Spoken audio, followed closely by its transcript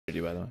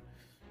you, by the way.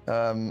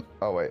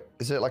 Oh wait,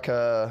 is it like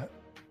a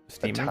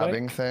Steam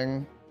tabbing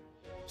thing?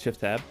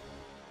 Shift tab.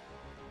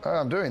 Oh,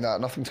 I'm doing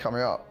that. Nothing's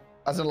coming up.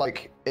 As in,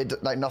 like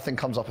nothing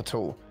comes up at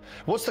all.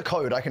 What's the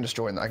code? I can just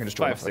join that. I can just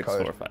join the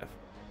code. 5645.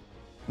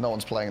 No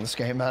one's playing this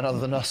game, man, other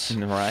than us.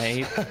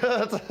 Right.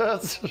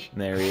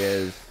 There he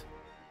is.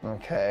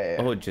 Okay.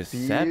 Oh,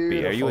 Giuseppe.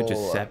 Beautiful. Are you a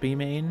Giuseppe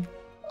main?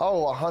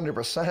 Oh,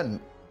 100%.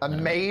 A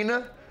main,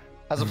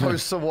 as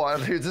opposed to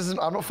what? Dude,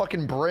 I'm not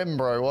fucking Brim,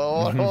 bro.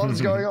 What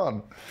is going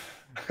on?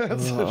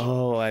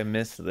 Oh, I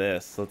missed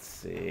this. Let's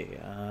see.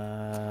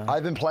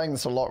 I've been playing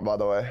this a lot, by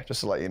the way,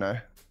 just to let you know.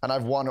 And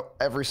I've won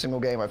every single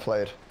game I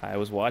played. I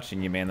was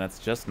watching you, man. That's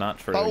just not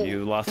true. Oh.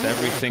 You lost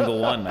every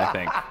single one, I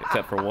think,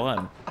 except for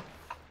one.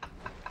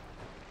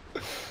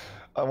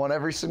 I won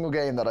every single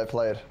game that I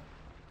played.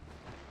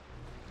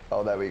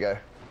 Oh, there we go.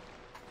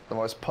 The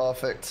most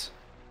perfect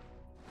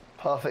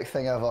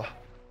thing ever.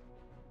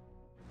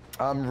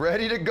 I'm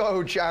ready to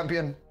go,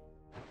 champion.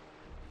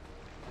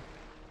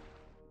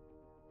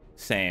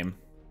 Same.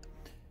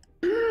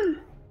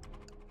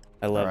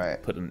 I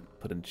love putting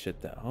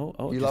shit down.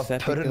 Oh, you love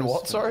putting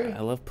what? Sorry. I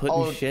love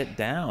putting shit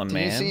down,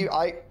 man. You see,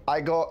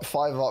 I got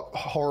 5 up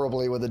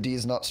horribly with a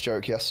D's nuts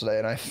joke yesterday,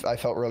 and I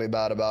felt really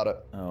bad about it.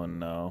 Oh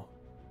no.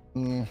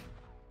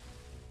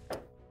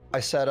 I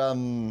said, have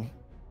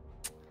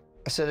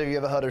you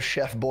ever heard of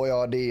Chef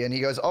Boyardee? And he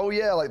goes, oh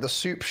yeah, like the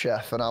soup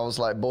chef. And I was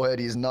like,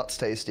 Boyardee's nuts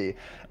tasty.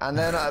 And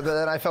then, but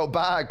then I felt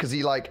bad because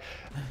he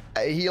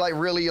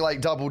really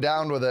like doubled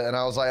down with it. And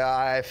I was like,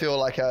 I feel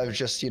like I've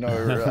just,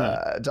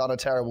 done a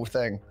terrible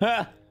thing.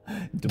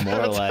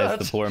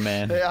 Demoralized the poor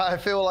man. Yeah, I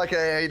feel like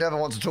he never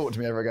wants to talk to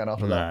me ever again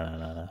after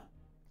that.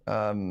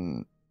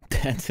 No.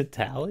 That's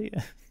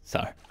Italian?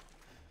 Sorry.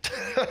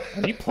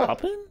 Are you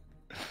plopping?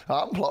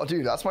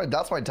 Dude, that's my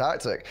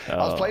tactic. I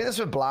was playing this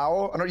with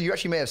Blau. I know you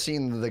actually may have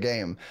seen the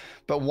game,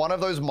 but one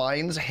of those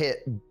mines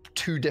hit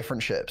 2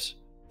 different ships.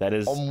 That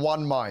is on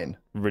one mine.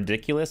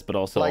 Ridiculous, but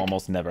also like,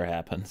 almost never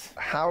happens.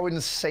 How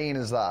insane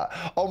is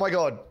that? Oh my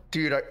god,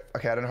 dude.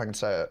 Okay, I don't know if I can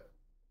say it.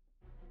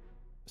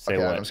 Say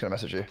okay, what? I'm just gonna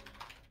message you.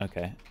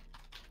 Okay.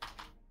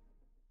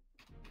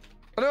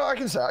 No, I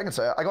can say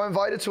it. I got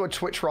invited to a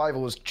Twitch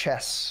Rivals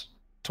chess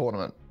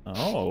tournament.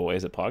 Oh,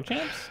 is it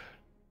PogChamps?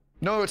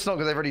 No, it's not,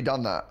 because they've already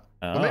done that.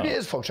 Oh. Well, maybe it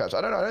is PogChamps.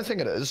 I don't know. I don't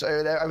think it is.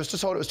 I was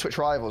just told it was Twitch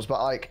Rivals,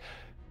 but like,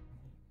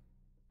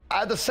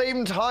 at the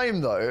same time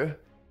though,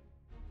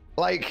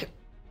 like,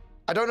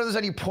 I don't know if there's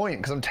any point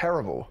because I'm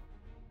terrible.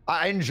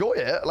 I enjoy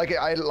it. Like,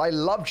 I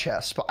love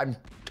chess, but I'm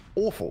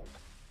awful.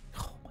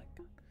 Oh my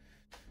god.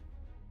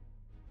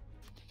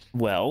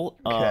 Well,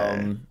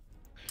 okay.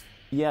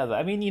 Yeah,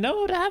 I mean,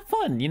 have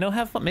fun.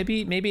 Have fun.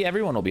 Maybe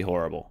everyone will be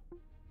horrible.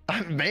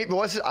 Maybe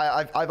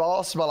I've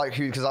asked about like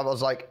who, because I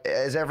was like,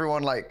 is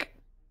everyone like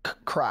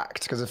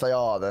cracked? Because if they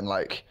are, then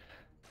like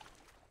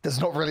there's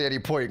not really any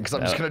point, because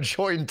I'm just gonna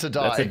join to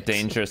die. That's a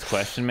dangerous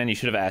question, man. You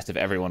should have asked if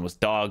everyone was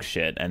dog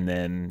shit, and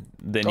then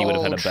you would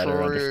have had a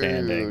better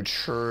understanding.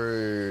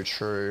 True.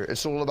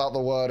 It's all about the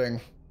wording.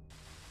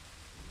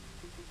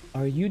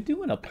 Are you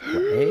doing a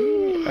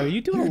play? Are you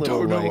doing a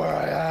little? You don't know like... where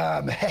I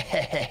am.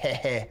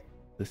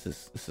 This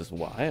is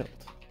wild.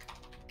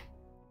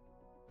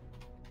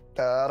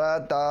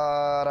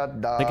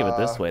 Think of it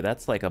this way.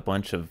 That's like a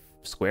bunch of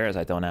squares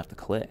I don't have to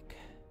click.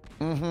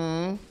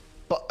 Mm-hmm.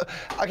 But,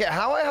 okay,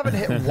 how I haven't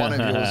hit one of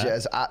yours yet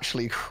is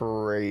actually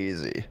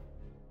crazy.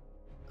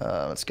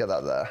 Let's get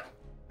that there.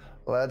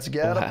 Let's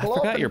get a plopping. I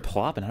forgot you're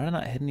plopping. How did I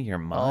not hit into your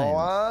mind? Oh,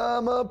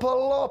 I'm a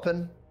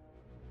plopping.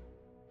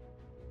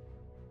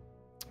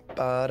 You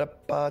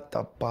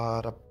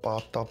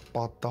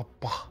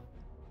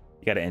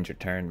gotta end your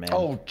turn, man.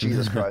 Oh,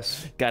 Jesus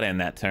Christ. Gotta end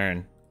that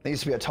turn. There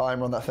needs to be a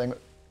timer on that thing.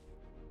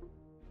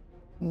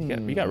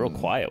 You got real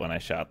quiet when I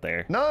shot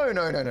there. No.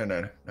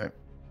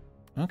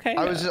 Okay.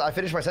 I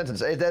finished my sentence.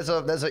 There's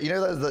a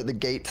the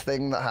gate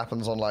thing that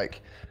happens on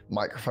like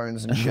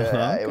microphones and shit.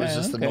 Okay, it was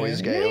just the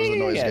noise gate. It was the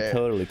noise gate. Yeah,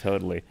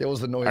 totally. It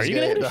was the noise gate. Are you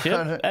gonna hit a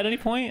ship at any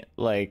point?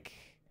 Like.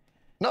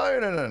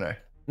 No.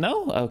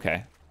 No?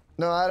 Okay.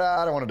 No,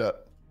 I don't want to do it.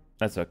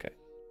 That's okay.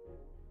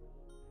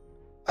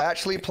 I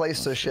actually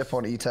placed a ship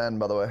on E10,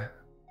 by the way.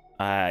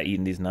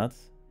 Eating these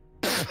nuts?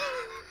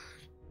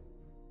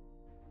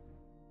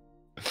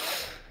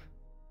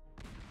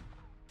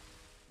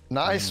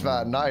 Nice,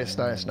 man. Nice.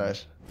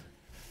 That's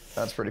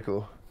pretty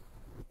cool.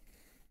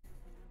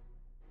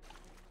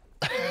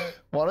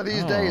 One of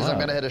these days, I'm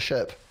going to hit a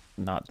ship.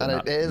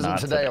 It isn't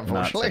today,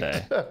 unfortunately.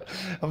 Not today.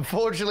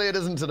 Unfortunately, it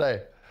isn't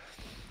today.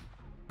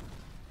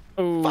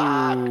 Ooh,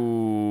 fuck.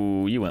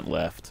 You went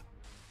left.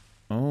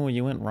 Oh,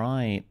 you went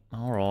right.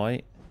 All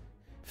right.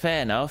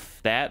 Fair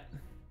enough, that.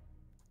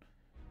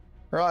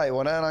 Right,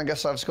 well then I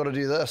guess I've just got to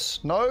do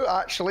this. No,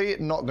 actually,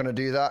 not going to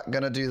do that.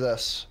 Going to do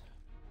this.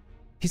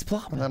 He's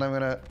plopping. And then I'm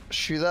going to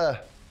shoot there.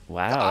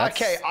 Wow,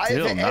 okay, I've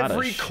hit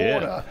every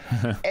corner.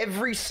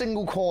 Every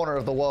single corner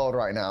of the world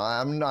right now.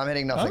 I'm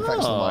hitting nothing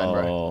thanks to the mine,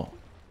 bro.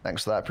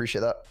 Thanks for that.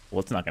 Appreciate that.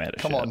 Well, it's not going to hit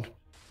a ship. Come on.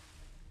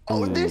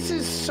 Oh, this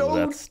is so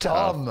that's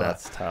dumb. Tough.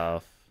 That's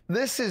tough.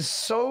 This is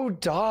so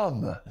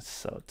dumb. That's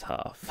so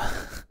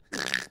tough.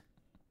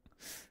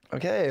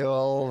 Okay,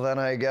 well then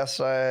I guess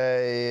I.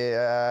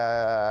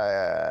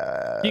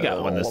 You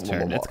got one this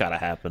turn. It's gotta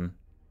happen.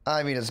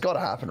 I mean, it's got to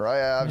happen,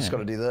 right? I've just Yeah.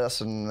 got to do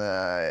this, and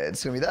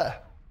it's gonna be there.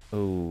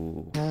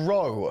 Oh.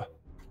 Bro,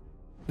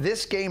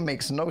 this game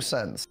makes no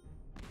sense.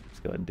 Let's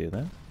go ahead and do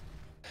that.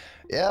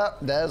 Yeah,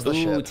 there's the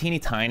Ooh, ship. teeny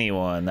tiny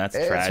one. That's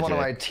It's tragic. one of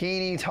my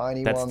teeny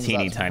tiny That's ones.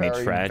 teeny tiny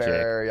very, tragic.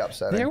 Very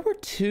upsetting. There were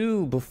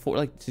two before.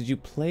 Like, did you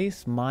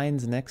place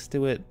mines next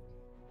to it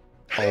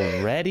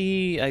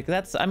already? Like,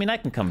 that's. I mean, I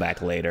can come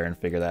back later and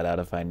figure that out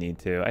if I need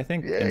to. I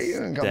think Yeah, you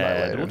can come back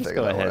later we'll and just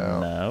figure go that ahead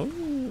one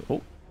and.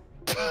 Oh.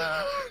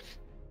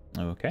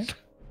 Okay.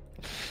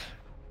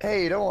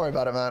 Hey, don't worry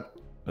about it, man.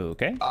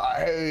 Okay.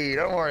 Hey,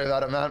 don't worry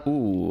about it, man.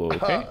 Ooh.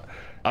 Okay.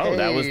 Oh,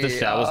 that was the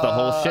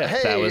whole ship.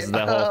 Hey, that was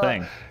the whole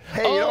thing.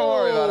 Hey, don't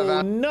worry about it,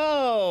 man.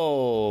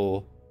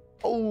 No.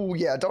 Oh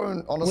yeah,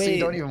 honestly, Wait,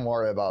 don't even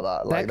worry about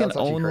that. Like, that that's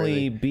can actually only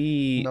crazy.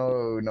 be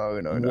No,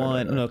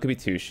 one. It could be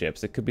two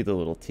ships. It could be the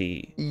little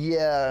T.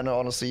 Yeah, no,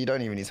 honestly, you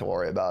don't even need to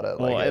worry about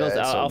it. Like, Well, yeah, it's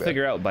I'll all good.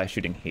 figure out by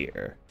shooting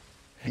here.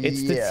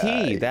 It's the Yeah,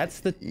 T. That's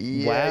the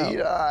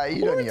yeah,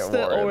 you don't need to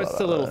worry or about it's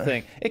the little that.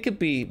 thing. It could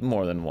be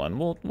more than one.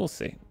 We'll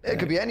see. It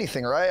could be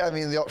anything, right? I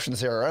mean, the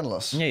options here are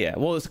endless. Yeah, yeah.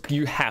 Well,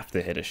 you have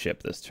to hit a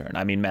ship this turn.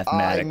 I mean,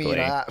 mathematically. I mean,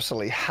 I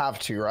absolutely have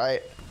to,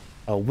 right?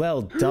 Oh,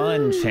 well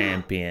done,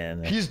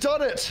 champion. He's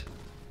done it.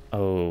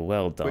 Oh,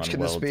 well done. Which can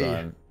well this be?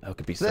 done. Oh, it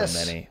could be so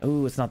This. many.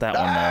 Oh, it's not that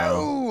one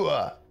though.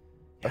 No.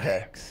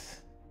 Okay.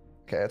 Yikes.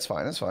 Okay, it's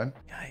fine. It's fine.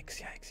 Yikes,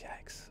 yikes,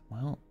 yikes.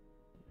 Well,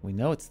 we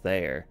know it's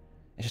there.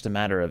 It's just a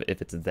matter of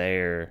if it's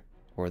there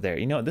or there.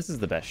 You know what? This is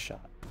the best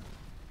shot.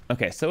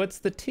 Okay, so it's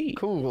the T.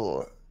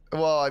 Cool.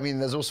 Well, I mean,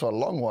 there's also a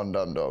long one,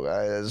 Dundog.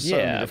 There's so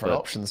many different but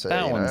options here.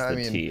 That you know? one's I the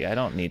mean, T. I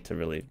don't need to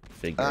really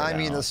figure it out. I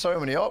mean, there's so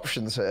many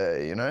options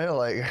here. You know,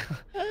 like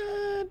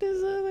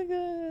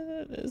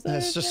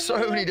there's just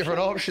so many different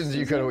options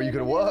you could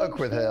work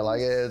with here.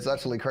 Like, it's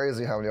actually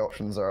crazy how many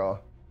options there are.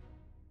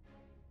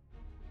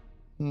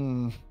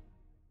 I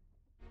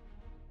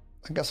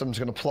guess I'm just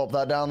gonna plop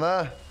that down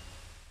there.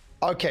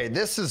 Okay,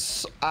 this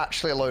is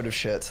actually a load of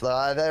shit.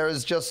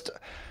 There's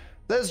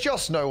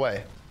just no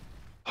way.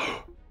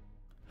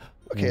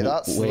 Okay,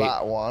 that's Wait.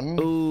 that one.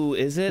 Ooh,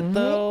 is it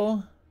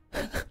though?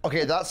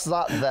 Okay, that's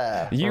that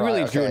there. You Right,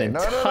 really drew okay. an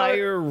No, no, no.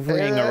 entire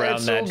ring Yeah, around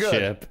it's all that good.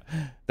 ship.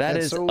 That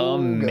It's is all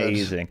good.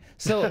 amazing.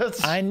 So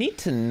I need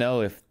to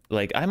know if,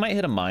 like, I might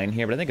hit a mine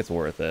here, but I think it's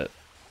worth it.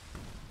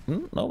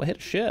 No, hit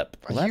a ship.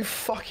 Are you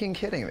fucking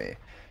kidding me?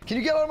 Can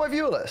you get on my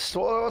viewer list?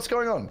 What's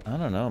going on? I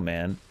don't know,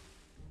 man.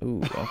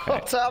 Ooh, okay.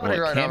 What's happening Well,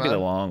 it right now, can't be the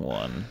man? long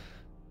one.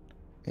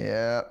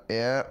 Yeah.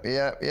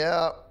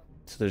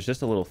 So there's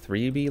just a little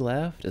 3B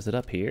left. Is it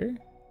up here?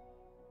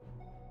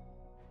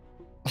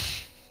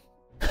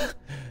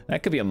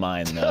 That could be a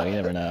mine, though. You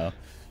never know.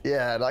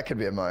 Yeah, that could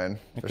be a mine,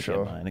 It for could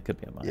sure. be a mine. It could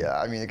be a mine. Yeah,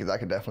 I mean, that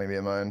could definitely be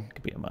a mine. It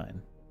could be a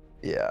mine.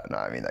 Yeah, no,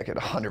 I mean, that could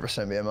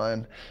 100% be a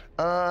mine.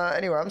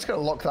 Anyway, I'm just going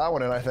to lock that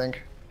one in, I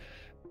think.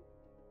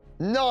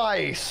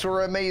 Nice!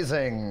 We're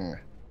amazing.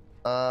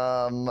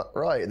 Right,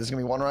 there's going to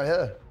be one right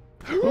here.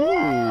 Ooh,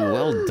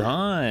 well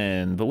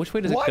done. But which way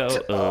does What?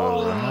 it go?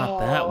 Oh, not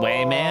that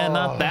way, man.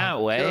 Not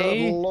that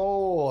way. Good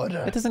lord.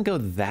 It doesn't go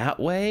that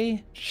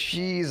way.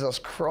 Jesus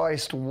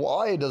Christ,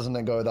 why doesn't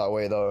it go that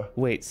way, though?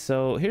 Wait,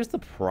 so here's the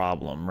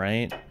problem,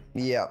 right?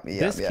 Yeah.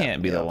 This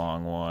can't be the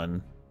long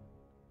one.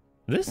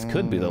 This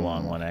could be the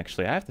long Hmm. one,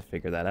 actually. I have to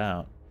figure that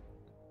out.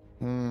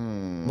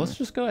 Let's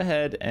just go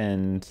ahead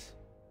and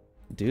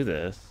do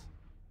this.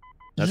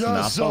 That's not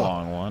Yes! the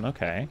long one.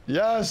 Okay.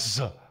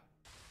 Yes!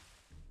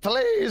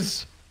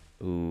 Please!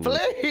 Ooh.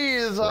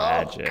 Please!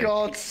 Tragic. Oh,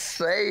 God's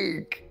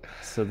sake!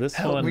 So this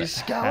Help one me has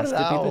scout to it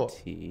be out. the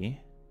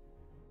T.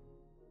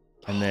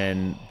 And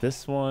then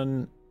this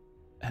one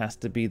has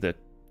to be the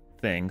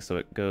thing, so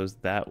it goes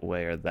that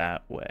way or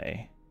that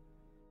way.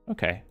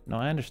 Okay. No,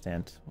 I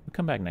understand. We'll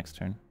come back next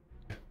turn.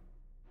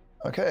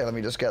 Okay, let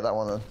me just get that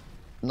one then.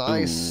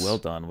 Nice. Ooh, well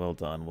done, well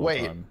done, well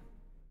Wait. done.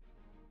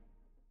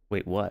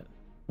 Wait, what?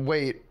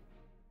 Wait.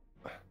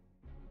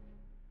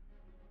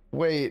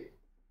 Wait.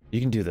 You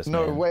can do this,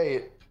 No, man.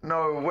 wait.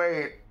 No,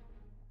 wait.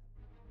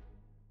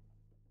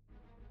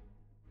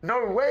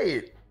 No,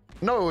 wait.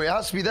 No, it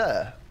has to be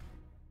there.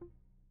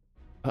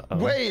 Uh-oh.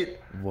 Wait.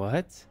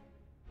 What?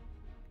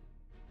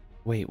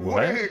 Wait, what?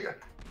 Wait.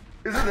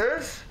 Is it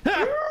this?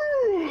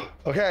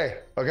 Okay.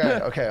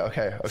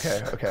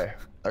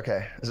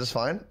 Is this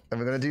fine? And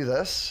we're gonna do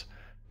this.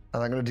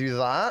 And I'm gonna do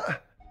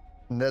that.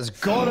 And there's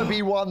gotta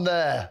be one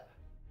there.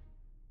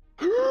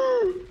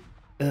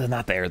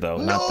 Not there, though.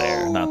 Not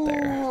there. Not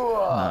there.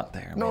 Not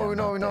there. No, man.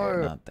 no, Not no.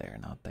 there, not there.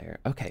 Not there.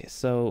 Okay,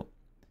 so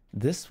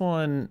this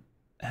one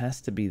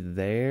has to be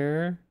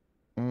there,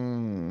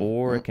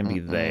 or it can be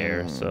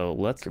there. So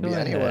let's Could go be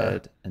ahead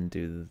anywhere. and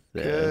do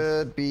this.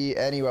 Could be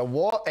anywhere.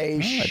 What a Oh,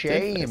 it did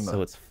shame. fit,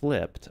 so it's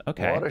flipped.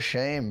 Okay. What a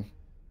shame.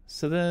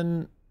 So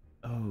then,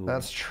 oh,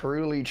 That's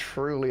truly,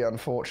 truly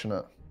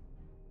unfortunate.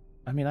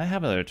 I mean, I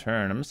have another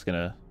turn. I'm just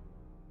gonna.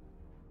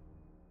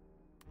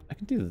 I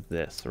can do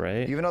this,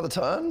 right? You have another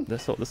turn?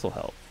 This'll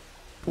help.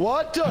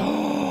 What?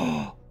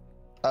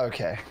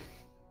 Okay.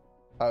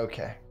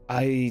 Okay.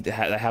 I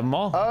have them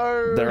all.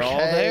 Okay. They're all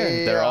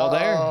there. They're all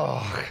there.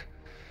 Oh.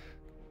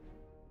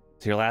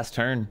 It's your last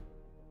turn.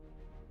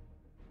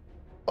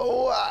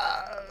 Oh.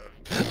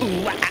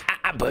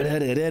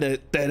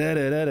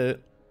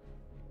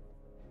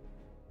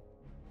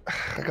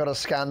 I gotta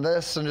scan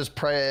this and just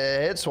pray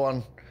it hits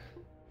one.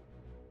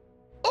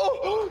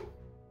 Oh.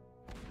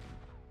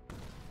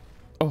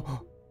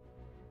 Oh.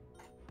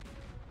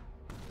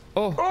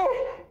 Oh.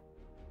 Oh.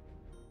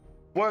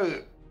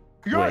 Wait.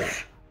 Yes.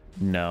 Wait.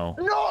 No.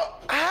 No.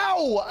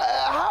 How?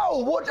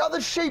 How? What other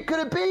shape could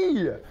it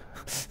be?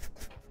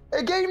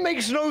 The game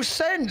makes no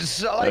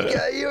sense. Like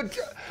you're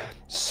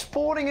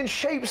spawning in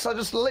shapes that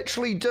just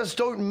literally just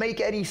don't make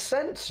any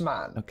sense,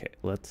 man. Okay,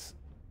 let's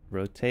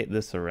rotate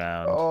this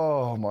around.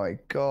 Oh my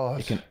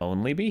god. It can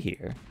only be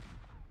here.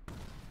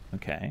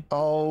 Okay.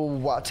 Oh,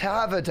 what?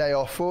 Have a day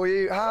off for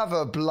you. Have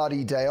a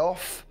bloody day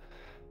off.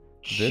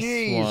 This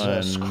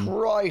Jesus one,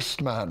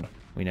 Christ, man.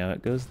 We know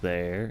it goes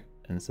there,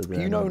 and so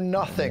then You know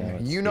nothing.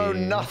 You know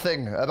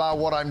nothing about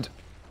what I'm.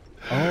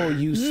 Oh,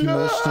 you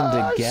smushed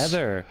them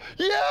together.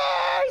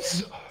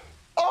 Yes!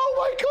 Oh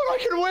my god, I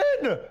can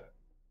win!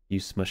 You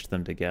smushed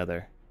them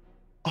together.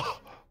 Oh,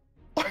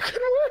 I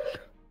can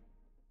win!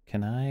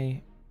 Can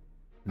I?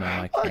 No,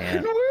 I I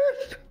can't. can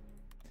win!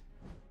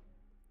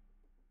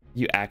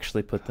 You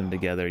actually put them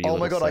together. You Oh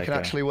my little god, I can psycho.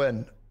 actually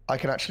win. I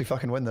can actually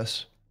fucking win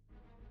this.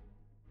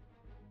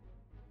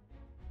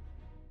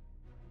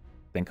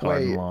 Think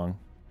hard and Wait. long.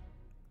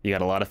 You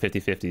got a lot of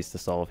 50-50s to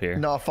solve here.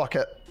 No, fuck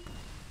it.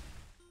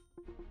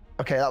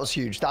 Okay, that was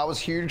huge. That was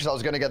huge because I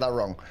was going to get that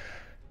wrong.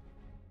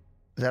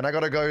 Then I got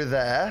to go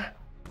there.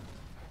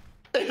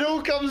 It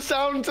all comes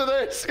down to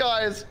this,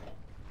 guys.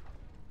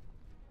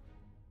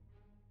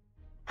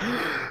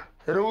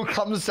 It all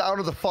comes down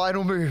to the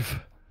final move.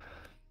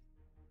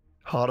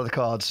 Heart of the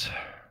cards.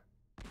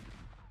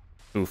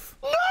 Oof.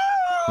 No!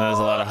 There's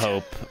a lot of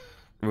hope.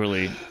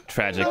 Really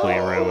tragically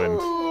ruined.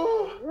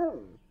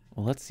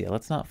 Well, let's see.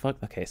 Let's not fuck.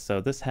 Okay,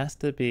 so this has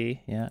to be.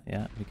 Yeah,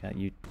 we got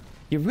you.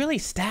 You really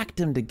stacked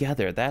them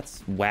together.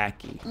 That's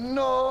wacky.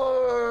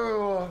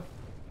 No!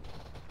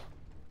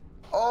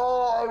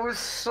 Oh, I was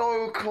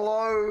so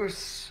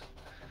close.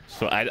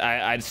 So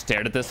I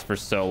stared at this for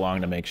so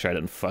long to make sure I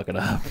didn't fuck it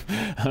up.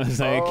 I was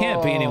like, it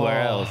can't be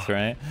anywhere else,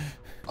 right?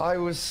 I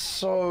was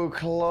so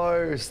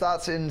close.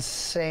 That's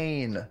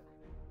insane.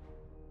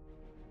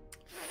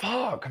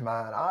 Fuck,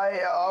 man.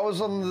 I was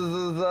on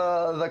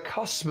the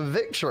cusp of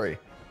victory.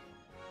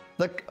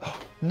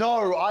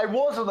 No, I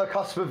was on the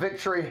cusp of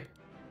victory.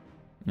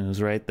 It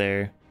was right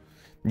there.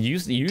 You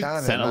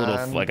Damn sent it, a little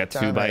man. like a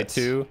Damn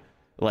 2x2,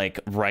 like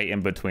right in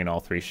between all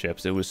three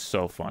ships. It was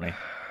so funny.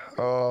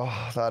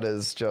 Oh, that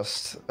is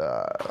just.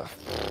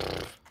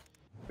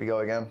 We go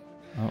again.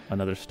 Oh,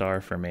 another star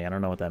for me. I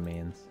don't know what that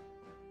means.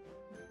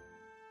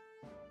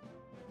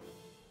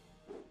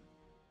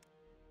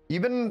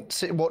 You've been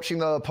watching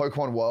the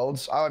Pokemon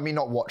Worlds. I mean,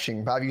 not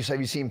watching, but have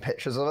you seen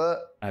pictures of it?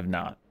 I've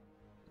not.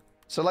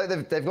 So like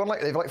they've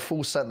like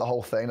full sent the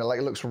whole thing, and like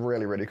it looks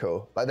really, really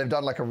cool. Like they've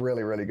done like a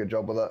really, really good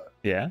job with it.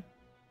 Yeah.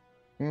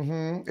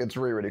 It's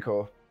really, really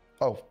cool.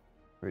 Oh,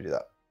 redo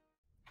that.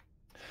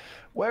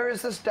 Where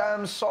is this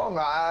damn song?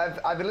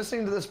 I've been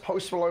listening to this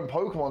Post Malone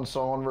Pokemon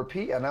song on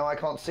repeat, and now I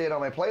can't see it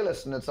on my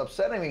playlist, and it's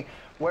upsetting me.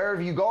 Where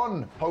have you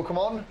gone,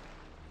 Pokemon?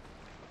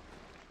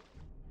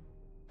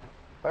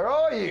 Where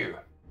are you?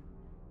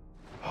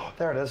 Oh,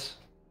 there it is.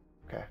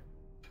 Okay.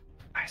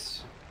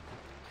 Nice.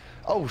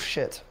 Oh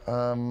shit.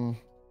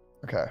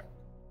 Okay.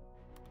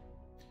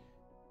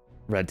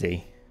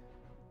 Ready.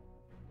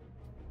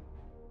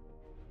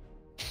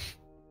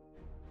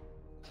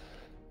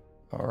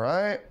 All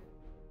right.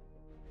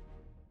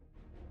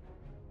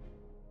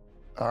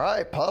 All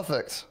right,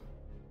 perfect.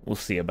 We'll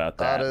see about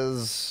that. That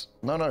is...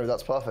 No,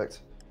 that's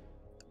perfect.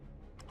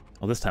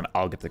 Well, this time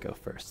I'll get to go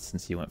first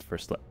since you went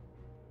first.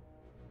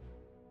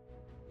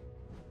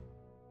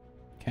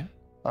 Okay.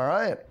 All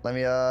right, let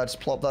me just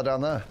plop that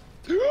down there.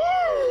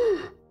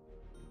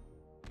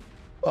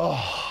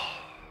 Oh.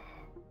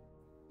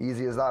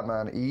 Easy as that,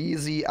 man.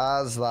 Easy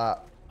as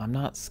that. I'm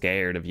not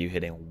scared of you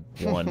hitting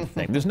one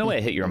thing. There's no way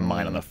I hit your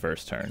mine on the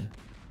first turn.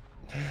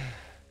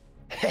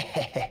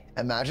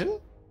 Imagine?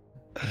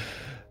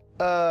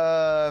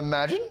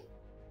 Imagine?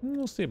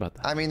 We'll see about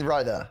that. I mean,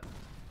 right there.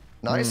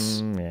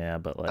 Nice. Yeah,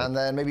 but like... And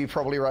then maybe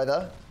probably right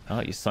there.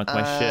 Oh, you sunk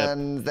my ship.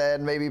 And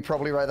then maybe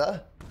probably right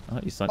there. Oh,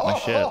 you sunk my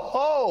ship.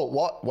 Oh,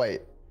 what?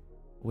 Wait.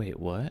 Wait,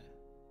 what?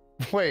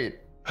 Wait.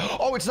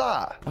 Oh, it's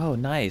that. Oh,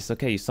 nice.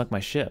 Okay, you sunk my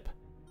ship.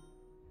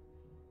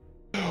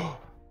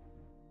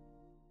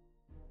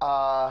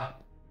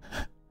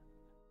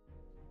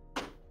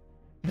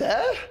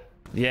 There?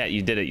 Yeah,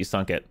 you did it. You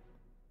sunk it.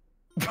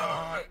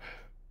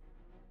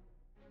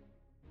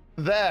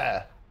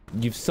 There.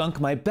 You've sunk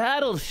my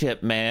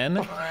battleship,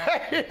 man.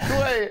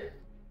 Wait.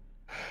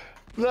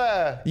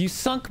 There. You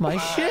sunk my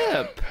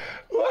ship.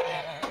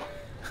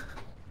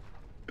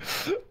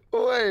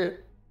 Wait.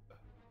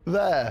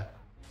 There.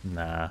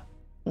 Nah.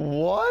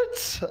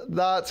 What?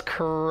 That's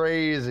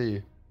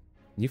crazy.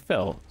 You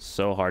fell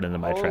so hard into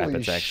my trap. Holy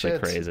It's actually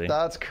shit, crazy.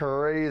 That's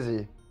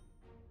crazy.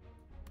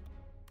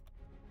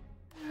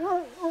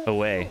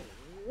 Away.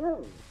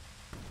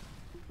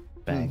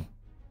 Bang.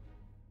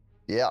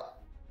 Yeah.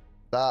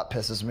 That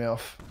pisses me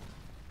off.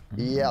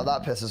 Yeah,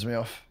 that pisses me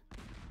off.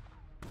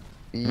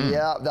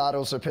 Yeah, that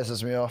also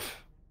pisses me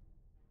off.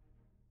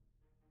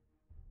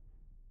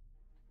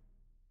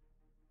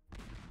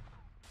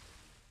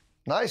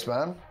 Nice,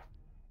 man.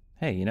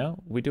 Hey, you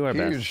know, we do our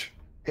best. Huge.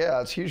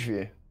 Yeah, it's huge for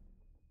you.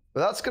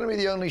 But that's going to be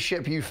the only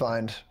ship you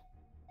find.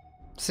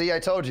 See, I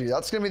told you.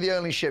 That's going to be the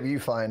only ship you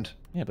find.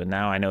 Yeah, but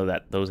now I know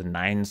that those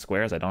 9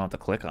 squares I don't have to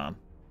click on.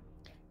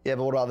 Yeah,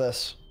 but what about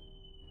this?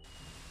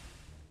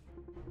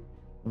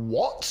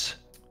 What?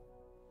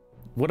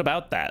 What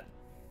about that?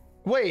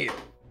 Wait.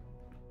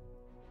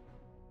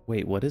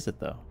 Wait, what is it,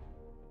 though?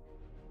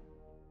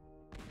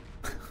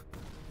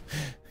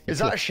 Is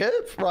that a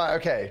ship? Right,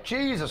 okay.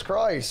 Jesus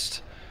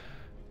Christ.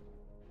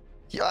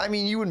 Yeah, I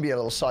mean, you wouldn't be a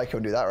little psycho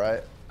and do that,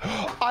 right?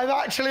 I'm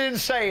actually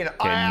insane.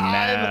 Okay,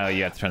 now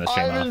you have to turn the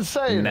stream off. I'm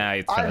insane. Now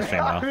you have to turn the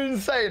stream off. I'm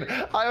insane.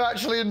 I'm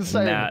actually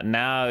insane.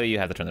 Now you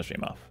have to turn the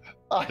stream off.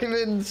 I'm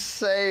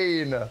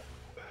insane.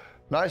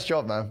 Nice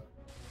job, man.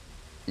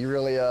 You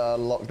really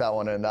locked that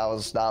one in. That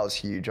was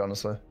huge,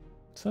 honestly.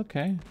 It's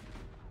okay.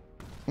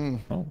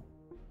 Oh.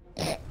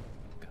 Got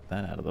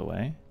that out of the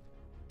way.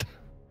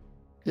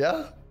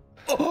 Yeah?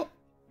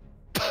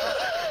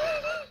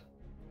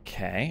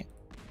 Okay.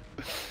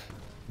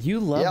 You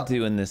love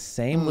doing this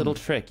same little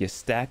trick. You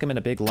stack them in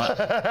a big line.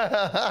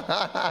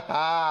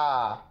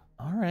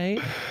 All right.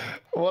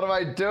 What am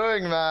I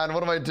doing, man?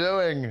 What am I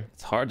doing?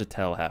 It's hard to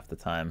tell half the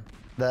time.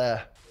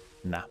 There.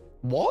 Nah.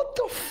 What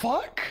the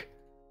fuck?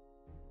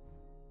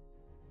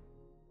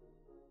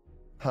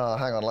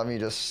 Hang on, let me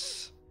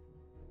just...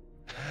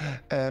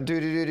 Let me do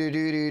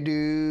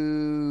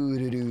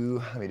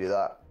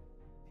that.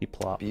 He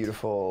plopped.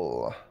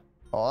 Beautiful.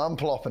 Oh, I'm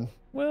plopping.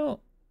 Well,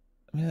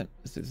 I mean,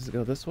 does it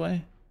go this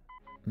way?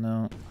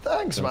 No.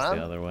 Thanks, it goes man.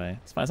 the other way.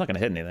 It's fine. It's not going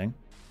to hit anything.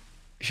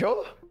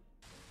 Sure?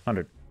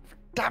 100.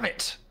 Damn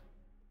it.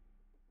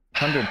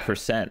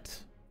 100%.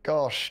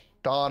 Gosh,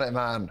 darn it,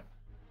 man.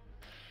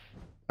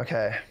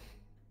 Okay.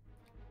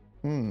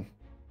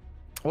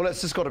 Well,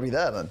 it's just got to be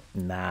there, then.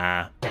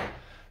 Nah.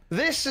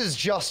 This is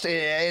just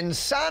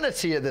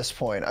insanity at this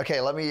point.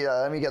 Okay, let me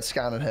get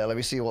scanning here. Let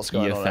me see what's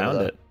going on. You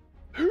found it.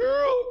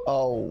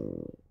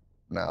 Oh,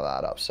 now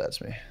that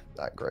upsets me.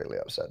 That greatly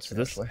upsets me.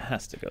 This actually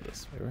has to go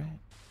this way, right?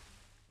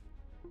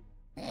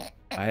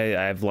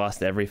 I've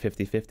lost every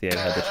 50-50 I've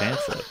had the chance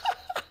of.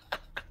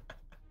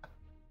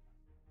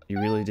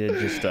 You really did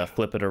just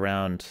flip it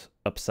around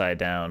upside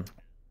down.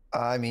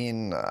 I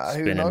mean, who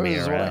Spinning me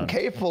knows what I'm around.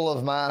 capable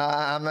of, man?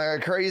 I'm a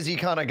crazy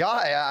kind of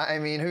guy. I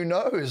mean, who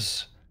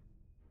knows?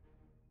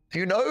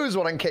 Who knows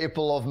what I'm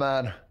capable of,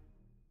 man?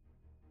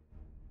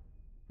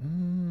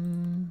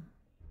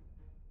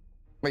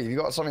 Wait, you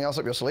got something else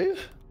up your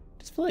sleeve?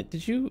 Just feel like,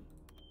 did you?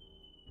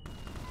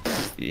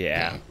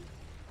 Yeah.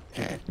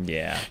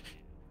 Yeah.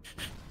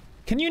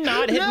 Can you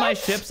not hit my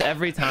ships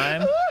every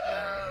time?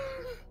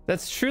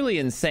 That's truly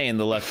insane,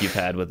 the luck you've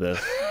had with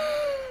this.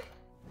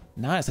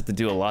 Now I just have to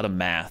do a lot of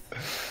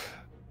math.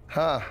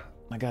 Huh.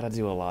 I gotta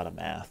do a lot of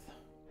math.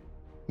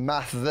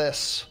 Math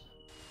this.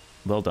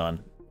 Well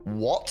done.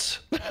 What?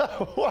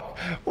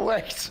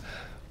 Wait.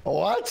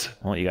 What?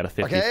 Well, you got a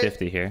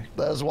 50-50 here.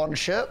 There's one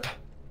ship.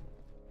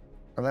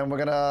 And then we're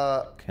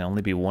gonna... Can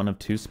only be one of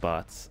 2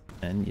 spots.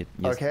 And you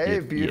okay,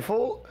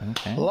 beautiful.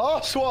 Okay.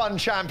 Last one,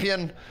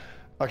 champion.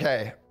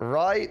 Okay,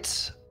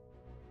 right...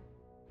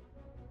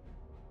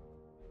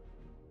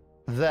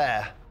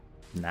 there.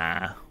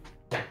 Nah.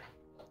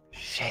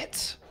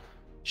 Shit.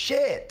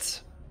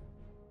 Shit.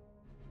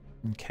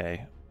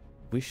 Okay.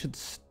 We should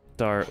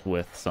start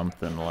with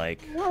something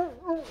like...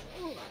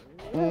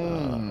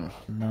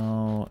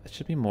 no, it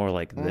should be more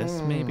like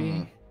this,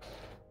 maybe?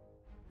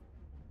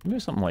 Maybe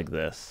something like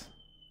this.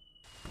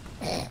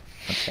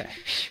 Okay.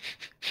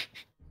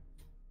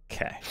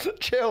 Okay.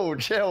 Chill,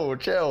 chill,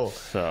 chill.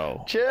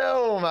 So...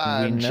 chill,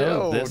 man. We know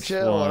Chill, this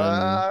chill. one-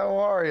 Don't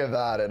worry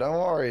about it. Don't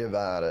worry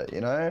about it,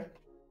 you know?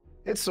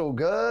 It's all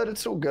good.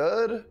 It's all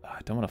good. I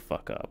don't want to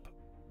fuck up.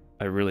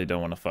 I really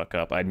don't want to fuck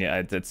up.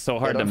 It's so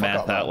hard to don't fuck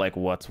math up, out man. like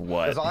what's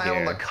what Because I am on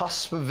here. the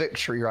cusp of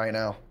victory right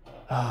now.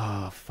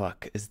 Oh,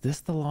 fuck. Is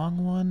this the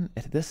long one?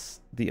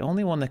 The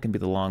only one that can be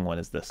the long one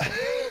is this one,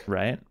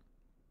 right?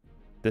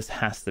 This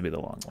has to be the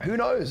long one. Who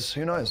knows?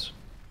 Who knows?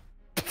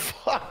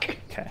 Fuck.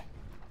 Okay.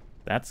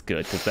 That's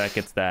good, because that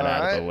gets that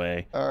out of the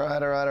way. All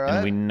right, all right, all right.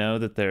 And we know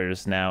that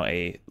there's now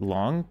a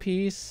long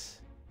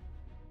piece.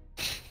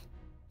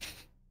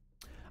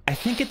 I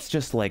think it's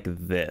just like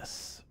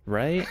this,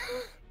 right?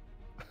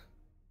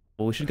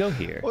 Well, we should go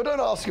here. Well, don't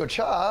ask your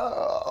chat.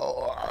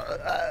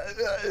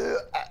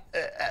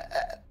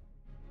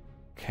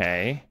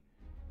 Okay.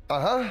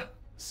 Uh-huh.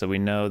 So we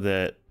know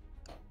that...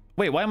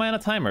 Wait, why am I on a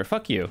timer?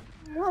 Fuck you.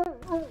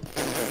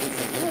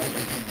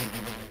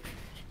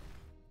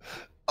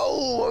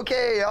 Oh,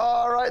 okay.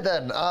 All right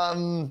then.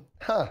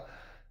 Huh.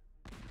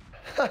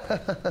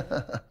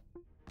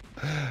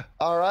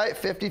 All right,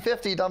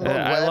 50-50, Dumbo.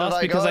 Where I lost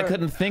did because go? I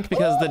couldn't think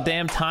because of the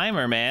damn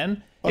timer,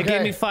 man. It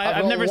gave me 5.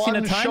 I've never seen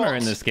a timer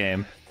in this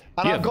game.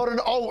 And I've got an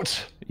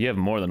ult. You have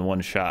more than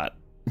one shot.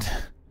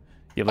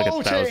 You have like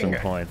 1,000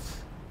 points.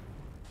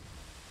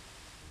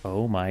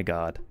 Oh my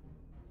god.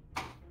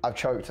 I've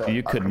choked it.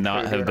 You could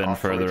not have been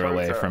further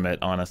away from it,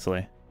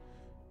 honestly.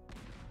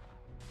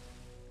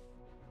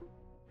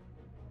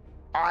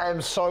 I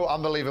am so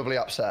unbelievably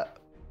upset.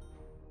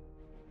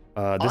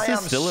 This is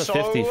still a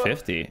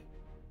 50-50.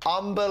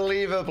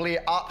 Unbelievably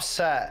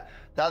upset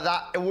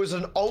that it was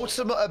an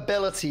ultimate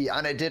ability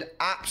and it did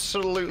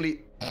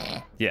absolutely...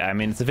 Yeah, I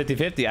mean, it's a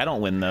 50-50. I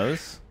don't win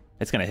those.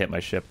 It's gonna hit my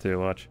ship too,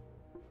 watch.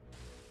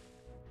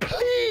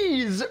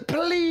 Please,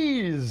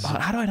 please.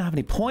 How do I not have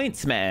any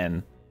points,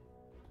 man?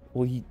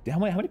 Well, how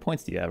many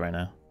points do you have right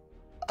now?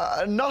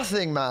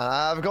 Nothing, man.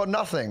 I've got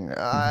nothing.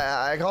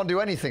 I can't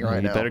do anything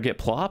right now. You better get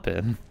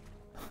plopping.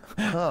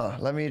 Huh,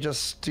 let me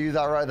just do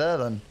that right there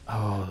then.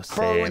 Oh, saved.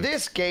 Bro,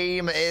 this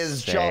game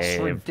is just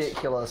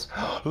ridiculous.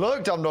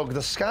 Look, Dumb Dog,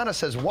 the scanner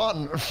says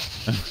 1.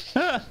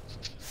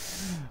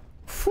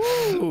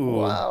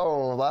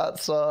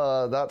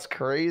 Wow, that's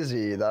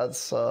crazy.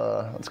 That's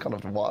kind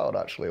of wild,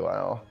 actually.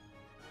 Wow.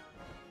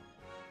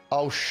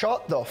 Oh,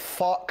 shut the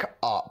fuck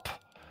up.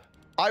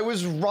 I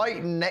was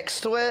right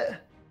next to it.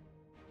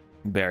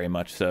 Very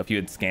much so. If you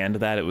had scanned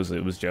that, it was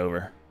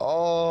Jover.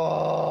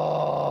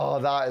 Oh,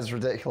 that is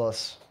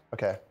ridiculous.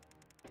 Okay.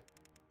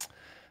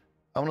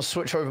 I'm gonna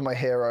switch over my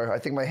hero. I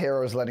think my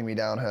hero is letting me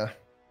down here.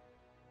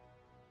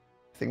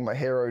 I think my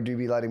hero do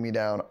be letting me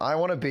down. I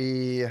want to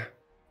be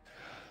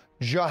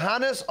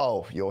Johannes.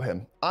 Oh, you're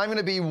him. I'm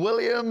gonna be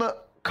William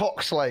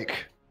Coxlake.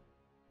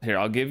 Here,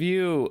 I'll give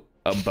you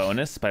a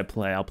bonus by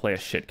I'll play a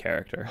shit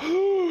character.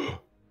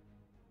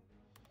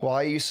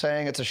 Why are you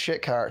saying it's a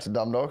shit character,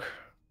 Dumb Dog?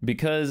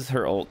 Because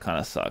her ult kind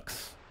of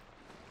sucks.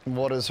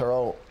 What is her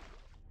ult?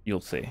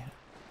 You'll see.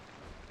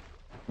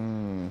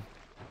 Let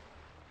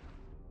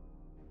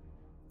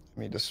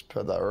me just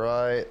put that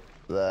right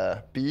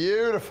there.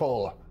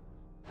 Beautiful.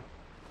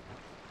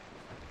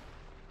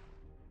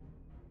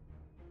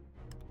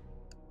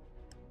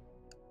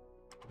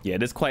 Yeah,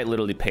 it is quite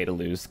literally pay to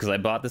lose because I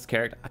bought this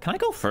character. Can I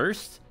go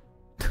first?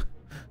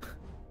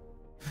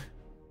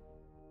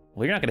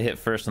 Well, you're not gonna hit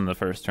first on the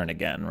first turn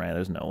again, right?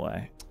 There's no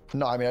way.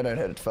 No, I mean, I don't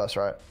hit it first,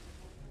 right?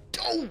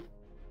 Oh!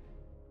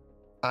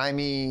 I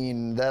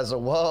mean, there's a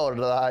world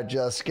that I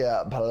just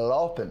get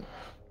plopping.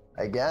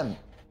 Again.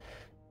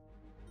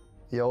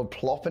 The old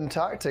plopping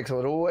tactics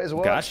would always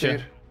work, gotcha.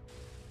 dude.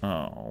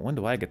 Oh, when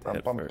do I get to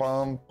hit first?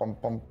 Bum, bum,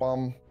 bum,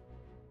 bum.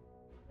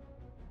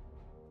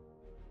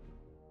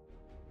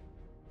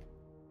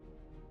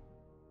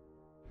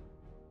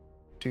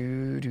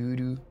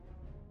 Do.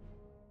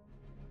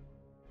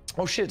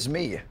 Oh shit, it's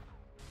me.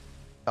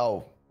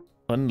 Oh.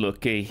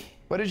 Unlucky.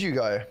 Where did you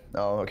go?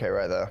 Oh, okay,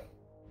 right there.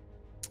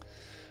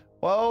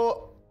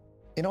 Well,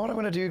 you know what I'm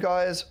gonna do,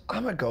 guys?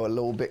 I'm gonna go a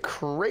little bit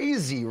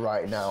crazy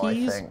right now, I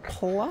think. He's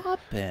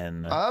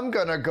plopping. I'm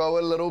gonna go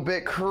a little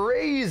bit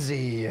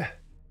crazy.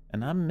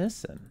 And I'm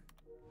missing.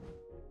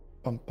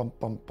 Bum, bum,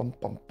 bum, bum,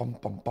 bum, bum,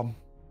 bum, bum.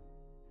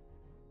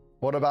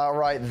 What about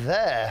right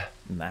there?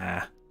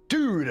 Nah.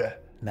 Dude.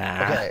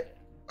 Nah. Okay.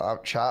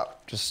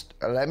 Chat, just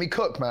let me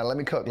cook, man. Let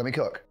me cook. Let me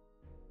cook.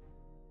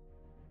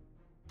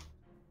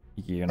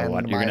 You know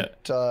what?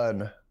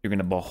 You're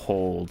gonna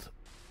behold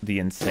the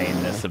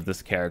insaneness of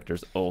this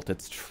character's ult.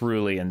 It's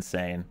truly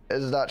insane.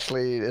 Is it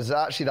actually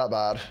that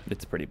bad?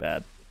 It's pretty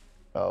bad.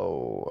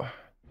 Oh.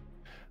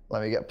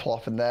 Let me get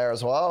plopping there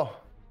as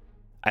well.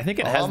 I think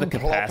it has the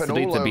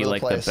capacity to be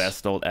like the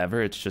best ult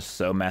ever. It's just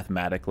so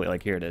mathematically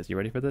like, here it is. You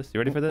ready for this? You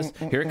ready for this?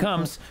 Here it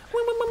comes.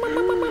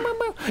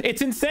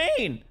 It's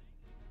insane.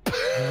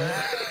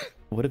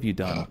 What have you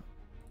done?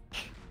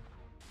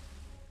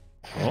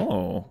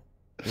 Oh.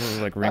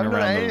 Like ring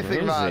around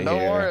anything, man.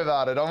 Don't worry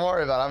about it. Don't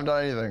worry about it. I haven't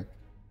done anything.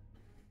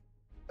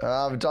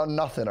 I've done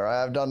nothing, all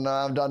right? I've done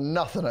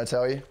nothing, I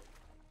tell you.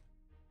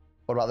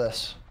 What about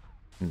this?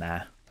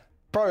 Nah.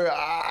 Bro,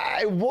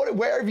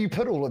 where have you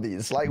put all of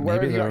these? Like,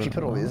 where have you actually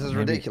put all these? This is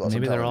ridiculous.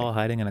 Maybe they're all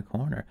hiding in a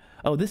corner.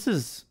 Oh, this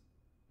is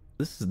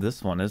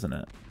this one, isn't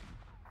it?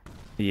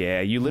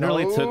 Yeah, you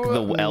literally took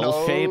the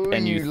L shape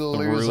and you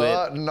threw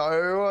it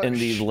in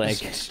the like.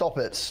 Stop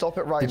it! Stop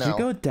it right now! Did you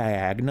go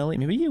diagonally?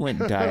 Maybe you went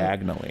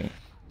diagonally.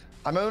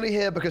 I'm only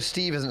here because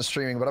Steve isn't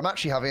streaming, but I'm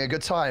actually having a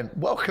good time.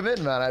 Welcome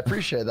in, man. I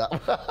appreciate that.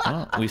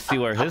 Well, we see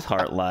where his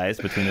heart lies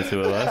between the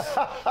two of us.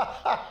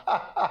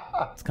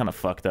 It's kind of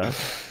fucked up.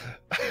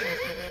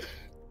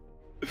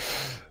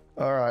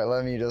 All right,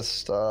 let me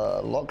just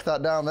lock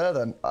that down there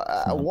then.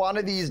 One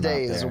of these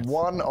days,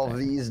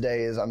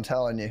 I'm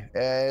telling you,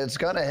 it's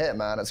gonna hit,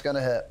 man. It's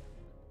gonna hit.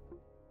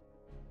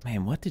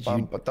 Man, what did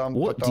you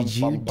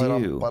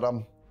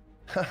do?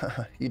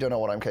 You don't know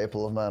what I'm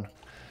capable of, man.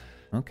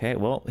 Okay,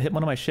 well, hit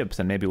one of my ships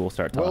and maybe we'll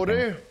start talking. Will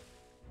do.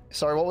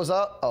 Sorry, what was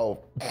that? Oh.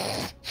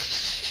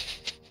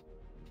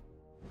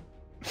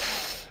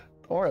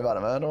 Don't worry about it,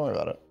 man. Don't worry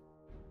about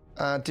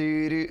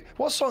it.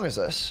 What song is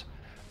this?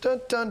 Dun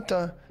dun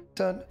dun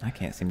dun. I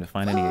can't seem to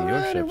find any of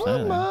your ships One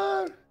either.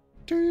 more.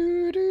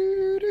 Do,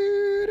 do,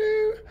 do,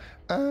 do.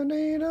 I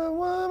need a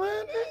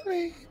woman in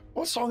me.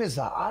 What song is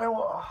that? I don't.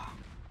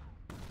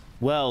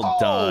 Well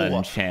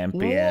done,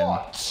 champion.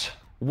 What?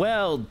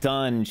 Well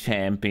done,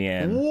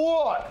 champion.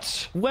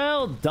 What?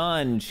 Well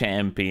done,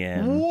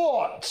 champion.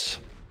 What?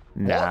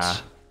 Nah.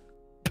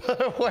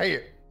 What?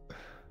 Wait.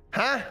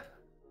 Huh?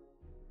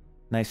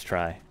 Nice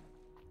try.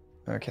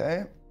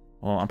 Okay.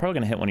 Well, I'm probably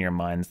gonna hit one of your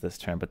mines this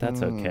turn, but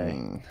that's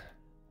okay.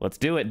 Let's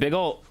do it, big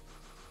ult.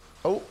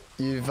 Oh,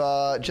 you've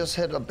just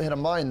hit a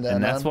mine there,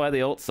 And man. that's why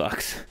the ult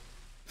sucks.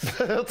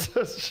 I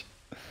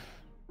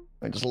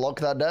just lock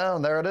that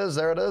down. There it is.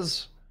 There it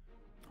is.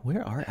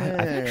 Where are I've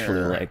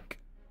actually like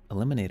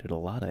eliminated a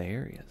lot of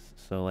areas.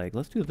 So like,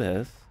 let's do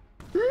this.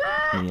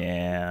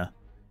 Yeah,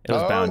 it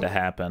was bound to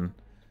happen.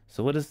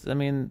 So what is? I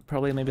mean,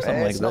 probably maybe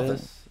something like nothing.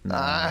 this. No.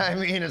 I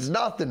mean, it's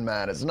nothing,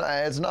 man. It's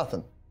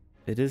nothing.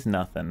 It is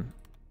nothing.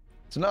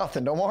 It's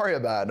nothing. Don't worry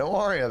about it. Don't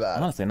worry about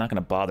it. Honestly, I'm not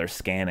gonna bother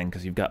scanning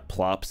because you've got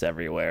plops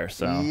everywhere.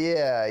 So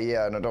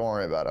Yeah. No, don't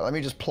worry about it. Let me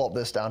just plop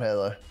this down here,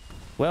 though.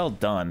 well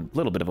done. A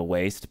little bit of a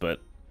waste,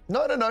 but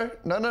No.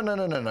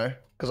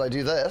 Because I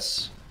do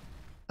this,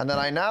 and then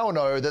I now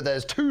know that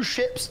there's 2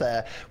 ships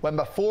there. When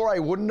before I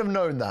wouldn't have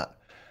known that.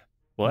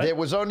 what? There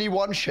was only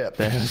 1 ship.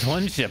 There's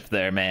one ship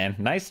there, man.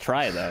 Nice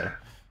try though.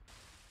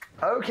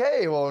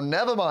 Okay. Well,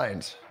 never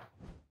mind.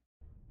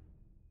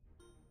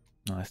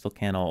 No, I still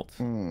can't ult.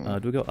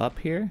 Do we go up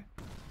here?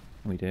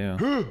 We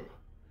do.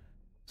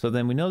 So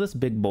then we know this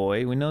big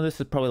boy. We know this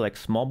is probably like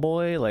small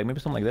boy, like maybe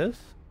something like this.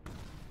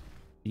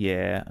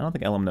 Yeah, I don't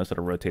think Ellum knows how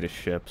to rotate his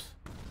ships.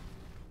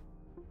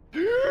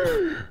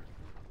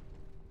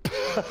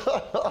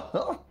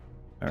 All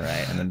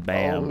right, and then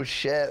bam. Oh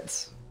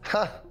shit.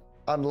 Ha!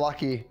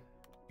 Unlucky. You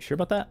sure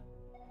about that?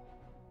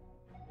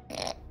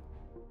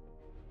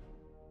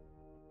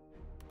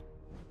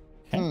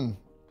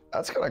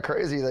 That's kind of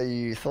crazy that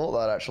you thought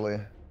that, actually.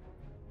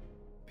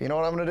 You know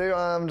what I'm gonna do?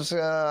 I'm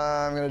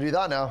gonna do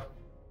that now.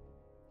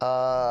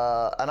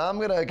 And I'm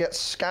gonna get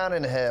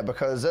scanning here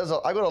because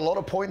I got a lot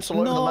of points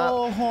all over the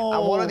map,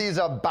 and one of these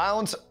are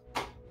bound.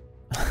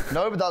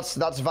 No, but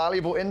that's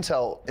valuable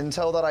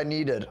intel that I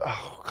needed.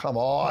 Oh, come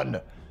on.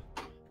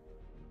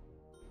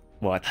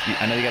 Watch.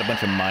 I know you got a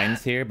bunch of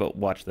mines here, but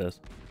watch this.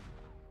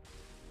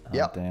 Oh,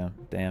 Yep.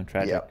 Damn,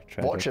 tragic. Yeah,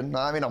 Tragic. watching.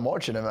 I mean, I'm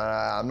watching him.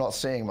 I'm not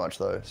seeing much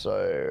though.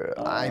 So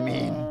I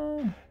mean,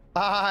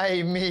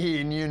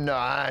 you know,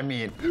 I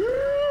mean.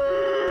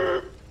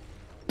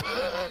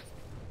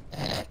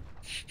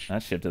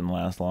 That ship didn't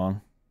last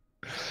long.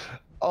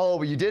 Oh,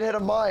 but you did hit a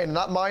mine, and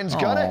that mine's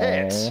gonna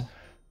hit. Aw.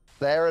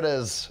 There it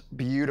is.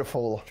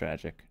 Beautiful.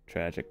 Tragic.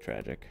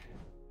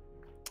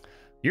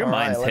 Your All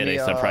right, mines let hit me,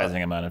 a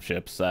surprising amount of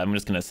ships. I'm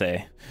just gonna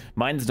say,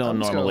 mines don't I'm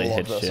just gonna normally lock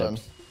hit this in.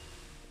 ships.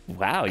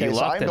 Wow, Okay, you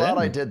so locked I'm it glad in.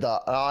 I did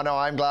that. Oh no,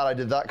 I'm glad I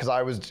did that because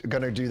I was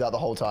gonna do that the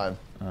whole time.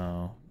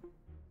 Oh.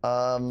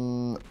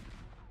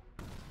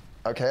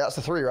 Okay, that's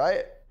the 3,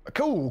 right?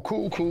 Cool.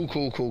 Cool.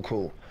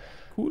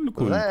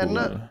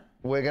 Then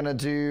we're gonna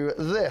do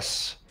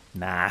this.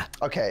 Nah.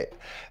 Okay,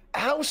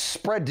 how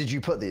spread did you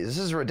put these? This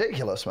is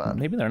ridiculous, man.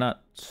 Maybe they're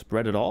not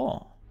spread at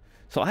all.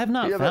 So I have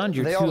not Yeah, but found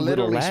your they 2 are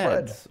little literally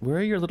lads. spread. Where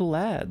are your little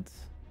lads?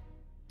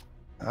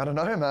 I don't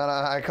know, man.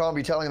 I can't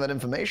be telling that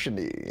information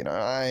to you. You know,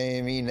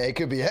 I mean, they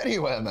could be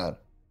anywhere, man.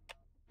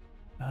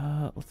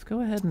 Let's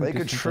go ahead and They do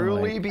could something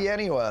truly like, be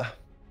anywhere.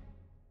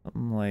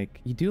 something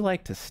like you do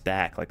like to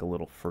stack like a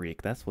little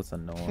freak. That's what's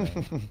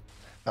annoying.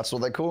 That's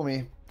what they call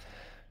me.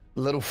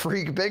 Little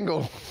freak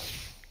bingle.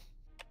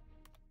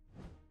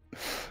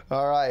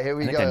 All right, here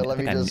we go. I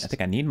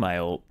think I need my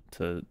ult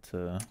to.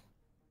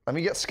 Let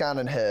me get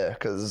scanning here,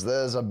 because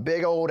there's a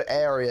big old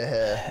area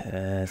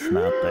here. It's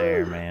not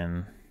there,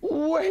 man.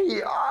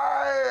 Wait,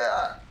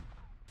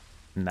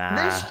 Nah.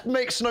 this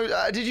makes no...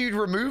 did you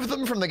remove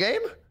them from the game?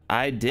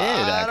 I did,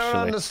 I don't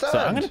actually. understand. So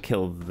I'm gonna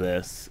kill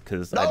this,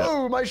 because I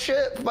No, my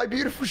ship, my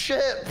beautiful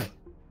ship.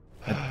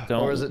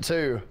 don't... Or is it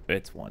 2?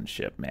 It's 1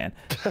 ship, man.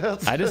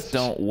 I just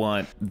don't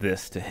want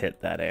this to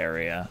hit that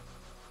area.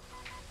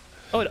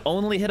 Oh, it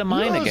only hit a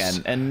mine Yes!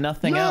 again, and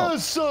nothing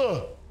else.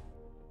 Yes!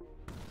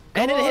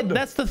 And it hit, on!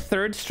 that's the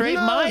 3rd straight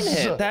mine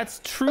Yes! hit. That's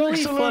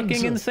truly Excellent!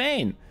 fucking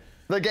insane.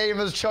 The game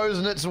has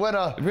chosen its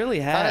winner. It really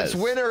And has.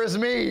 its winner is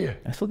me.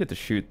 I still get to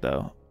shoot,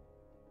 though.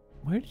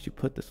 Where did you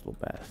put this little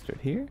bastard?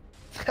 Here?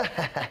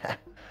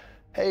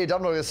 Hey,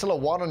 Dumbo, there's still a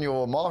 1 on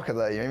your marker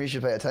there. Maybe you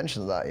should pay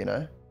attention to that, you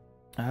know?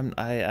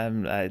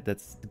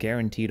 That's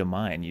guaranteed a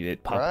mine.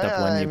 It popped Right?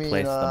 up when I you mean,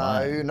 placed the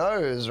mine. who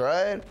knows,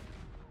 right?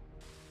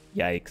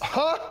 Yikes.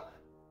 Huh?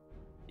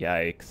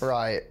 Yikes.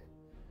 Right.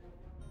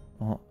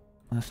 Well,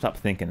 let's stop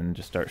thinking and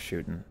just start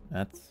shooting.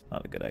 That's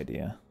not a good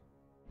idea.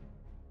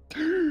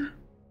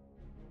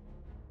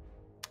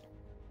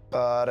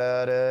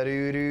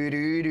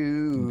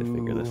 Ba-da-da-doo-doo-doo-doo. Need to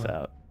figure this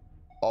out.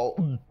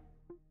 Oh.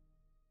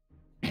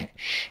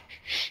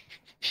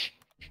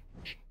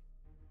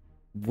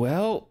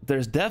 Well,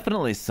 there's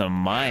definitely some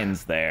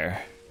mines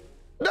there.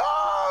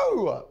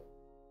 No!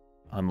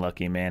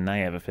 Unlucky, man. Now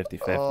you have a 50-50.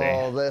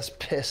 Oh, this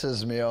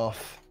pisses me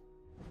off.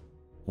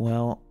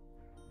 Well,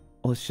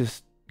 let's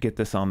just get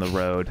this on the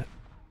road.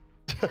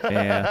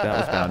 Yeah, that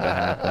was bound to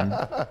happen.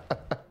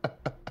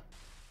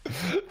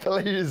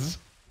 Please.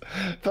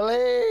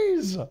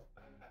 Please.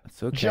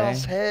 It's okay.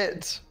 Just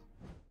hit.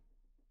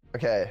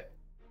 Okay.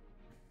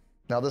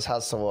 Now this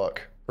has to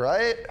work,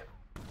 right?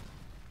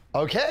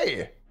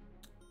 Okay.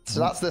 So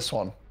that's this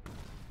one.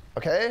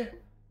 Okay.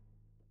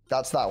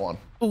 That's that one.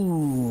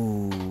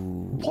 Ooh.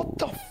 What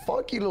the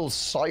fuck, you little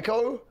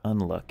psycho?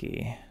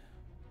 Unlucky.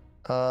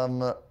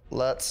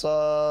 Let's,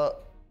 I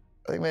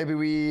think maybe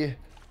we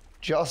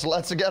just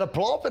let's get a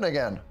plopping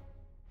again.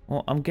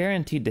 Well, I'm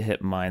guaranteed to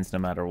hit mines no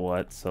matter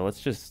what, so let's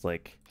just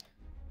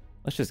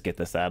get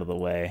this out of the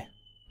way.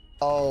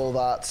 Oh,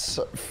 that's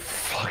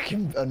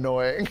fucking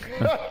annoying.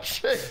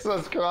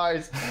 Jesus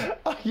Christ.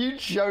 Are you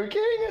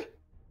joking?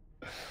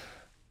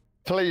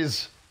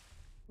 Please.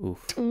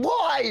 Oof.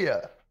 Why?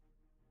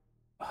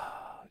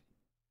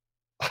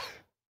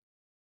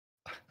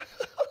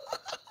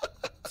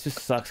 It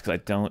just sucks because I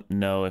don't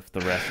know if the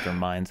rest are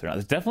mines or not.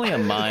 There's definitely a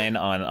mine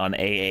on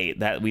A8.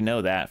 That we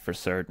know that for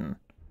certain.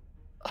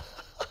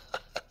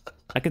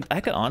 I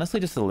could honestly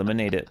just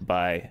eliminate it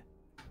by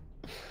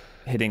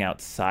hitting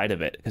outside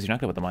of it because you're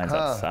not gonna put the mines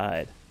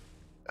outside.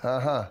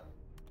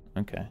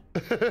 Okay.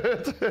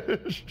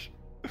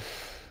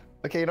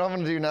 Okay, you know what I'm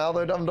gonna do now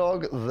though, dumb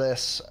dog?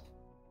 This.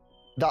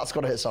 That's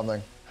gotta hit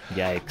something.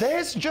 Yikes.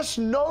 There's just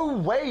no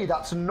way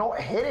that's not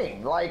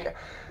hitting. Like,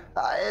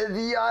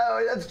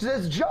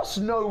 there's just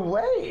no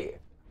way.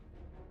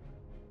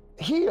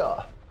 Here.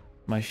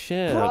 My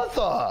ship.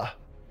 Brother.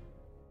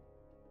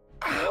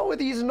 How are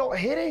these not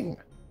hitting?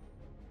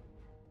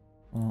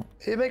 Well,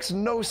 It makes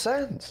no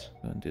sense.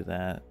 go and do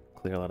that.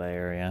 Clear a lot of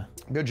area.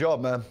 Good job,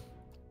 man.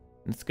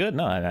 It's good.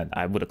 No,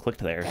 I would have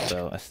clicked there,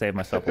 so I saved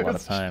myself a lot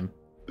of time.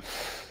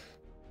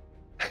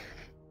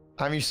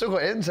 I mean, you still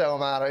got intel,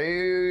 man.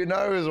 Who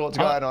knows what's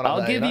going on?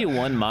 I'll give you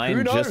one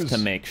mine just knows? to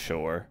make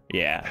sure.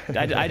 Yeah,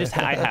 I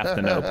have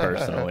to know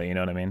personally. You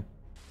know what I mean?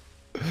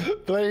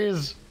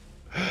 Please,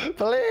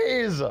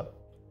 please. Okay,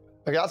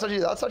 that's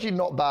actually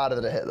not bad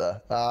that it hit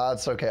there.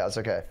 That's okay. That's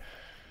okay.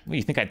 What,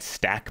 you think I'd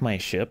stack my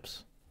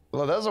ships?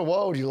 Well, there's a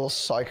world, you little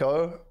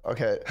psycho.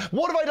 Okay,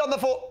 what have I done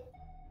that for?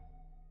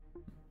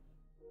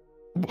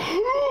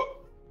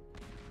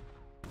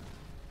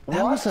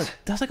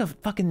 That's like a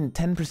fucking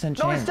 10% chance.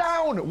 No, it's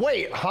down.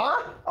 Wait,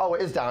 huh? Oh,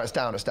 it is down. It's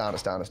down. It's down.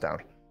 It's down. It's down.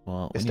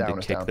 Well, we It's need down, to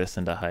it's kick down. this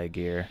into high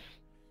gear.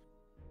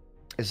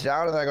 It's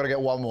down, and then I gotta get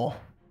one more.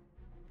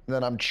 And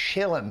then I'm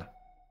chilling.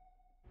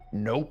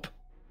 Nope.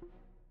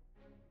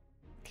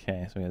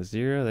 Okay, so we got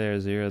 0 there,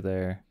 0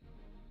 there.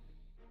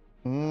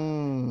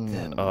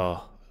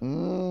 Oh.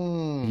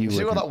 You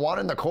still got that one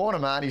in the corner,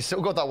 man. You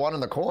still got that one in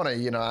the corner.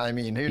 You know, I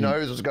mean, who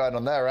knows what's going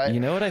on there, right? You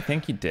know what I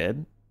think you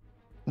did?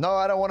 No,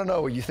 I don't want to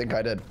know what you think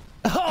I did.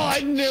 Oh,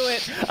 I knew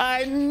it!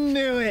 I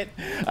knew it!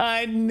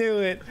 I knew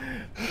it!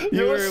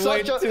 You were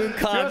way too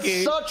cocky.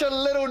 You're such a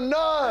little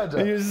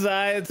nerd. Your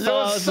side You're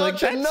saw, I was like,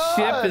 such a that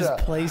ship nerd. is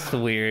placed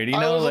weird. You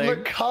I know, was like on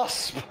the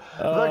cusp.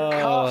 The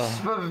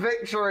cusp of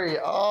victory.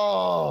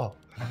 Oh.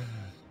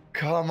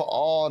 Come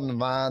on,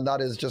 man.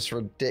 That is just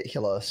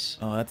ridiculous.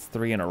 oh, that's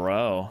 3 in a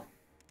row.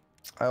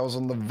 I was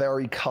on the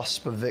very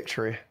cusp of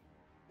victory.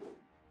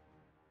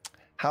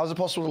 How is it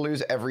possible to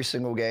lose every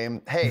single game?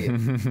 Hey,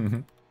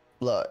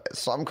 look,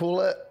 some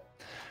call it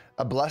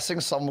a blessing,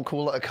 some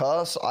call it a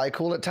curse. I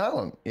call it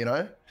talent, you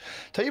know?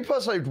 Tell you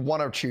personally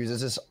want to choose.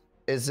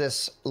 Is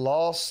this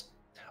last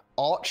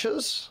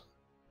Archers?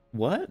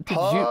 What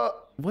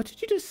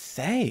did you just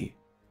say?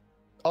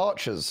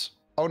 Archers.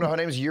 Oh no, her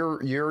name's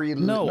Yuri.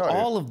 No,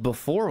 all of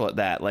before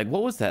that. Like,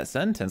 what was that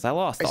sentence? I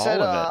lost all of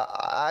it.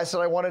 I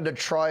said I wanted to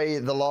try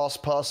the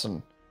last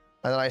person,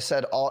 and then I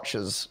said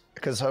Archers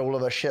because all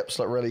of her ships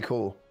look really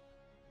cool.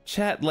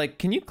 Chat, like,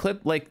 can you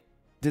clip, like,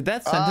 did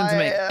that sentence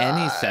make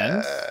any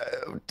sense?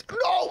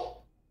 No!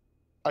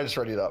 I just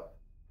read it up.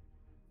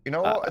 You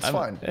know what? It's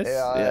fine.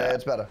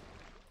 It's better.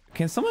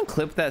 Can someone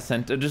clip that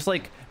sentence? Just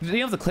like, you don't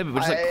have to clip it,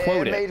 but just like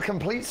quote it. It made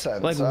complete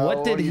sense. Like,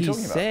 what did he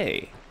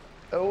say?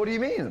 What do you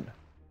mean?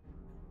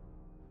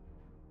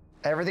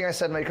 Everything I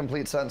said made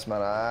complete sense,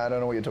 man. I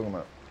don't know what you're talking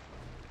about.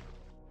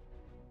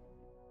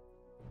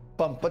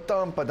 Bum ba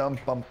dum ba dum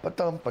bum ba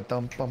dum ba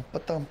dum bum ba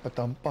dum ba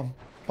dum bum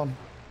bum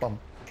bum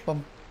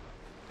bum.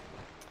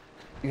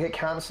 You hit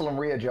cancel and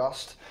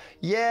readjust.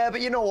 Yeah, but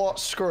you know what?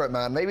 Screw it,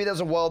 man. Maybe there's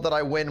a world that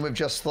I win with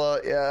just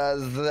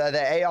the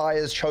AI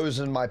has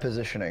chosen my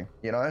positioning,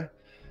 you know?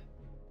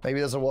 Maybe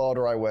there's a world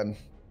where I win.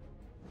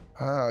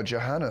 Ah,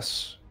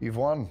 Johannes, you've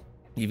won.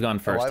 You've gone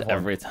first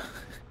every time.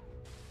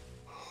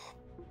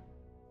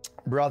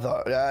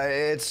 Brother,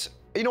 it's...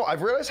 You know,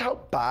 I've realized how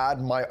bad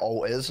my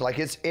ult is. Like,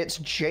 it's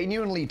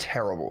genuinely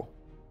terrible.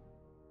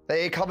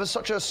 It covers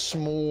such a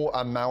small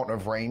amount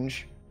of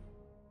range.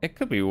 It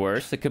could be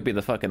worse. It could be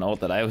the fucking ult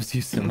that I was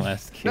using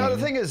last game. No,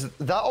 the thing is,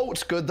 that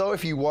ult's good though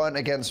if you weren't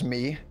against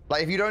me.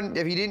 Like if you didn't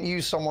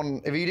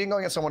go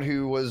against someone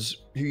who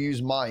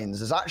used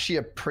mines, it's actually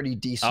a pretty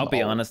decent I'll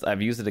be ult. honest,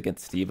 I've used it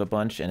against Steve a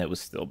bunch and it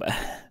was still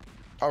bad.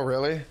 Oh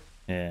really?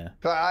 Yeah.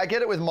 I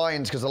get it with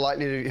mines because the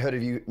likelihood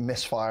of you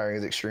misfiring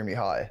is extremely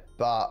high,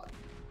 but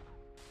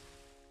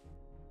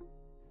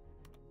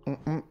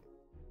got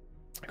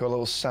a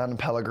little San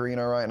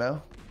Pellegrino right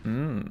now.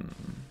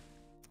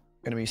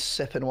 Gonna be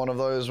sipping one of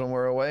those when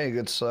we're away,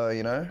 good sir,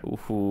 you know?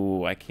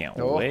 Ooh, I can't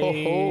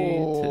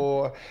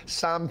wait.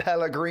 San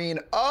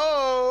Pellegrino.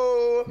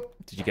 Oh!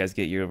 Did you guys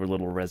get your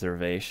little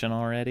reservation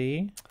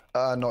already?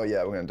 Not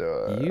yet. We're gonna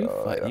do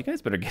it. You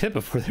guys better get it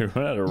before they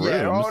run out of rooms.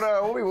 Yeah, oh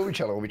no, we'll be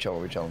chilling. We'll be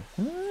chilling.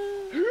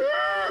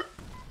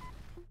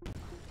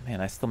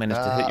 Man, I still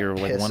managed to hit your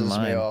like one pisses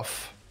mine. me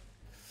off.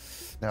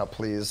 Now,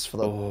 please, for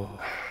the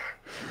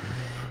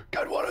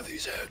get one of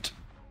these hit.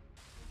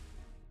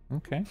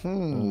 Okay. You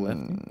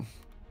know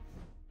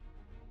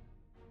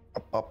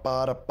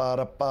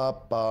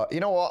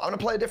what? I'm gonna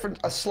play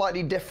a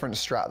slightly different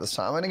strat this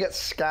time. I'm gonna get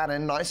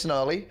scanning nice and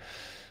early.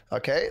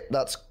 Okay,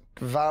 that's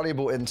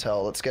valuable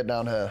intel. Let's get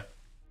down here.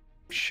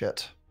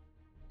 Shit.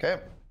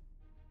 Okay.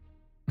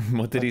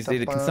 What did he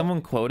say? Can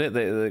someone quote it?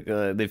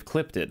 They've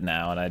clipped it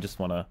now, and I just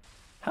want to.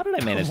 How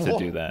did I manage to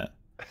do that?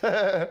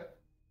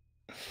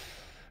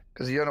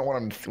 Because you don't know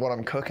what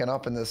I'm cooking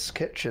up in this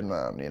kitchen,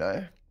 man. You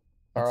know.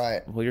 All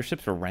right. Well, your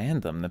ships are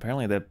random.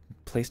 Apparently, they're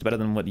placed better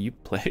than what you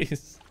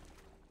place.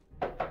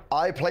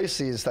 I place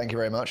these. Thank you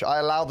very much. I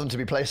allowed them to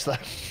be placed there.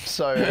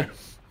 So.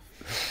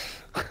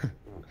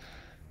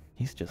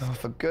 He's just. Oh,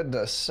 for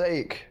goodness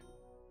sake.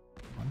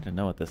 I wanted to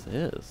know what this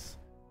is.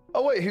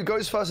 Oh wait, who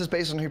goes first is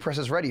based on who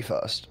presses ready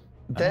first.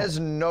 There's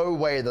no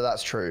way that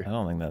that's true. I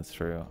don't think that's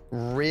true.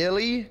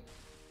 Really?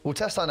 We'll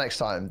test that next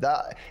time.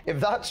 If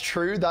that's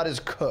true, that is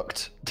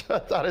cooked.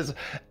 That is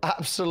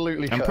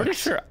absolutely cooked. I'm pretty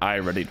sure I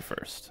readied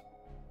first.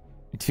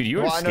 Dude, you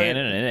were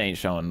scanning and it ain't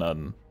showing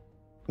nothing.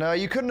 No,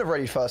 you couldn't have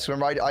readied first.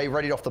 Remember, I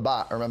readied off the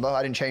bat, remember?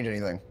 I didn't change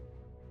anything.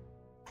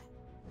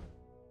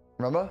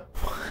 Remember?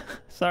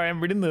 Sorry,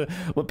 I'm reading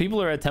what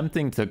people are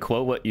attempting to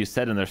quote what you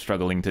said and they're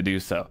struggling to do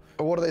so.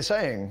 What are they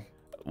saying?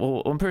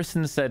 Well, one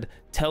person said,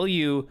 tell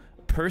you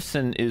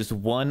person is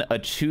one a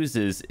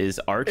chooses is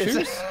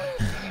archers.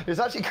 It's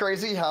actually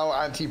crazy how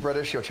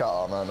anti-British your chat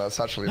are, man.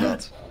 That's actually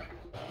nuts.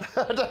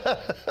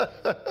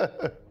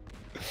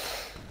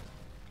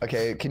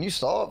 Okay, can you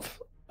stop?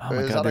 Oh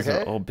my god, these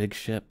are all big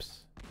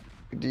ships.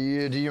 Do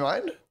you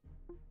mind?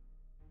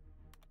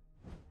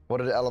 What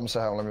did Ellum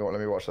say? Let me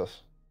watch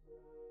this.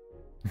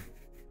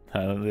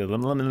 Let me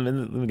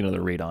get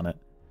another read on it.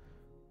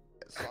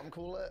 Some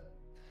call it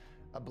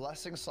a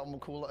blessing, some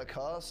call it a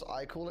curse.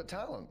 I call it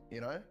talent,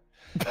 you know?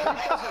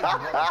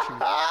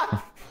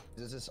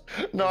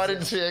 No, I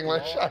didn't speak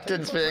English. I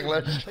didn't speak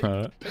English.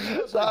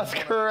 That's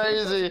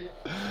crazy.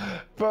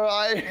 Bro,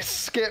 I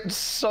skipped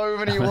so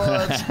many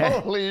words.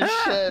 Holy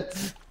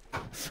shit.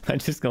 I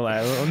just go,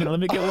 let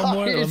me get one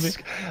more.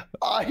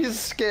 I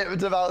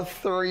skipped about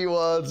 3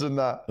 words in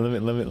that.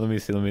 Let me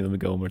see. Let me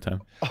go one more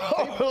time.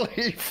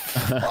 Holy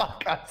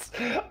fuck!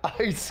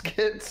 I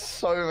skipped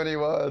so many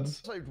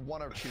words. So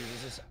one or two.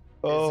 Is this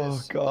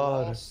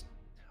god.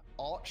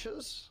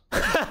 Archers?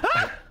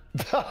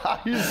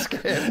 You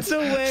skipped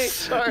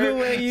the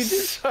way you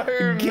just so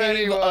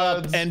many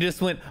up words and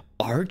just went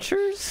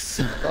archers.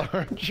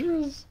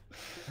 Archers.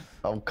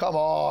 Oh come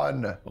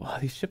on! Wow,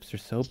 these ships are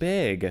so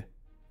big.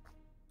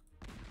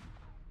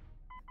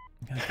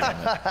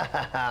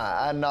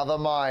 Another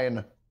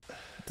mine.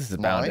 This is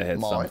bound to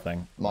hit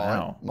something.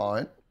 Mine.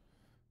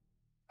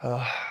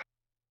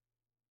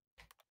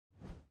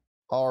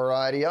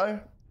 Alrighty-o.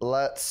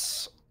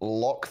 Let's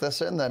lock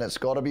this in then. It's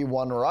got to be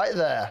one right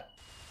there.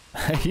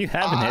 You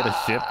haven't hit a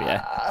ship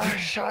yet.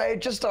 I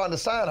just don't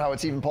understand how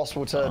it's even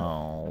possible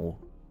to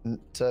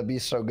be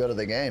so good at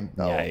the game.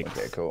 Oh, yikes.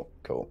 Okay,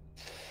 cool.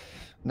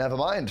 Never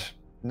mind.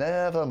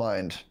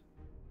 So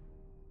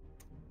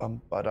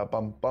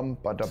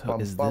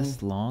is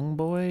this long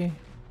boy?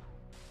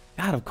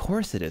 God, of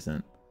course it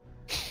isn't.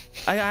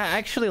 I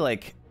actually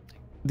like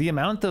the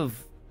amount of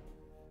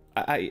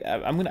I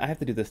have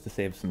to do this to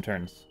save some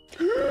turns.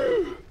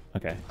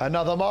 Okay.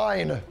 Another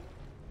mine.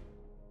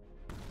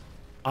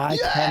 I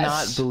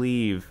cannot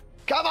believe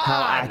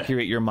how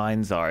accurate your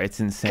mines are. It's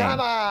insane.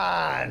 Come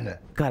on.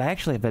 God, I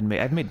actually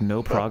I've made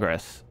no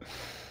progress.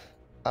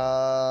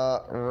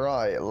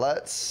 Right.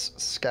 Let's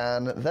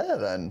scan there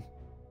then.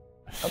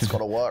 That's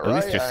gotta work, right?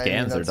 At least your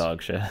scans are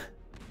dog shit.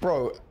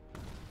 Bro,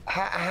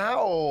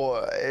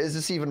 how is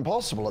this even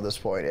possible at this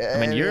point? I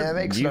mean, it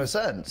makes no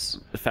sense.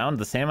 Found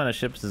the same amount of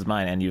ships as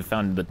mine, and you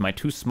found my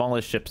 2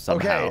 smallest ships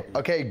somehow.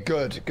 Okay,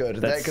 good.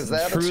 That's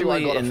they're the 2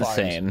 I gotta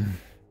insane. find.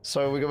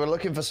 So we're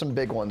looking for some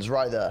big ones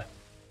right there.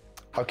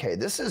 Okay,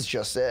 this is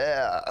just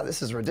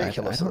this is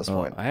ridiculous at this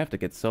point. I have to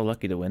get so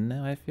lucky to win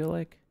now, I feel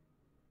like.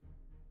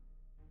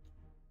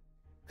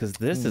 Because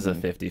this is a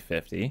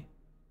 50-50.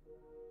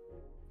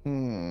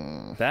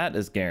 That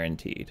is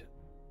guaranteed.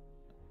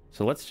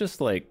 So let's just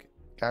like...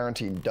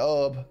 Guaranteed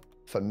dub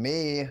for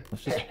me.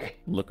 Let's just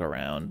look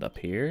around up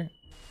here.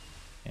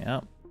 Yeah,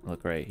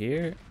 look right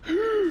here.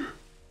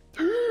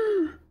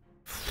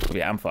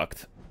 Yeah, I'm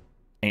fucked.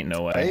 Ain't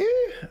no way. Are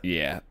you?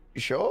 Yeah.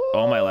 You sure?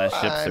 All my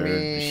last ships are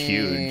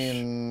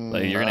huge.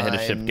 Like, you're gonna hit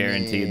a ship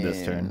guaranteed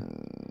this turn.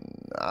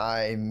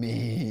 I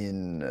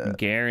mean,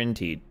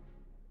 Guaranteed.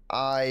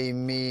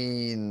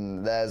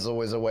 there's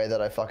always a way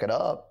that I fuck it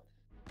up.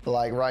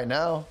 Like right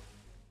now.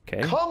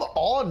 Okay. Come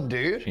on,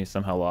 dude. You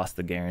somehow lost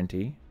the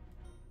guarantee.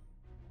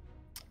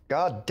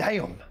 God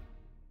damn.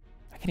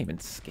 I can't even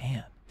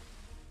scan.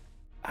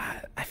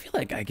 I feel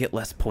like I get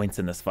less points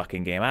in this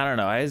fucking game. I don't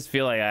know. I just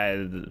feel like I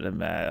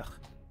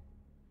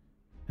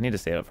need to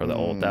save it for the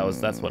ult.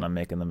 That's what I'm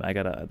making them.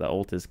 The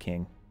ult is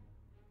king.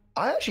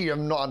 I actually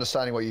am not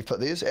understanding where you put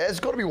these.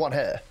 It's got to be one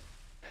here.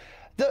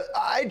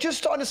 I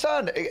just don't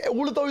understand.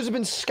 All of those have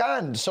been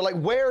scanned. So like,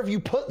 where have you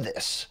put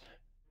this?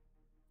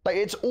 Like,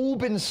 it's all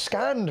been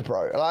scanned,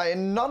 bro. Like,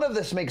 none of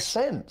this makes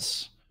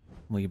sense.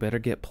 Well, you better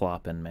get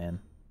plopping, man.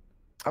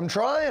 I'm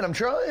trying.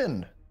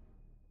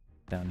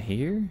 Down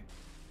here?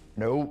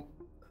 Nope.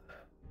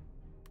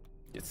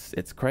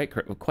 It's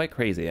quite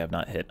crazy I've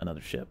not hit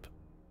another ship.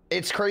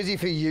 It's crazy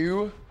for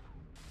you.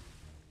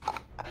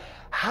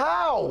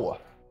 How?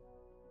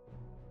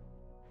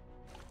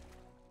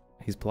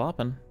 He's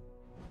plopping.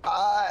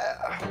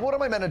 What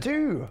am I meant to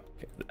do?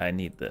 Okay, I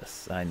need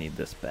this. I need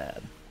this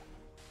bad.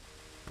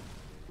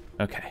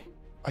 Okay.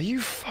 Are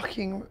you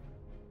fucking...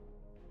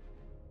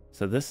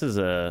 So this is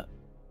it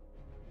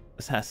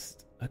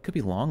could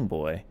be Long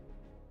Boy.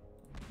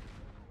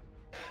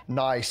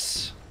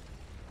 Nice.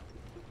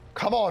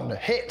 Come on,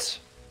 hit.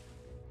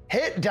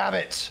 Hit, damn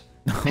it.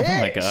 Oh Hit.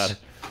 my god.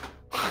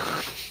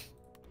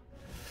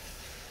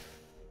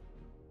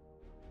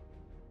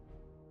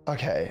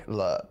 Okay,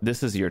 look.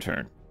 This is your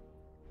turn.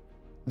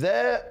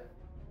 There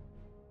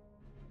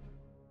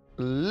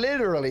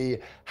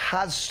literally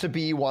has to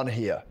be one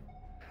here.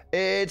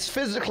 It's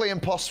physically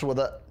impossible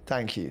that...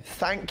 Thank you.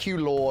 Thank you,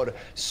 Lord.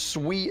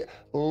 Sweet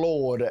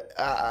Lord.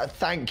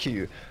 Thank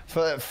you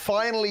for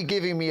finally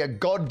giving me a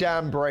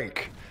goddamn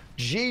break.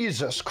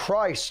 Jesus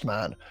Christ,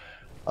 man.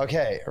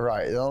 Okay,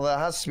 right. Well, there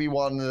has to be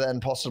one then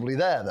possibly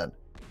there then.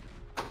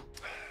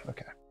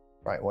 Okay.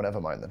 Right, well, never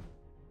mind then.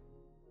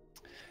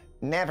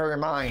 Never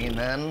mind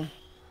then.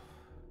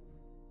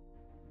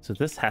 So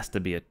this has to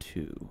be a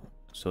 2.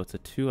 So it's a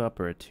 2 up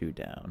or a 2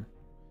 down.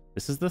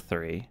 This is the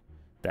 3.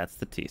 That's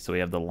the T. So we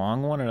have the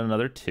long one and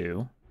another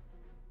 2.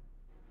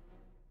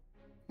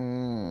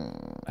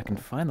 I can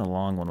find the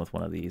long one with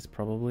one of these,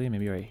 probably.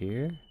 Maybe right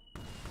here.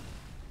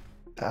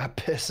 That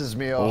pisses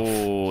me off.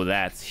 Oh,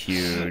 that's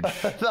huge.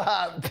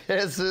 That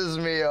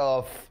pisses me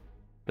off.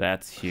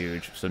 That's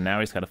huge. So now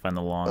he's got to find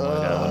the long one.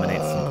 Gotta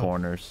eliminate some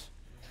corners.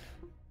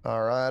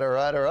 All right.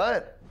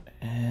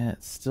 I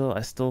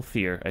still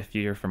fear. I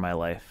fear for my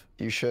life.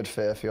 You should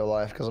fear for your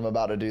life because I'm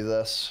about to do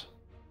this.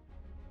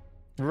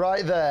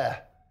 Right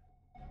there.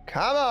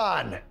 Come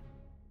on.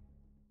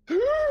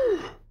 Ooh.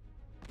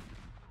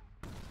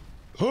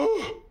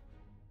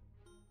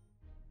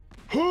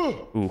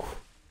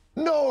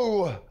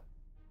 No.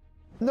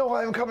 No,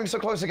 I'm coming so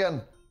close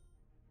again.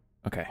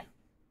 Okay.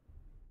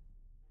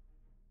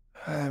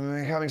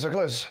 I'm coming so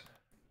close.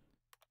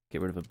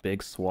 Get rid of a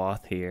big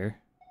swath here.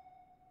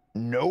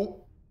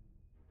 Nope.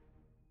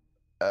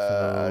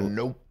 So,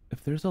 nope.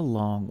 If there's a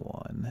long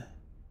one.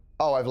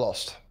 Oh, I've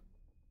lost.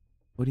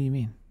 What do you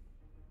mean?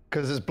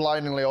 Because it's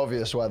blindingly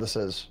obvious where this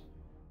is.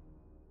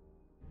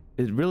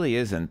 It really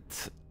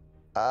isn't.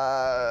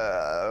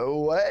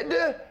 What?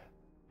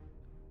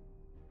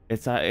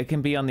 It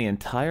can be on the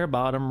entire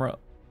bottom row.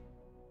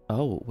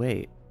 Oh,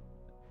 wait.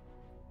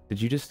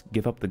 Did you just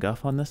give up the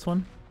guff on this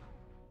one?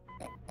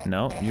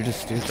 No, you're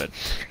just stupid.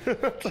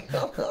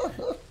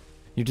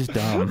 You're just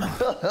dumb.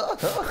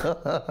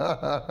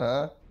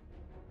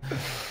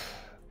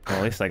 Well,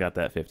 at least I got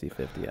that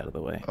 50-50 out of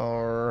the way.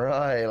 All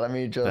right, let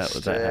me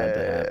just... That had to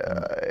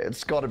happen.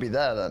 It's got to be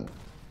there then.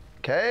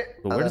 Okay.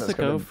 But where does it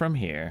go from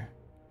here?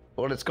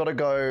 Well, it's got to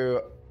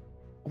go...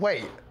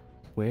 Wait.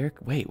 Where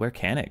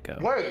can it go?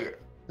 Wait.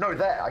 No,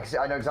 there.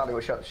 I know exactly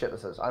what ship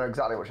this is. I know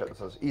exactly what ship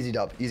this is. Easy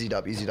dub.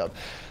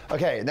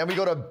 Okay, and then we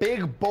got a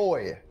big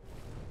boy.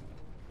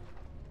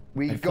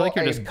 I feel like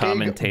you're just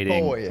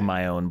commentating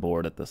my own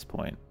board at this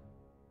point.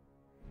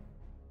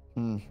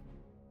 What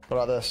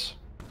about this?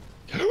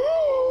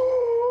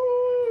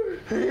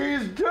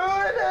 He's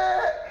doing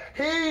it!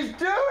 He's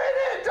doing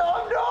it,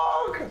 Dom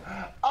Dog!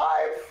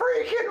 I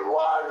freaking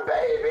won,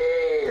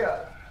 baby!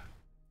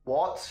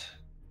 What?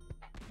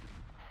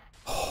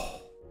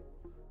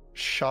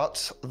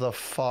 Shut the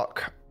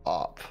fuck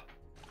up.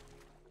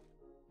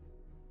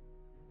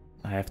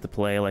 I have to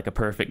play like a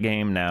perfect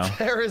game now.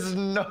 There is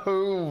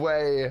no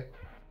way.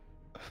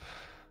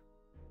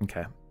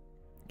 Okay.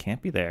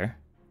 Can't be there.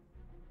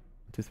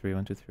 1, 2, 3,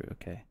 1, 2, 3.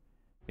 Okay.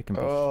 It can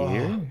be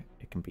here.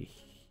 It can be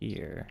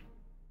here.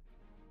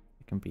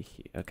 It can be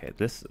here. Okay,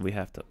 this we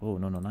have to... Oh,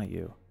 no, not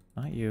you.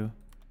 Not you.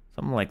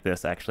 Something like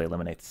this actually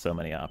eliminates so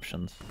many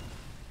options.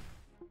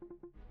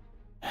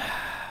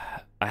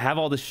 I have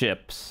all the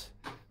ships.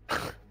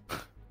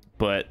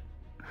 But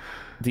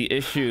the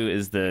issue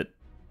is that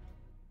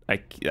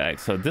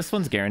so this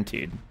one's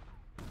guaranteed.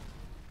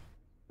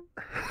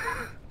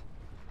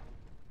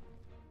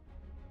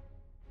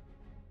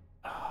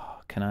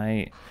 Oh, can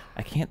I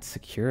can't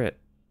secure it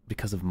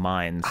because of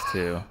mines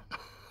too.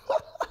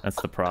 That's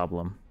the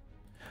problem.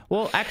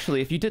 Well,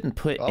 actually, if you didn't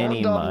put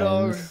any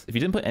mines, if you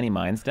didn't put any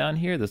mines down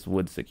here, this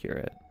would secure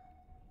it.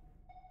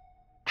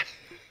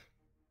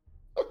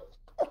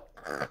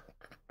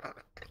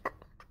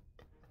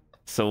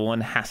 So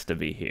one has to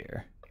be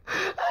here.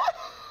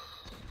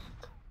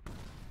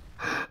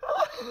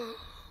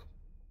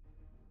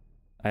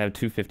 I have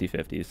two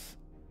 50-50s.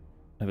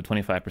 I have a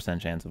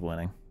 25% chance of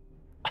winning.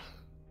 I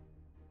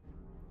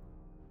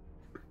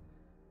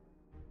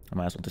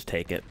might as well just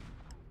take it.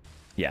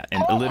 Yeah,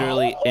 and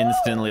literally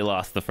instantly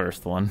lost the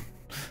first one.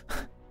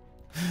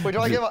 Wait, do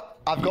I give up?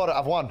 I've got it.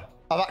 I've won.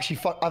 I've actually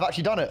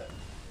done it.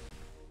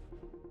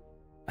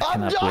 I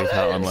cannot believe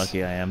how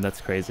unlucky I am. That's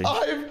crazy.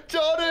 I've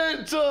done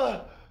it!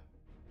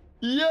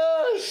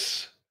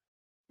 Yes!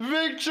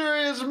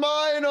 Victory is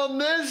mine on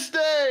this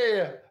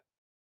day!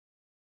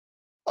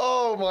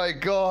 Oh my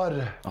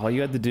god. All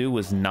you had to do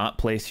was not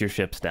place your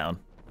ships down.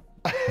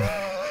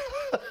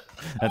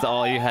 That's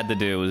all you had to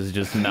do, was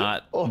just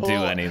not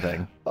do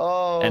anything.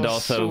 Oh, and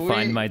also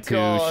find my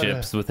two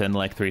ships within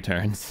like 3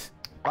 turns.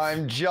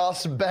 I'm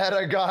just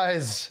better,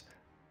 guys.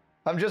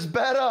 I'm just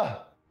better.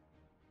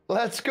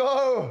 Let's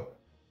go.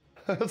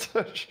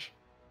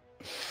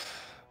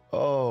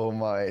 Oh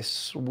my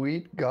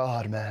sweet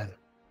god, man.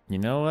 You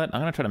know what?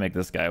 I'm gonna try to make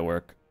this guy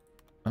work.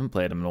 I haven't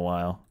played him in a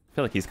while. I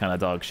feel like he's kind of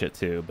dog shit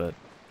too, but...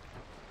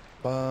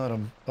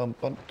 You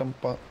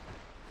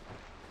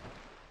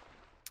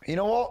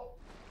know what?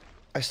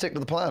 I stick to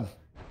the plan.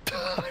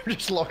 I'm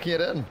just locking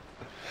it in.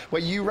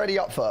 Wait, you ready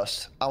up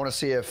first? I want to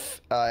see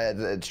if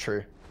it's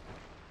true.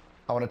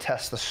 I want to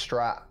test the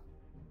strat.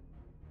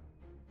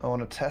 I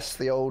want to test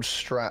the old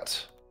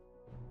strat.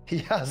 He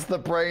has the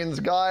brains,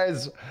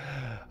 guys.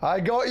 I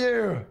got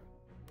you.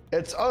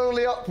 It's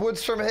only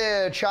upwards from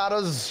here,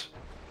 chatters.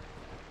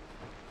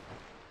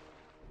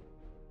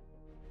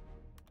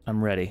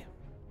 I'm ready.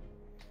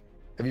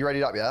 Have you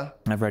readied up, yeah?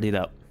 I've readied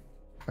up.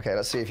 Okay,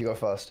 let's see if you go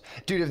first.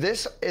 Dude, if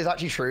this is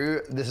actually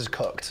true, this is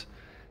cooked.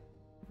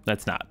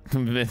 That's not.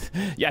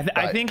 Yeah,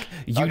 I think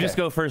you just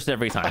go first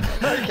every time.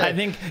 Okay. I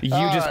think you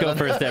just go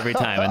first every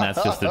time, and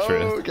that's just the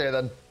truth. Okay,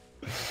 then.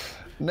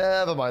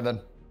 Never mind, then.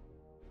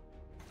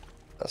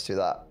 Let's do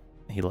that.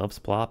 He loves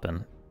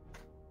plopping.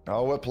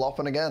 Oh, we're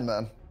plopping again,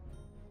 man.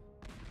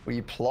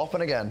 We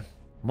plopping again.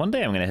 One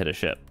day I'm going to hit a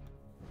ship.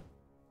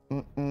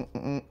 It's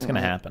going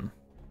to happen.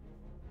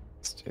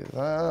 Let's do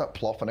that.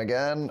 Plopping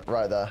again.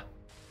 Right there.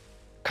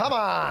 Come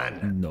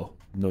on! No.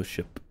 No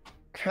ship.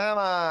 Come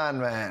on,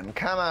 man.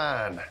 Come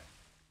on.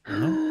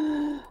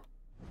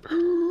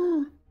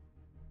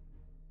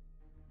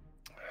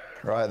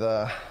 Right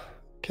there.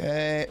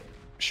 Okay.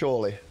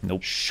 Surely.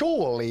 Nope.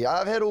 Surely.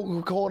 I've hit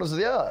all corners of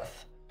the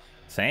earth.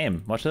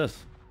 Same. Watch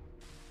this.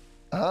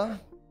 Huh?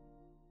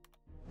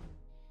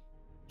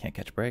 Can't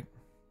catch a break.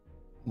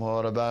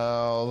 What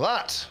about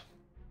that?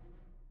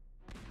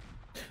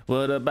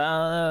 What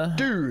about...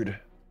 Dude.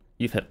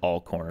 You've hit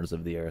all corners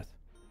of the earth.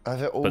 I've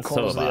hit all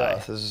corners of the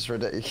earth. This is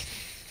ridiculous.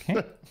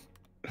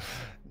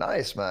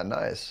 Nice, man.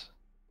 Nice.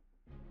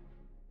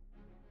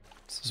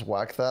 Let's just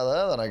whack that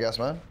there then, I guess,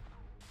 man.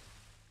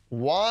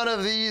 One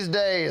of these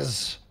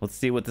days. Let's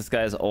see what this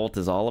guy's ult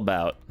is all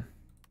about.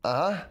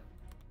 Uh-huh.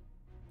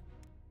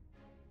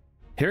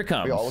 Here it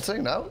comes. We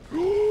ulting now?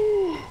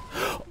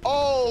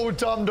 Oh,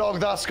 dumb dog,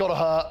 that's gotta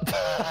hurt.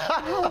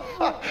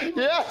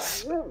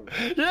 Yes!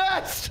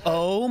 Yes!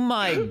 Oh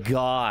my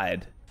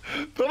god.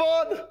 Come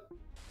on!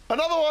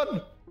 Another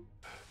one!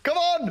 Come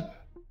on!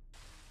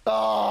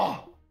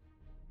 Ah!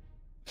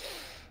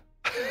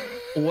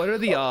 What are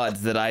the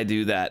odds that I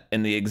do that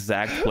in the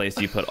exact place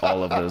you put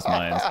all of those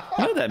mines?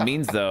 You know what that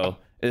means, though,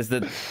 is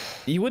that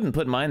you wouldn't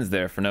put mines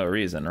there for no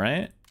reason,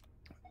 right?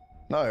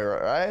 No,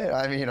 right?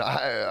 I mean,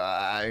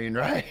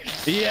 right?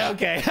 Yeah,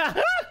 okay.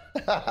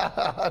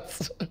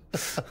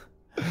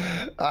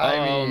 I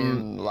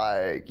mean,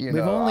 like, you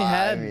know,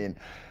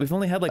 we've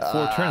only had like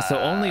 4 turns, so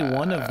only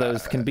one of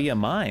those can be a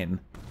mine.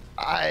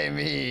 I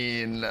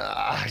mean,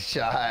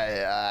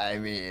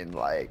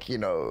 like, you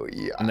know.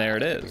 Yeah, and there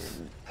it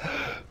is.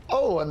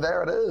 Oh, and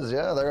there it is.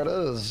 Yeah, there it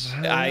is.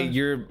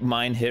 Your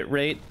mine hit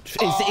rate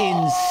is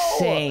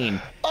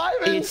insane.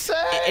 I'm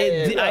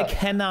insane. I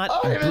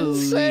cannot believe.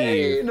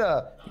 Insane.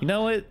 You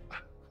know what?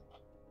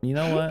 You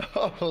know what?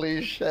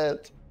 Holy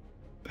shit.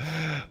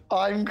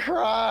 I'm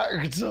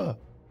cracked.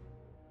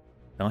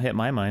 Don't hit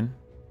my mine.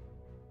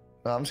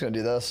 No, I'm just gonna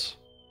do this.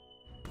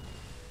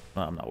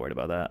 Oh, I'm not worried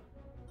about that.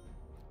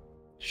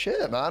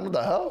 Shit, man, what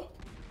the hell?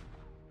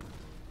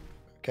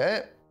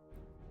 Okay.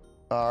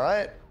 All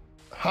right.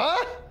 Huh?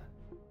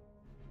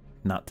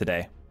 Not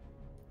today.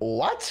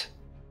 What?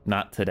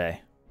 Not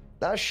today.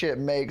 That shit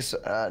makes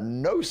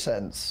no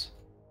sense.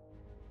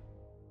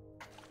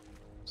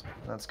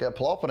 Let's get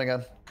plopping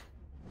again.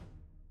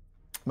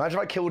 Imagine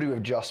if I killed you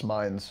with just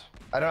mines.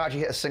 I don't actually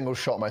hit a single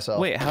shot myself.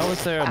 Wait, how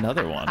is there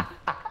another one?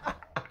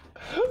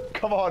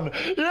 Come on.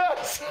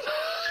 Yes!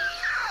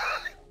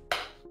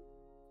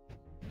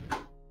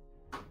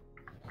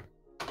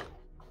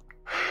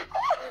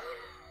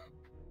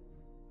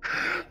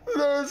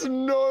 No There is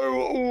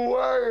no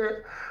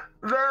way.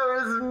 There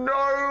is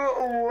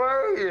no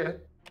way.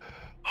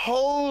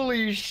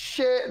 Holy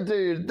shit,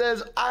 dude.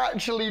 There's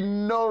actually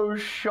no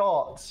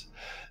shot.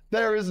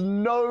 There is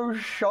no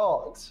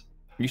shot.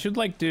 You should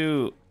like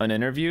do an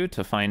interview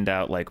to find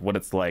out like what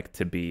it's like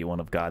to be one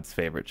of God's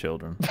favorite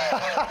children.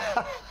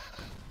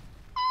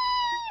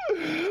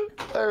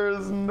 There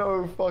is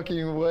no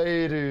fucking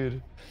way,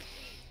 dude.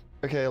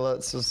 Okay,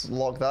 let's just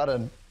lock that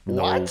in.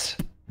 No. What?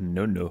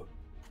 No.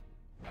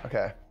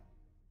 Okay.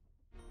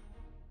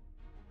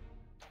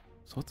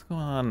 So what's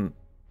going on?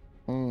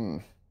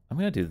 I'm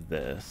gonna do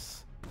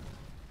this.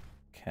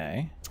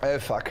 Okay. Oh,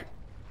 fuck.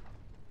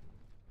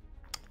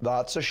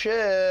 That's a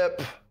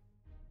ship.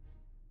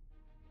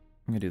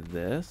 I'm gonna do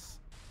this.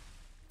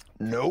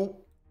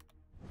 Nope.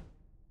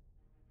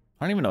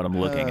 I don't even know what I'm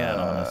looking at,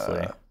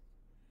 honestly.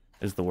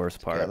 Is the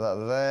worst part. Get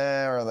that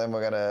there, and then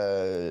we're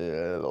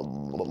gonna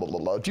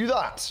do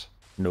that.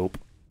 Nope.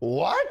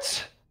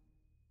 What?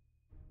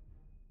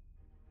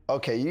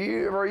 Okay,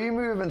 you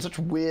move in such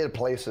weird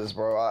places,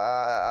 bro.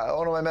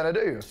 What am I meant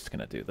to do? Just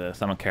gonna do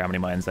this. I don't care how many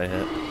mines I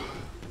hit.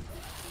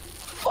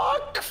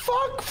 Fuck.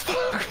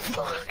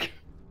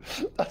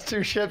 That's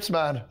 2 ships,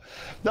 man.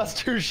 That's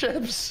 2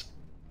 ships.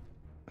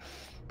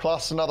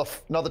 Plus another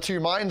 2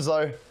 mines,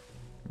 though.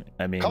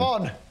 I mean, Come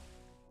on.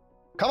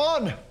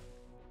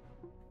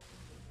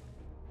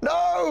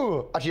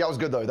 No! Actually, that was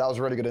good, though. That was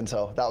really good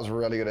intel. That was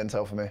really good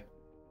intel for me.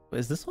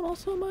 is this one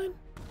also a mine?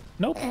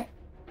 Nope.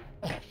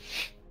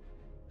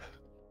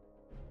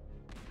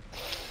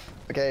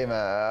 Okay, man.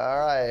 All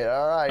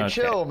right. Okay.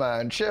 Chill,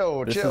 man.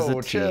 Chill. This is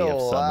a T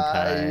of some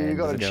kind. You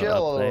gotta Does it go chill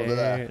a up little bit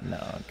there. No,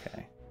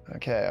 okay.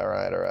 Okay, all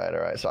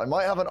right. So I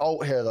might have an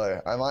ult here,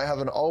 though. I might have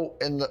an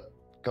ult in the...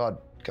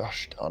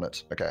 Gosh darn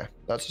it. Okay,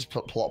 let's just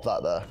plop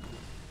that there.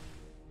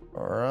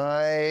 All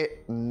right.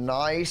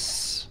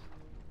 Nice.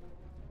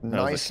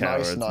 Nice. That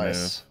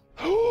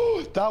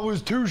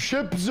was 2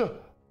 ships.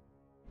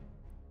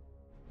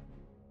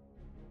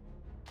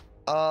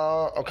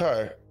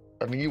 Okay.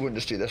 I mean, you wouldn't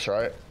just do this,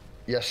 right?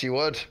 Yes, you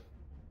would.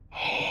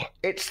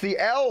 It's the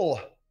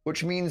L,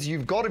 which means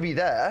you've got to be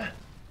there.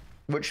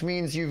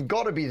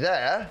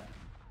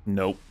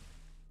 Nope.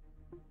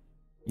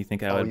 You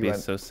think I would be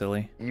so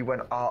silly? You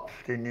went up,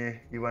 didn't you?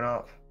 You went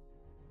up.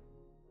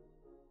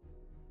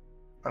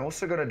 I'm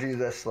also going to do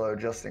this, though,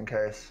 just in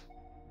case.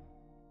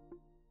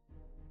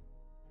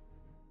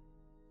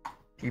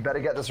 You better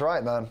get this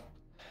right, man.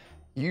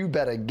 You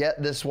better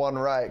get this one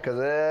right, because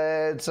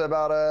it's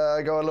about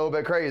to go a little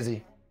bit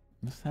crazy.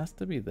 This has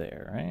to be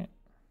there, right?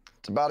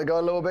 It's about to go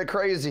a little bit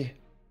crazy.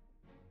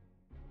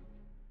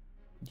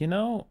 You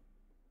know,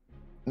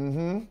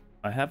 Mm-hmm.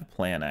 I have a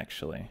plan,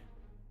 actually.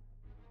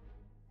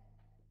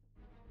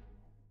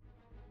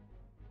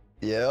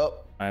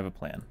 Yep. I have a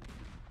plan.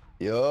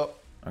 Yep.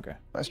 Okay.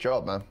 Nice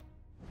job, man.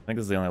 I think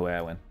this is the only way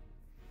I win.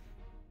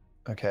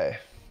 Okay.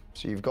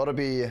 So you've got to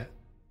be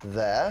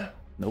there.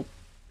 Nope.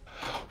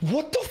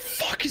 What the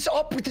fuck is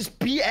up with this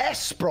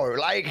BS, bro?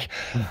 Like,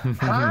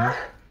 huh?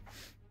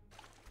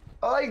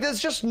 Like, there's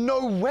just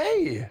no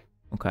way.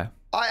 Okay.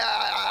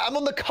 I'm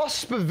on the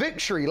cusp of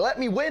victory. Let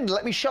me win.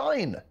 Let me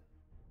shine.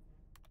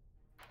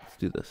 Let's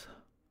do this.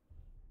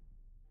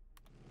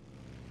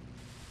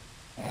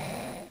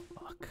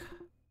 Fuck.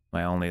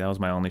 That was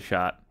my only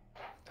shot.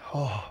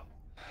 Oh.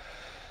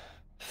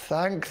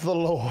 Thank the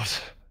Lord.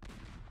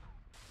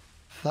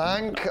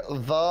 Thank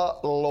the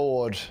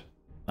Lord.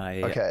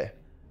 Okay.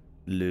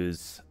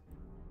 Lose.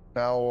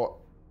 Now,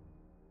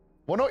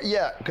 well, not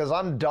yet, because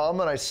I'm dumb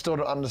and I still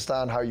don't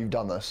understand how you've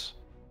done this.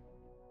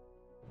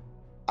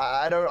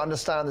 I don't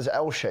understand this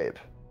L shape.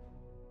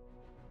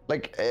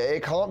 Like,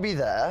 it can't be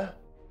there.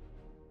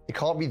 It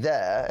can't be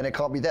there, and it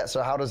can't be there,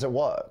 so how does it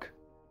work?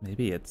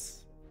 Maybe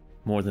it's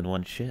more than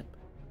one ship.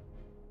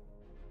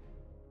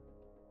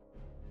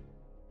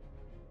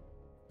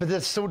 But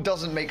this still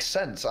doesn't make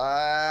sense.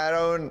 I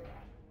don't...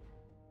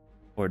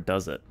 Or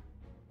does it?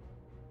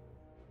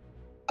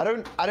 I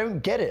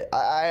don't get it.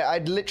 I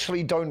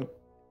literally don't...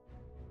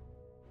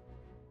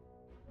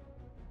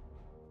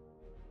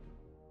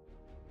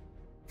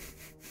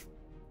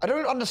 I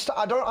don't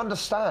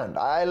understand.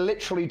 I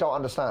literally don't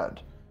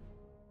understand.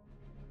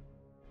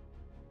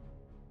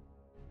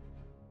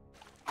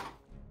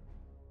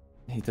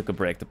 He took a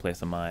break to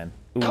place a mine.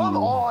 Ooh. Come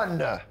on!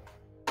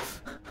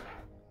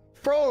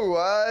 Bro,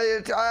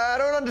 I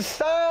don't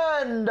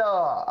understand!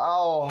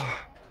 Oh.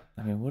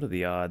 I mean, what are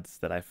the odds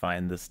that I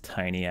find this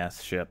tiny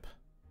ass ship?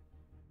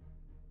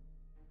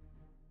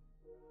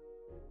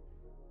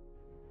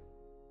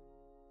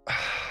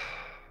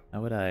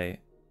 How would I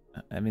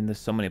mean, there's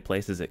so many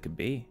places it could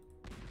be.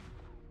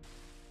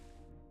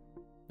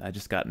 I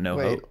just got no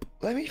hope.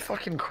 Let me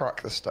fucking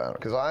crack this down,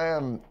 because I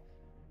am...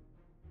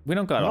 We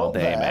don't got all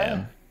day,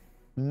 man.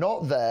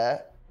 Not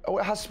there. Oh,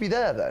 it has to be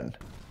there then.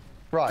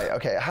 Right,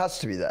 okay, it has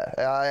to be there.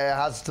 It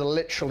has to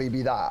literally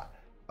be that.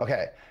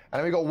 Okay, and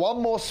then we got one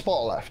more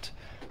spot left.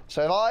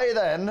 So if I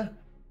then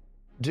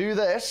do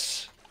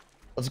this,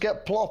 let's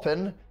get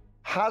plopping,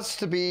 has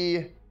to be...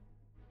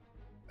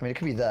 I mean, it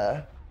could be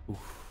there.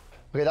 Oof.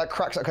 Okay, that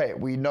cracks. Okay,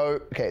 we know.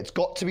 Okay, it's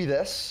got to be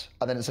this,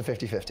 and then it's a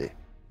 50-50.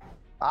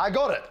 I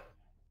got it.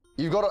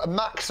 You've got a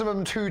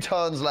maximum 2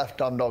 turns left,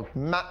 dumb dog.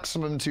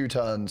 Maximum 2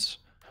 turns.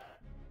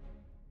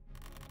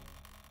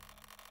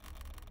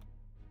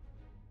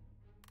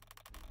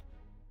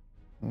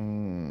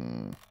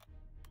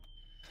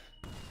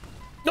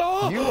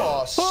 Oh! You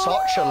are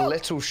such a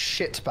little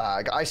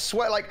shitbag. I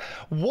swear, like,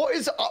 what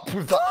is up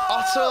with the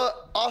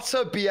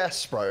utter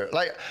BS, bro?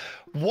 Like,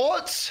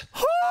 what?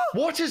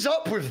 What is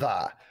up with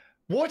that?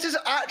 What is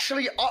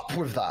actually up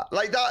with that?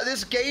 Like,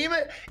 this game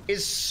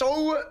is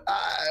so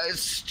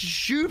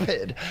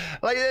stupid.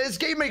 Like, this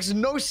game makes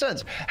no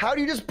sense. How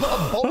do you just put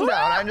a bomb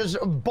down and just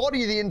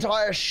body the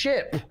entire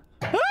ship?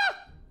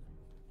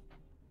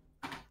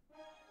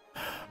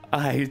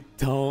 I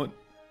don't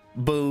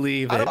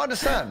believe it. I don't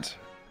understand.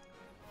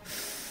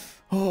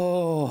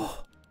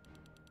 Oh.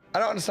 I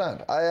don't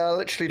understand. I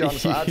literally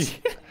don't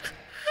understand.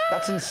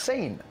 That's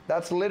insane.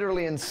 That's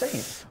literally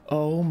insane.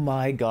 Oh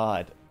my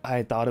god.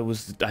 I thought it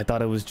was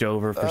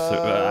Jover for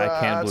I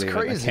can't believe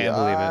crazy. it. I can't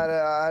believe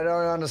it. I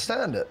don't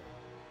understand it.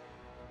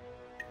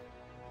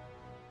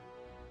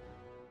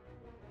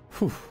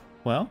 Whew.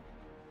 Well,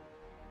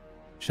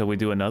 shall we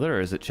do another,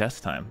 or is it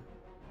chess time?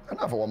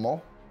 Another one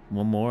more.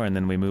 One more, and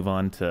then we move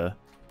on to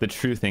the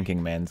true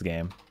thinking man's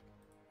game.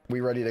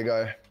 We ready to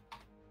go?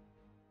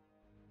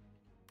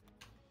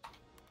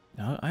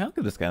 I'll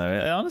give this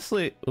guy.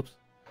 Honestly, oops.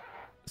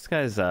 This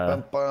guy's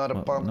no,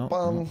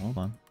 hold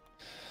on.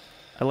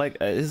 I like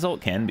his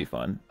ult can be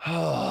fun.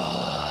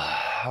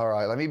 All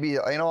right, let me be.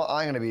 You know what?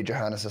 I'm gonna be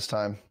Johannes this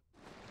time.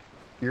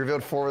 You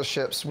revealed 4 of his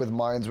ships with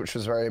mines, which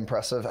was very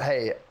impressive.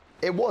 Hey,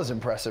 it was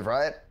impressive,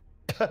 right?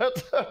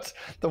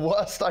 The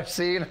worst I've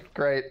seen.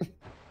 Great.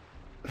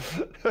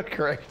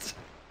 Great.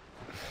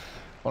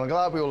 Well, I'm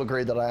glad we all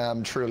agreed that I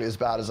am truly as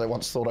bad as I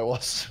once thought I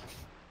was.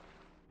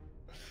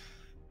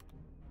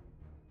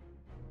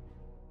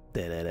 I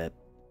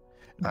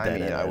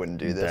mean, I wouldn't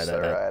do this,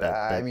 alright?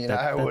 I mean,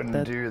 I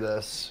wouldn't do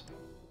this.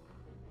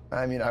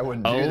 I mean, I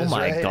wouldn't do this. Oh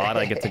my right? god,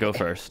 I get to go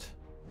first.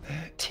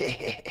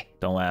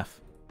 Don't laugh.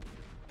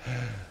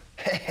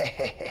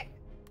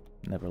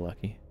 Never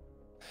lucky.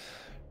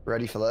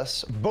 Ready for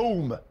this?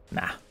 Boom!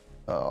 Nah.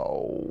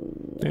 Oh.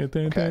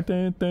 Okay. Let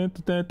me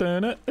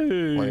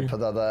put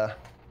that there.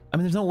 I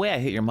mean, there's no way I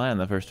hit your mine on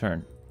the first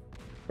turn.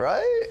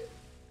 Right?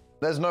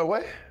 There's no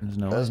way? There's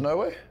no way. There's no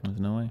way? There's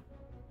no way.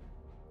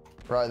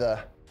 Right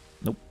there.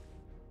 Nope.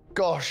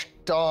 Gosh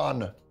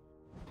darn.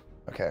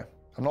 Okay.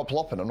 I'm not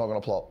plopping. I'm not going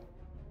to plop.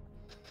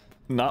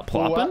 Not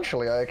plopping? Ooh,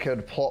 actually, I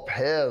could plop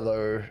here,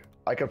 though.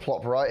 I could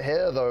plop right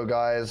here, though,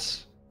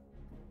 guys.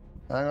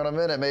 Hang on a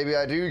minute. Maybe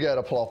I do get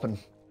a plopping.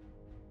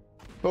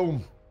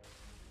 Boom.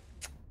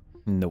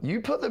 Nope.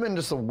 You put them in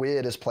just the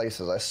weirdest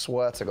places, I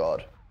swear to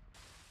God.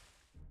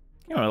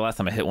 You know, the last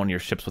time I hit one of your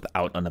ships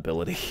without an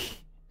ability.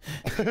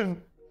 Let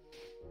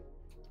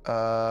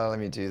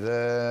me do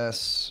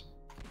this.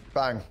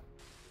 Bang.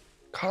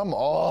 Come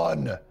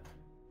on.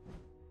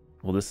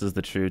 Well, this is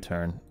the true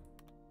turn.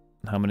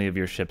 How many of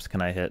your ships can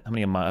I hit? How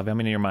many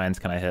of your mines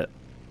can I hit?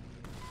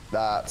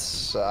 That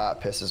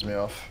pisses me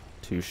off.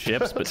 2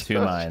 ships, but 2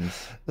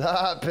 mines.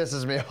 That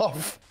pisses me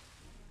off.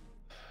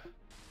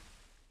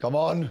 Come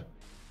on.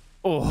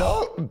 Oh.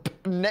 No,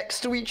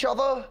 next to each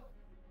other?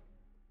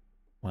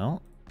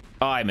 Well,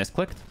 oh, I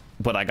misclicked,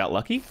 but I got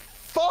lucky.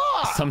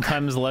 Fuck!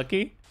 Sometimes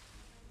lucky.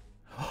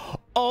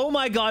 Oh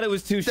my god, it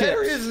was 2 ships.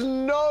 There is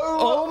no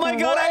Oh my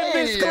god, I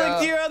way.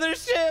 misclicked your other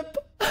ship.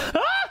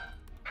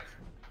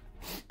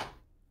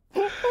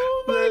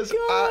 Oh my There's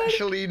god.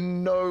 actually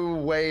no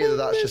way that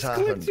that's just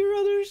happened. Your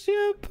other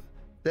ship.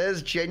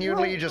 There's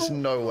genuinely just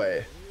no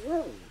way.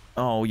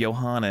 Oh,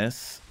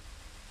 Johannes.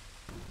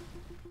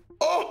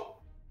 Oh!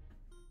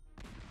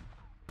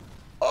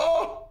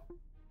 Oh!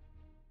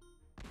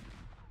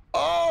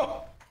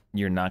 Oh!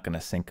 You're not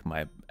gonna sink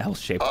my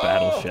L-shaped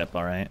battleship,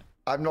 all right?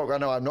 I'm not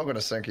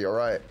gonna sink it,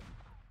 alright.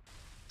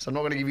 So I'm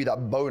not gonna give you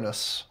that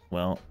bonus.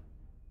 Well,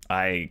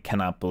 I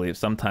cannot believe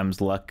sometimes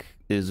luck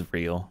is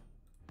real.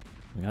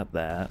 We got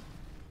that.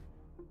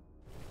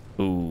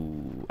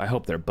 Ooh, I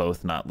hope they're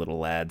both not little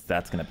lads.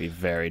 That's gonna be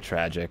very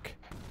tragic.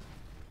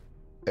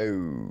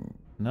 Oh.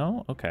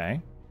 No? Okay.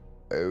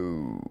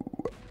 Oh.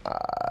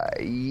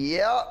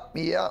 Yeah,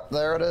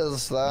 there it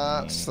is.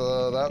 That's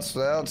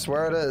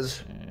where it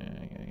is.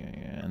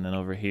 And then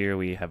over here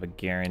we have a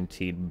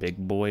guaranteed big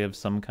boy of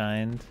some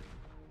kind.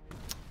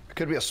 It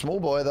could be a small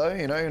boy though,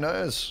 you know, who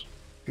knows?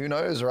 Who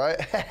knows, right?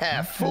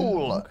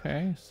 Fool!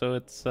 Okay, so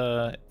it's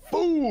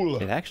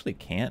Fool! it actually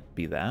can't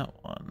be that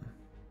one.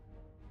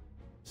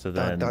 So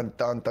then Dun,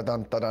 dun, dun,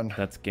 dun, dun, dun.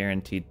 that's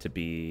guaranteed to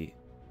be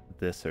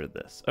this or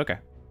this. Okay.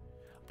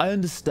 I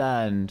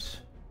understand.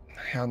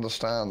 He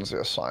understands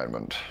the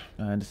assignment.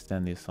 I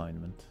understand the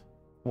assignment.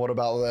 What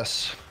about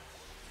this?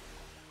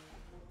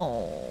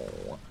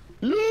 Oh.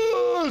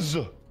 Yes!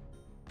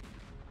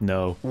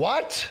 No.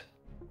 What?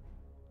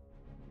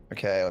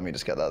 Okay, let me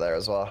just get that there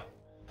as well.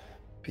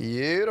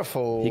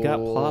 Beautiful. He got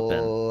plopping.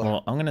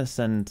 Well, I'm gonna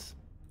send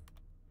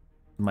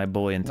my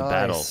boy into Nice.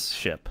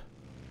 Battleship.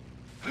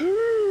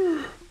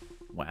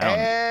 Wow.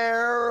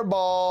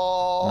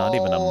 Airball. Not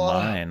even a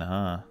mine,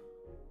 huh?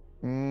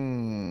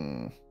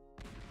 Hmm.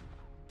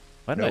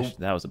 Why did Nope.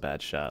 that was a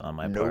bad shot on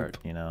my part,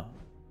 you know?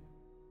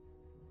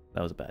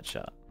 That was a bad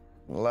shot.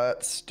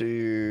 Let's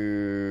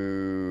do...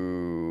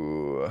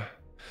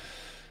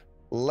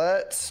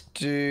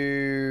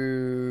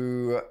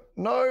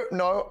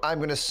 No, I'm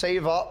going to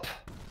save up.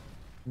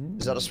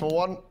 Is that a small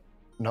one?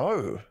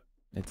 No.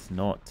 It's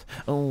not.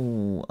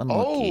 Oh,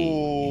 unlucky.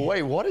 Oh,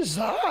 wait, what is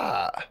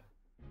that?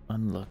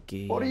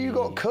 Unlucky. What do you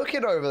got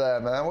cooking over there,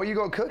 man? What you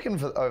got cooking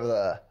over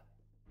there?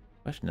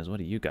 Question is, what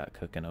do you got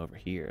cooking over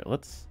here?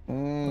 Let's I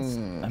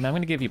Mm. mean, I'm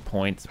gonna give you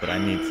points, but I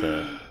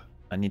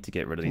need to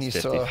get rid of these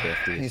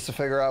 50-50s. Needs to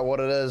figure out what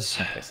it is.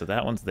 Okay, so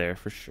that one's there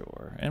for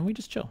sure, and we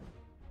just chill.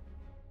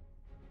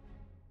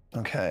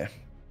 Okay.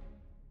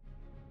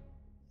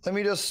 Let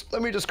me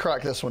just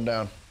crack this one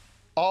down.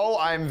 Oh,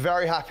 I'm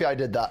very happy I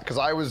did that because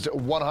I was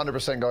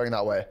 100% going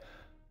that way.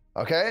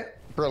 Okay?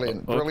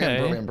 Brilliant, brilliant, Okay.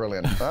 brilliant,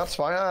 brilliant. That's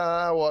fine.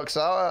 Works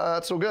out.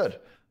 That's all good.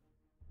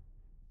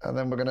 And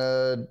then we're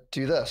gonna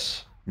do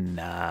this.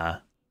 Nah,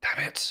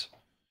 Damn it.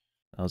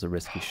 that was a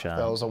risky shot.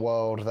 There was a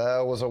world.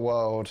 There was a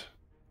world.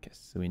 Okay,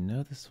 so we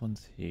know this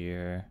one's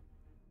here.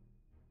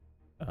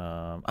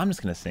 I'm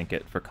just gonna sink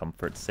it for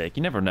comfort's sake.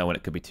 You never know when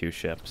it could be 2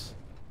 ships.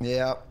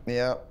 Yeah,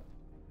 yeah.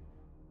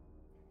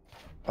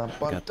 We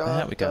got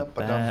that. We got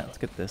that. Let's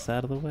get this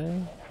out of the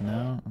way.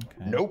 No.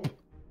 Okay. Nope.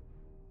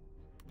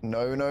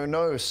 No, no,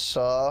 no,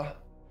 sir.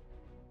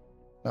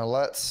 Now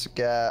let's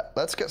get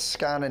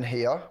scanning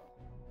here.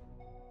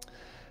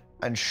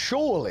 And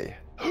surely.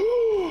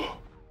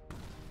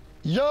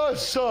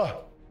 Yes, sir.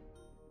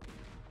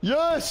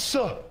 Yes,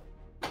 sir.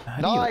 How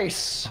do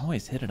Nice. you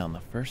always hit it on the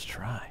first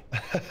try?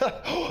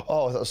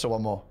 Oh, that's still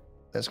one more.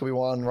 There's gonna be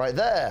one right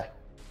there.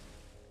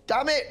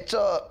 Damn it.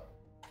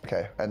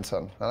 Okay, end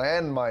turn. And I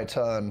end my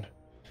turn.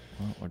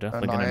 Well, we're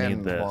definitely And I gonna need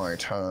end this. my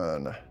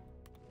turn.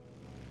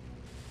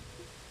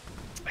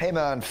 Hey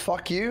man,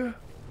 fuck you.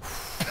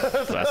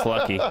 That's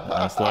lucky.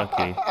 That's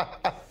lucky.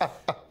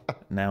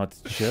 Now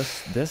it's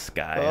just this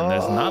guy, and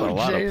there's not a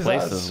lot of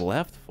places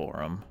left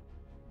for him.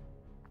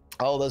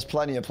 Oh, there's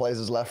plenty of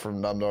places left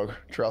from Dumdog.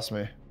 Trust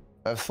me.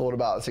 I've thought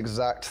about this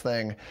exact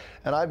thing.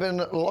 And I've been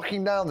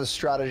locking down this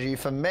strategy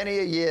for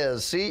many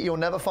years. See, you'll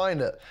never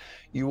find it.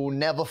 You will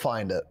never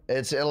find it.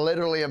 It's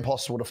literally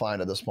impossible to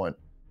find at this point.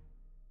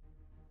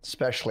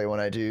 Especially when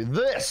I do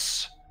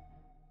this.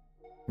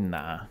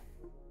 Nah.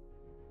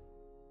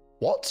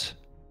 What?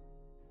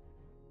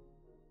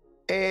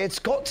 It's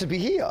got to be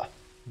here.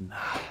 Nah.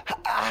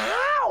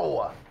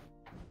 How?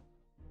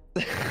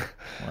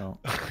 Well,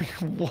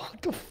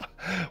 What the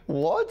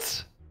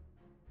What?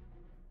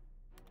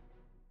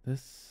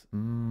 this.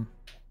 Mm,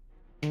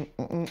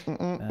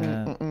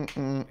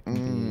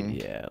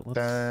 Yeah. Let's.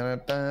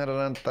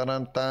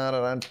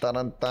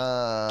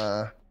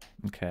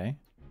 Okay.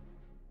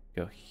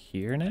 Go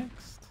here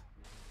next.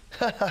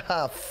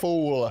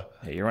 Fool.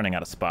 Hey, you're running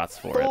out of spots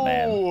for it,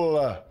 man.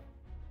 Fool.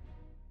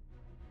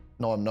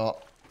 No, I'm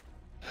not.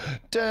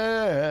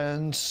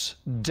 Dance.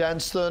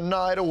 Dance the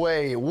night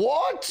away.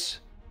 What?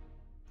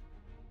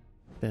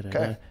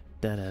 Okay.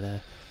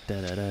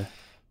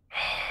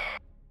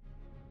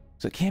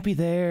 So it can't be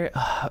there.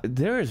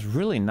 There is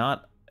really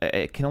not.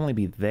 It can only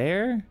be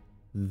there,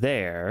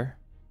 there,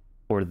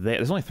 or there.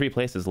 There's only 3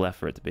 places left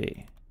for it to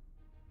be.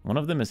 One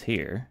of them is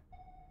here.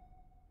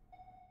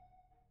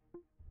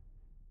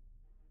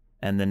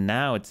 And then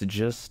now it's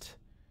just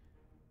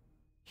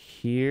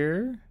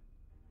here,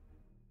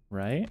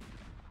 right?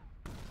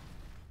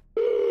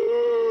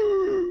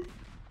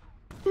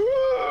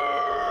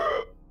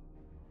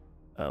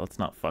 Let's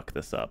not fuck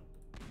this up.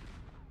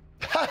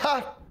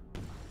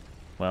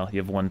 Well, you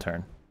have 1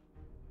 turn.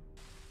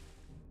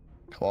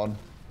 Come on.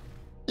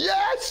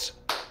 Yes!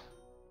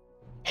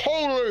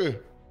 Holy!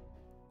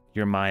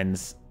 Your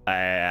mines,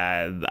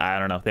 I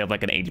don't know. They have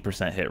like an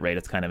 80% hit rate.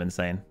 It's kind of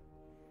insane.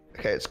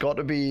 Okay, it's got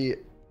to be...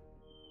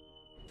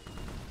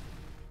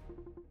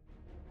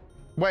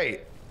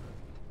 Wait.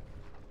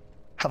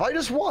 Have I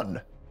just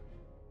won?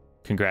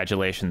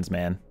 Congratulations,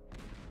 man.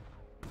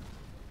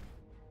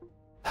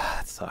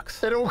 That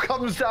sucks. It all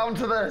comes down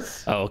to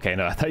this. Oh, okay.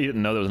 No, I thought you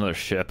didn't know there was another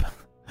ship.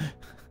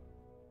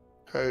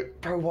 Okay,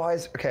 bro, why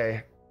is...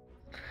 Okay.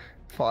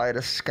 If I had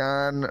a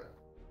scan...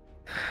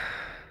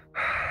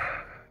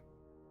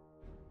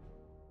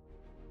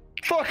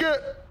 Fuck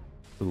it!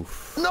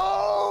 Oof.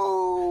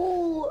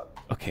 No!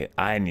 Okay,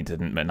 I need to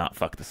not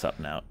fuck this up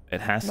now.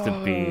 It has to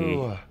be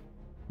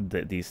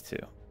these 2,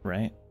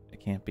 right? It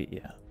can't be,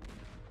 yeah.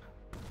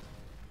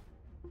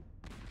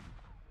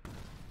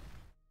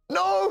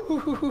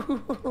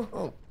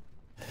 No!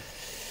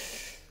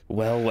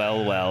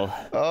 Well.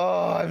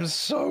 Oh, I'm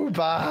so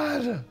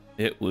bad.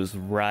 It was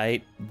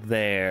right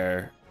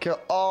there.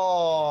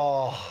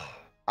 Oh,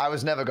 I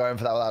was never going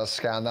for that without a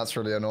scan. That's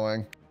really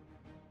annoying.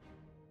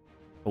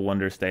 A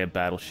Wondrous Day of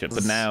Battleship.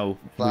 But now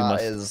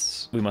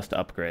we must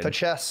upgrade. To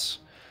chess.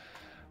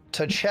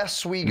 To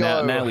chess we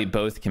go. Now we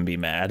both can be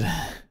mad.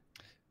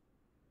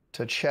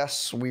 To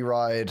chess we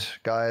ride,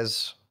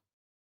 guys.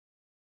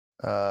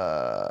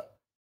 Over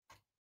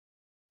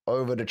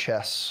to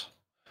chess.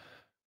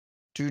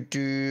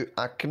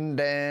 I can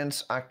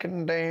dance. I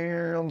can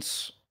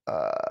dance.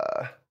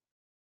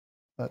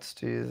 Let's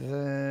do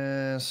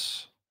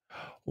this.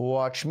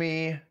 Watch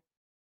me.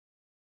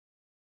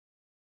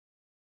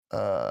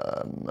 Okay,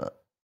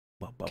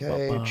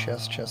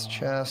 chess.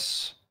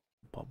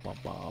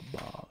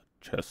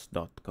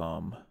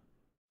 Chess.com.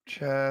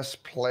 Chess,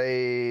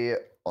 play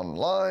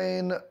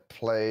online,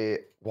 play.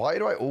 Why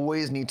do I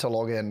always need to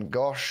log in?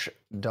 Gosh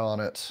darn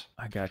it.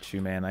 I got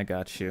you, man. I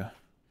got you.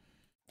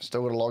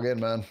 Still gotta log in,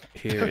 man.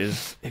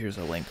 Here's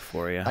a link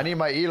for you. I need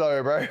my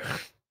elo, bro.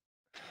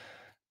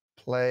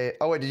 Play.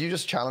 Oh, wait, did you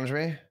just challenge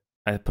me?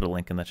 I put a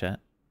link in the chat.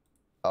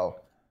 Oh.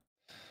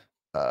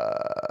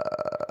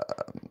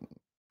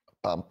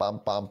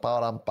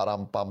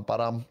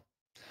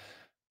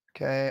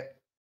 Okay.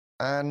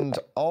 And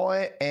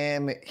I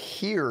am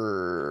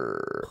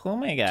here. Oh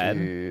my god.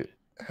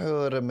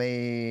 Oh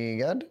my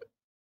god.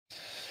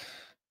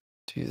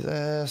 Do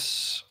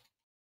this.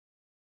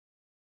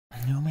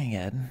 Oh my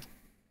god.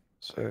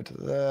 So to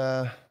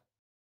there.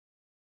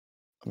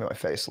 I'll make my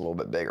face a little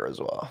bit bigger as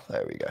well.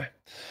 There we go.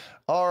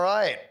 All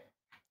right.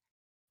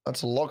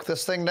 Let's lock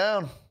this thing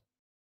down.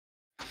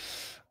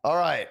 All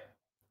right.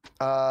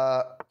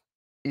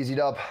 Easy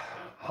dub.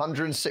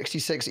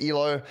 166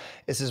 elo.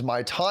 This is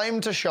my time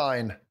to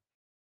shine.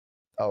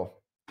 Oh.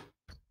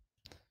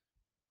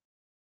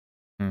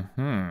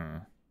 Mm-hmm.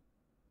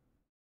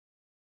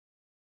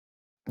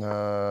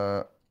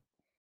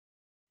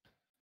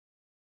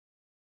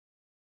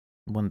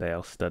 One day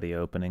I'll study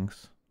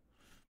openings.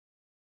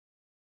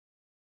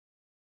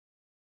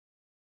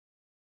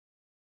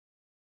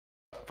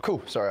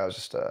 Cool. Sorry, I was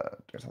just doing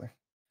something.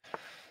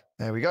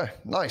 There we go.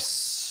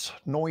 Nice.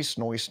 Noise.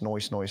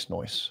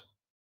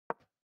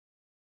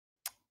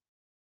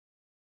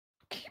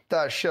 Keep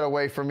that shit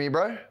away from me,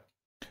 bro.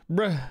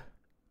 Bruh.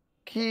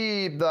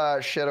 Keep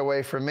that shit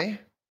away from me.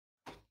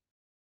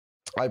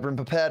 I've been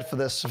prepared for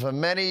this for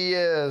many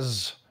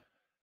years.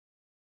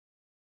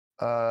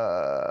 Bruh.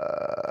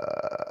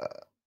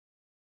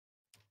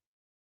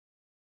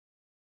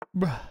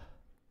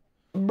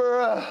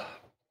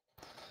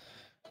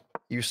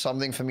 Use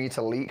something for me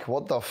to leak?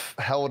 What the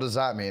hell does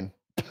that mean?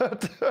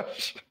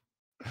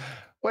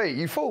 Wait,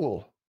 you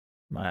fool.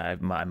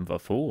 I'm a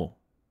fool.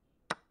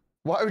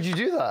 Why would you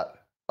do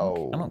that?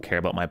 Oh. I don't care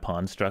about my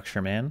pawn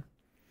structure, man.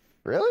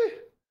 Really?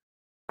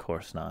 Of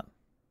course not.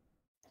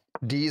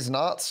 D's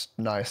nuts?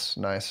 Nice.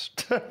 Nice.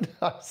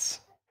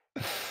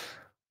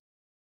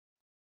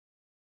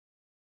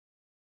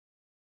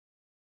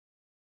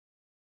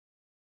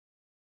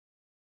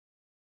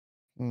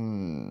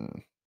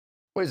 Wait,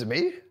 is it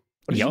me?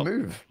 What did you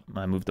move?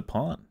 I moved the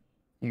pawn.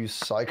 You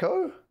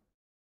psycho?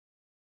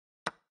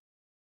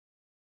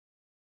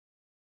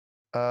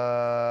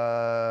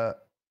 Yeah.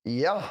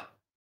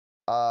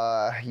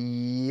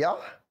 Yeah.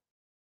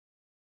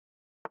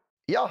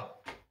 Yeah.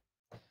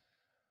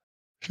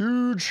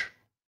 Huge.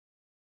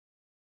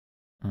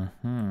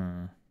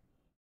 Mm-hmm.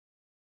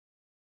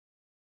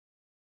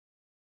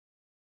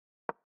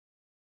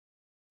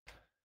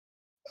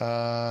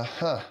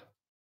 Huh.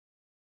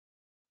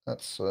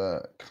 That's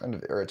kind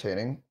of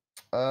irritating.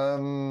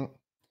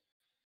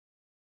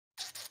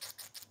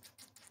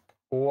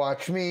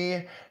 Watch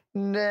me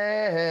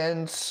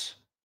dance.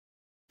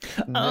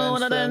 I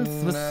wanna dance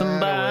with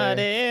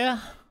somebody. I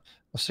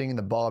was singing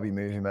the Barbie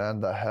movie,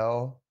 man. The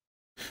hell?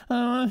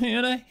 I'm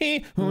here to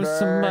hear with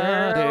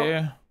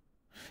somebody.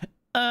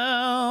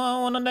 I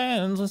wanna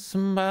dance with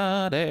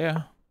somebody.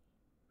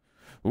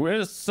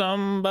 With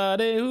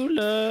somebody who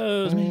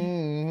loves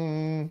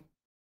me.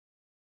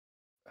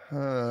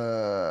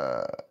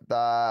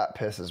 That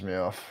pisses me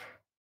off.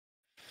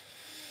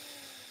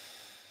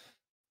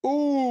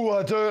 Ooh,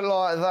 I don't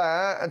like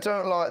that. I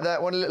don't like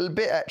that one a little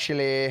bit,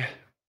 actually.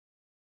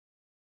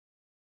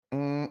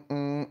 What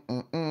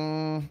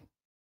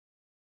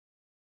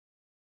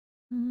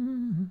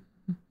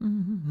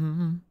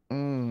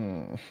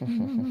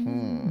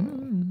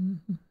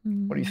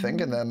are you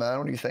thinking there, man?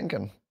 What are you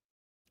thinking?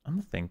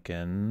 I'm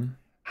thinking...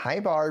 Hi,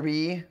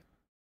 Barbie.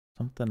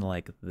 Something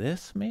like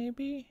this,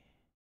 maybe?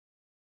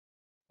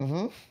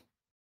 Oh,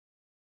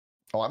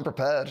 I'm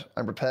prepared.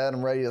 I'm prepared.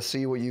 I'm ready to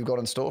see what you've got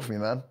in store for me,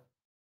 man.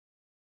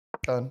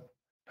 Done.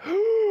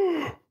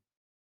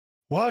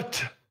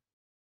 What?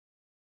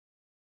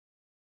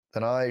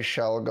 Then I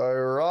shall go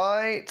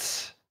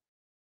right.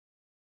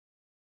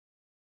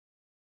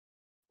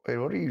 Wait,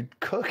 what are you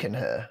cooking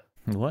here?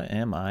 What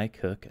am I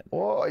cooking?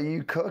 What are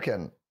you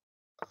cooking?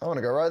 I want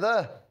to go right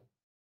there.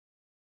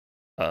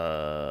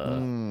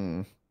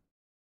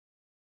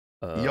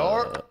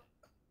 Yarp.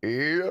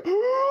 Yeah.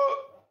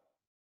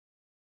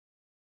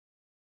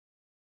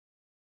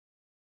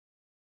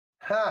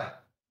 Ha.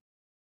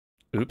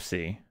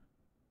 Oopsie.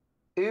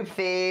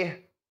 Oopsie.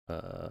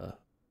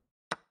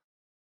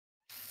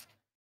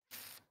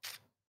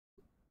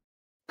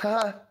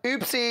 Ha.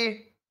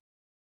 Oopsie.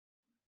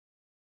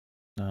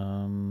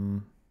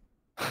 Am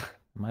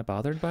I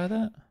bothered by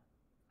that?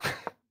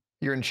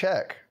 You're in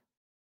check.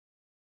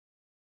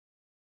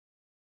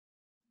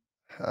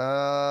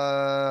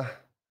 Oh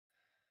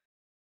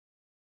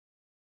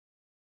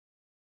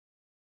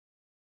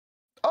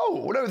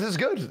no, this is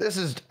good. This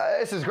is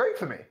great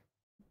for me.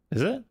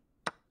 Is it?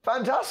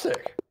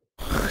 Fantastic.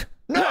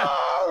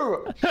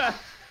 No!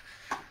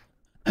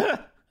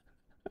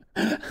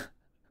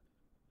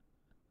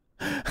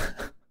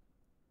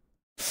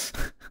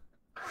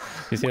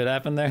 You see what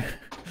happened there?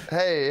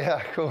 Hey,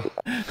 yeah, cool.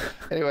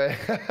 Anyway.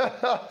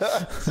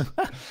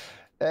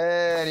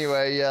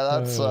 Anyway, yeah,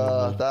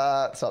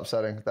 that's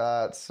upsetting.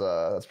 That's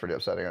pretty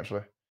upsetting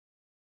actually.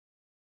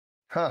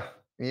 Huh.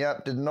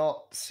 Yep, did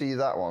not see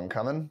that one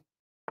coming.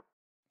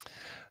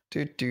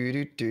 Do do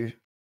do do.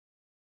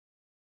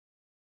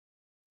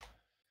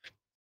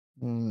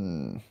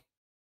 Hmm.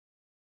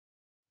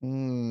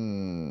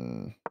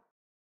 Hmm.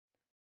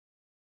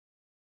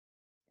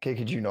 Okay,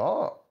 could you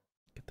not?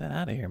 Get that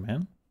out of here,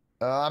 man.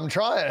 I'm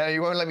trying.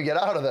 You won't let me get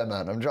out of there,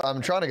 man. I'm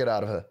trying to get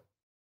out of here.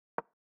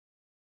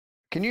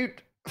 Can you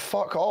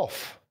fuck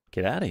off?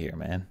 Get out of here,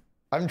 man.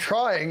 I'm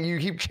trying. You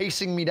keep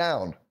chasing me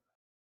down.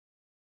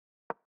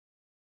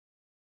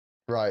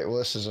 Right. Well,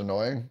 this is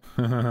annoying.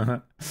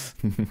 It's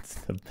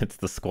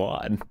the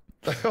squad.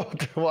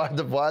 why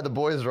are the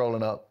boys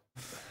rolling up?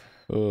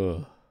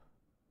 Ugh.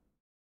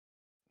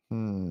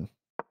 Hmm.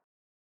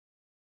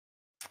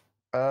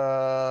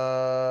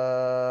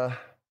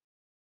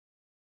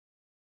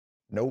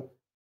 Nope.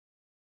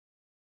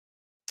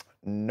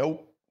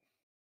 Nope.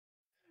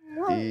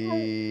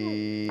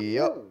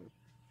 Yep.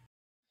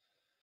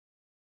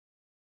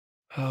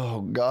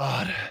 Oh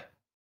God.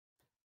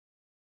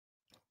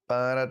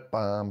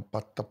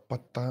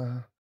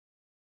 Ba-da-bum-ba-da-ba-da.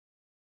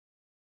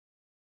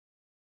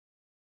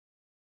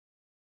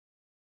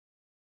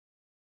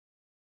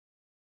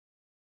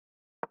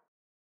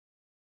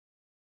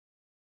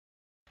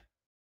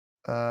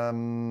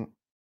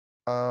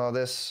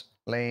 This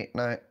late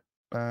night,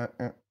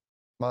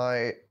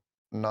 my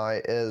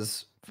night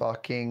is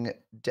fucking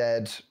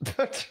dead.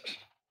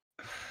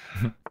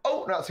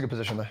 Oh, no, that's a good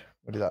position though.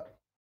 We'll do that.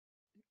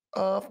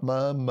 Off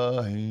my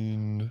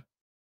mind.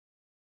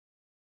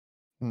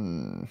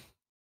 Hmm.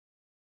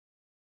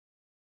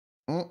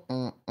 What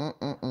are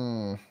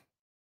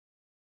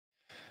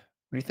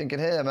you thinking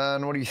here,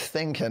 man? What are you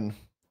thinking?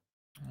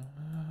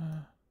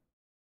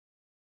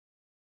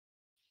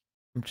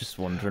 I'm just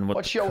wondering what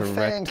What's the your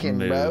correct thinking,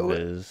 move bro?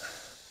 is.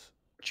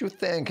 What you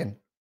thinking?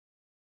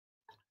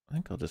 I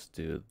think I'll just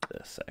do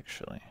this,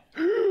 actually.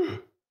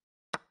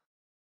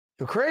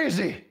 You're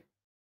crazy.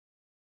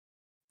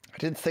 I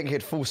didn't think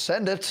he'd full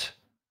send it.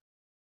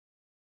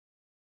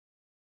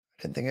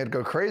 I didn't think he'd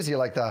go crazy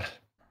like that.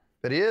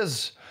 But he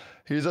is.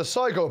 He's a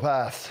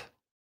psychopath.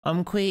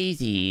 I'm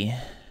crazy.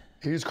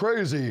 He's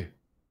crazy.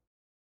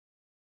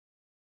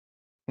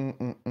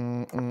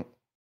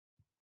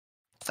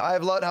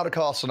 I've learned how to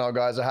castle now,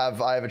 guys.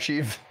 I've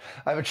achieved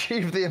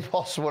the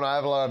impossible, and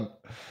I've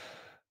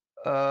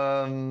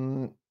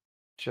learned.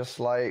 Just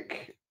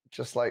like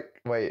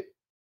wait.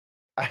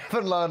 I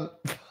haven't learned.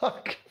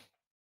 Fuck.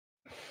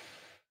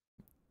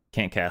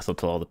 Can't castle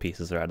till all the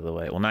pieces are out of the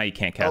way. Well, now you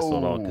can't castle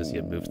at all because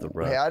you moved the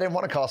rook. Hey, I didn't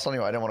want to castle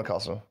anyway. I didn't want to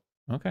castle.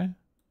 Okay.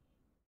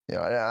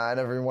 Yeah, I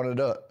never even wanted to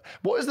do it.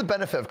 What is the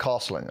benefit of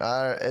castling?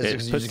 Is it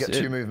because you just get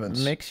two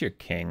movements? Makes your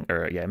king,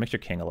 it makes your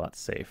king a lot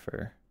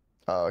safer.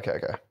 Oh, okay.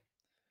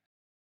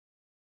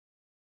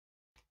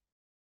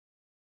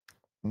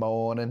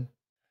 Morning.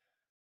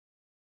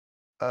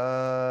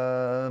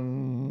 My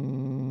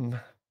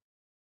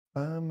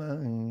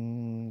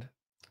mind.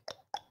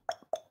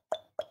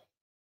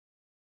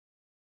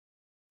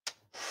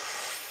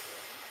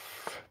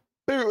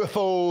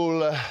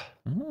 Beautiful.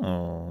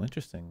 Oh,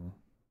 interesting.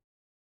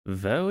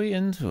 Very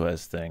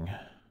interesting.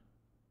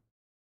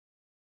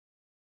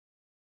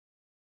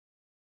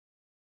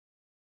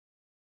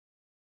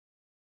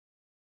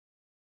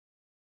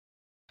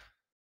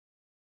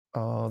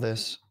 Oh,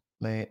 this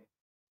late.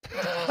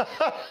 I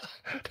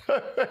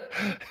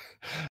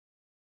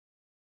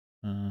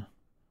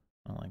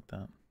like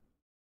that.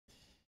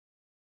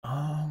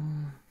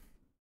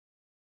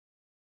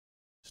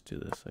 Let's do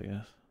this, I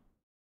guess.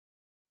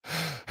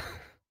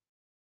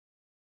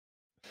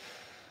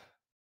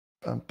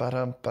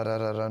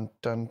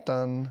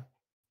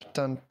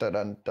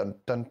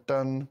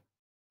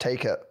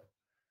 Take it.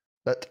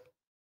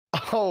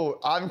 Oh,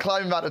 I'm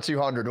climbing back to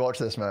 200. Watch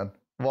this, man.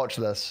 Watch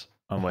this.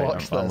 I'm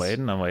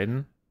waiting. I'm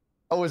waiting.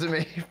 Oh, is it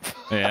me?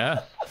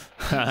 Yeah.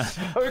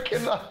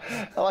 Spoken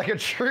like a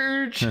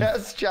true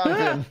chess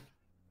champion.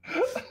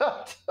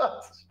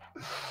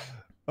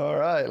 All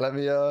right, let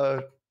me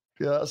yeah,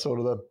 that's sort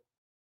of then.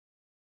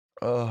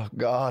 Oh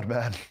God,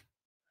 man.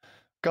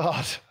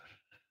 God.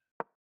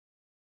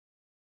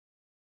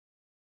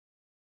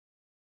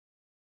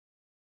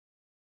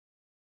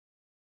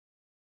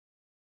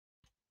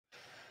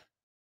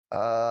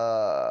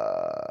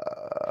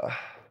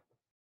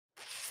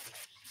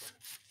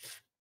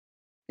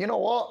 You know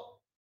what?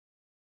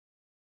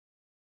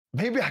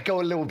 Maybe I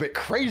go a little bit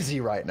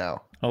crazy right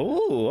now.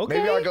 Oh, okay.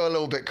 Maybe I go a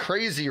little bit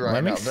crazy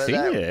right now. Let me see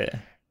it.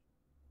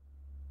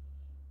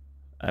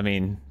 I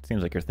mean, it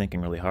seems like you're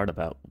thinking really hard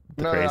about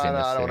the No,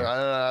 craziness I don't here. want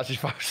to. Actually,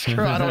 fuck, screw it.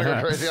 I don't want to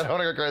go crazy. I don't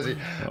want to go crazy. Okay,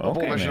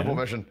 man. Abort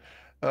mission.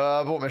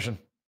 Abort mission.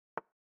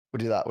 We'll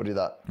do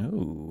that.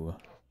 Ooh.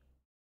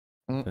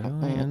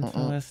 Very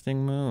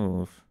interesting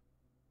move.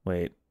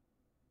 Wait.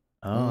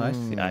 Oh, I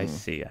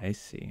see. I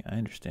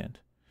understand.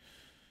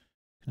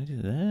 Can I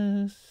do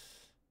this?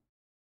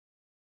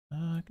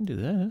 I can do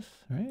this,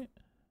 right?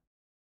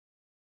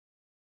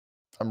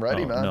 I'm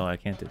ready, man. No, I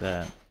can't do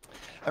that.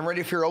 I'm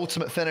ready for your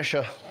ultimate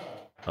finisher.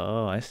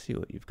 Oh, I see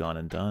what you've gone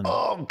and done.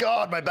 Oh,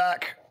 God, my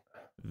back.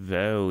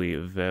 Very,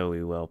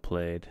 very well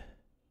played.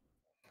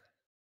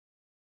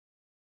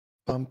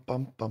 Bum,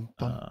 bum, bum,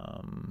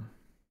 bum.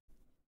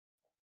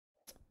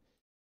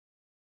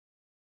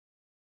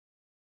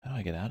 How do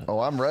I get out of Oh,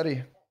 this? I'm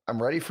ready.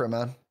 I'm ready for it,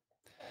 man.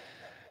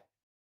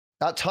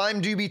 That time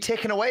do be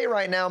ticking away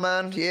right now,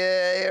 man.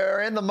 Yeah,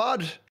 you're in the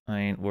mud. I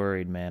ain't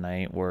worried, man. I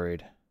ain't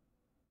worried.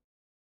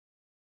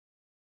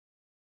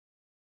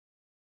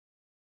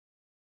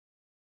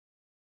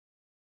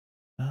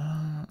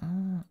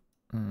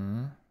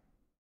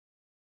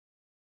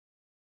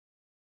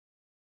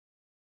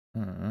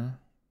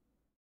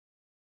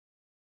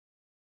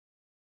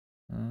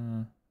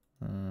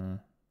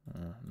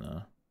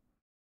 No.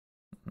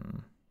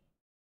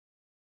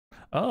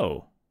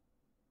 Oh.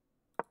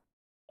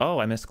 Oh,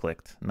 I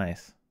misclicked.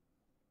 Nice.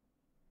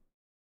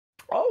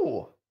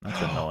 Oh.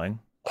 That's annoying.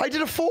 I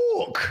did a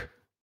fork.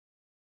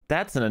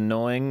 That's an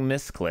annoying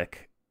misclick.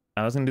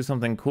 I was gonna do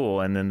something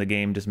cool, and then the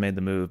game just made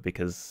the move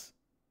because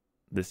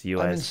this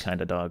UI is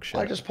kind of dog shit.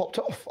 I just popped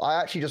off.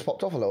 I actually just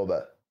popped off a little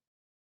bit.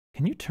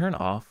 Can you turn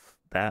off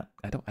that?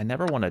 I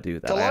never want to do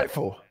that.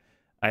 Delightful.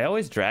 I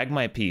always drag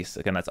my piece.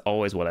 Again, that's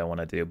always what I want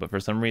to do. But for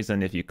some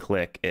reason, if you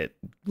click, it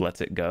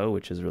lets it go,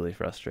 which is really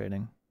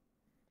frustrating.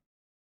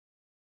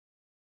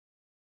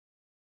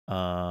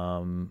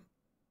 Oh,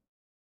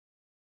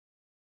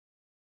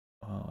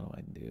 what do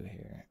I do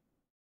here?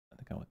 I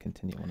think I want to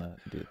continue. I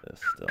want to do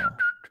this still.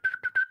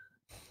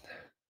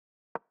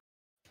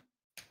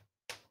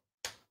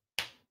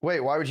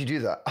 Wait, why would you do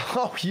that?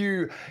 Oh,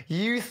 you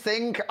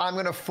think I'm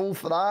gonna fall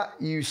for that,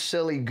 you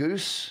silly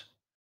goose?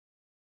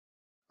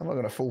 I'm not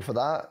gonna fall for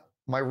that.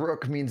 My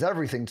rook means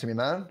everything to me,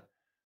 man.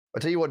 I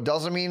tell you what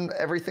doesn't mean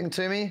everything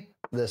to me?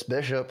 This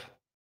bishop.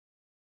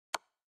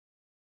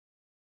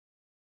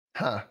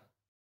 Huh.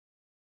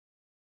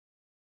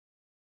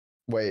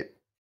 Wait.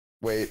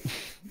 Wait.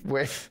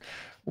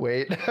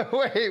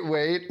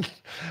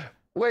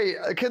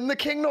 Can the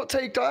king not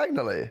take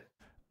diagonally? Or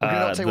can he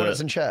not take when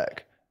it's in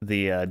check?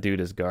 The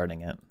dude is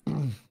guarding it.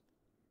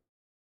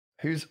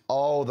 Who's...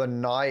 Oh, the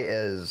knight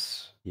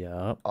is...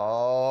 Yep.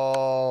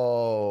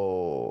 Oh.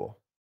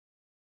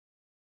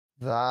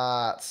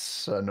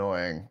 That's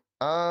annoying.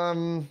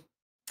 Huh.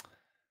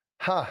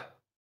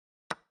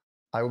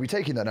 I will be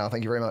taking that now.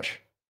 Thank you very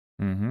much.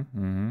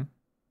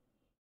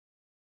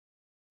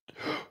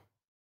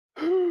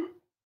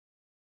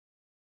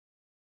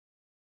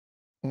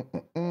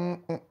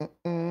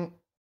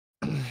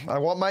 I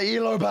want my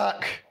elo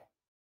back.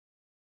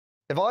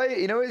 If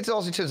you know, it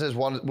also says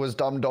was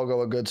dumb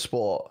doggo a good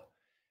sport.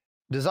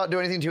 Does that do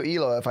anything to your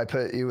elo if I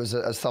put you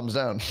as thumbs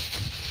down?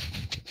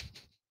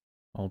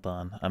 Hold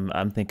on,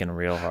 I'm thinking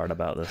real hard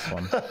about this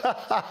one.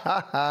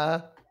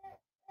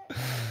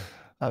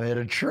 I'm here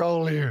to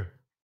troll you.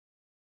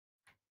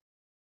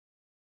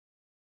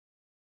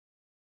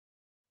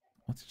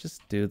 Let's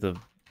just do this.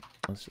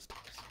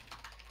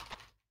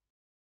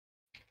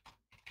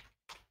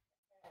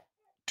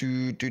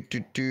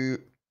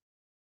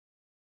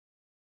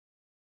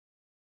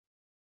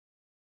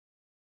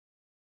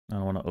 I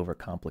don't want to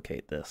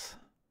overcomplicate this.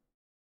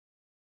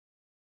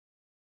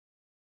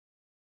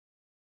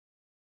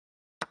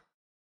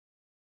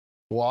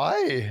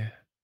 Why?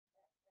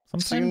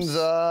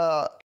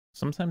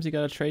 Sometimes you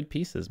gotta trade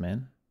pieces,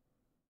 man.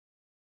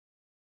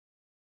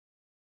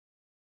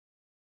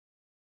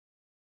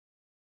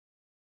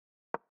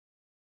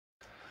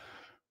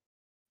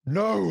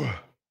 No.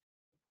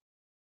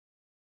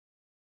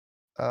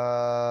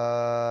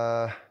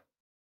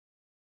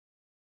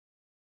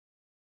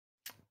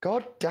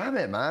 God damn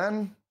it,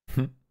 man.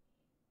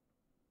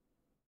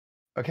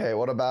 Okay,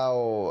 what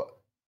about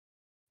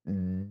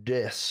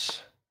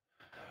this?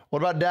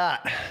 What about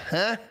that?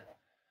 Huh?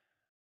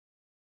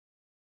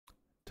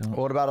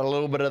 What about a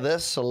little bit of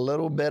this, a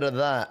little bit of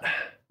that?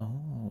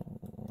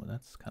 Oh,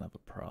 that's kind of a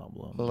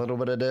problem. A little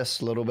bit of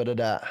this, a little bit of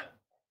that.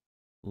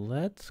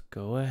 Let's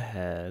go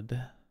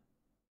ahead.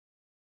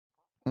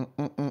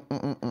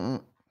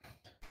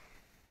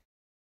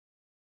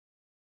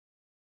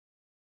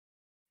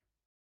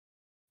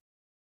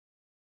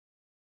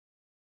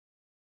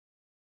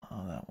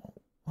 Oh, that won't.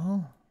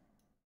 Well.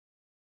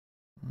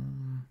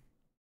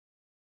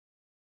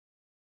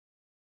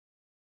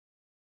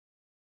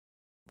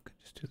 Could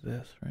just do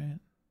this, right?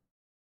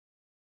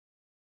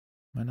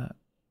 Why not?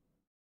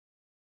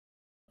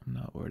 I'm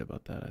not worried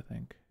about that, I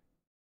think.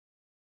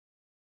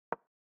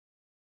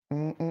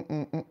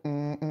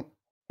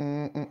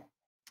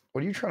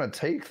 What are you trying to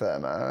take there,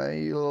 man? Are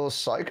you a little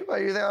psycho?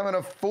 You think I'm going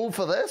to fall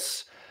for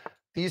this?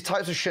 These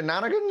types of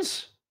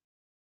shenanigans?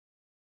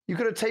 You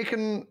could have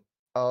taken.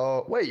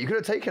 Oh, wait, you could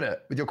have taken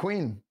it with your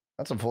queen.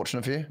 That's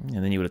unfortunate for you.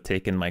 And then you would have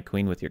taken my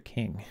queen with your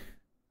king.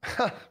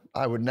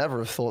 I would never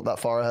have thought that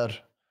far ahead.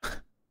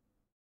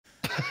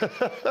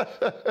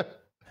 I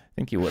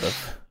think you would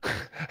have.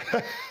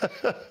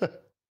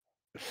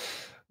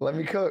 Let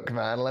me cook,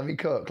 man. Let me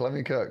cook. Let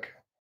me cook.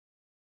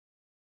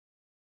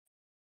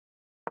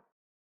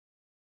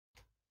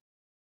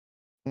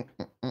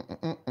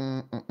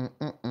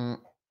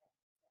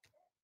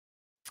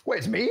 Wait,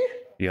 it's me?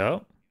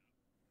 Yup.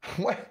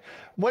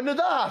 When did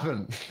that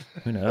happen?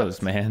 Who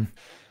knows, man?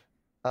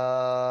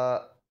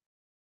 I'm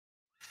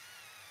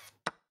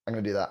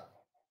gonna do that.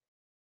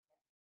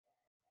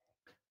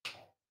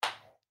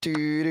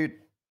 Dude.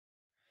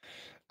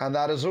 And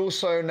that is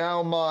also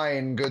now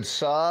mine, good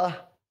sir.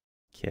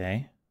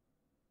 Okay.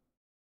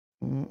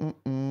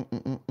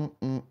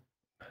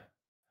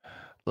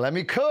 Let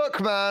me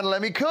cook, man.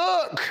 Let me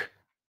cook.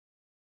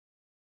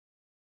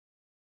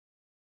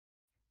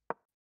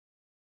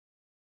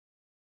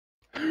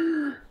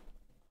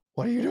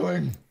 What are you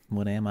doing?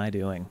 What am I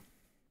doing?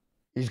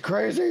 He's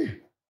crazy.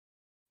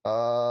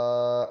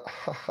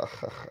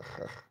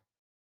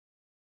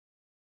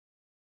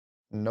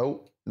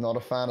 Nope, not a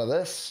fan of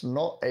this.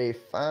 Not a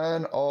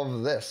fan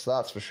of this,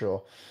 that's for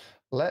sure.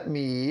 Let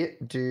me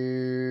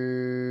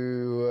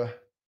do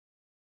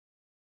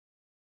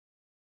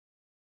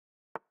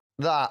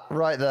that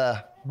right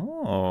there.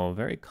 Oh,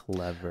 very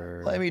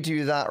clever. Let me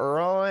do that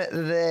right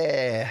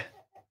there.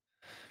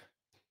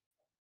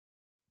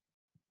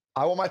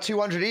 I want my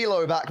 200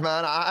 elo back,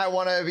 man. I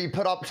want to be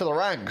put up to the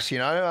ranks, you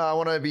know? I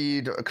want to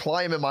be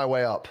climbing my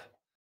way up.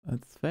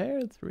 That's fair.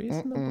 It's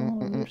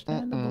reasonable.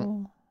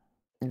 Understandable.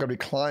 I'm going to be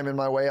climbing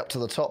my way up to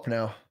the top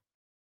now.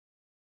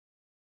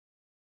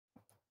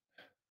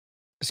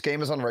 This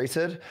game is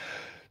unrated.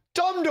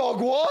 Dumb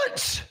dog,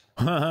 what?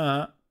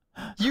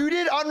 You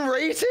did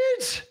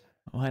unrated?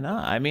 Why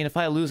not? I mean, if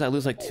I lose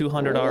like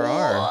 200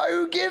 RR.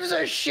 Who gives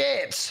a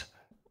shit?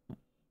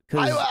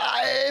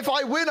 If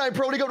I win, I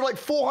probably go to like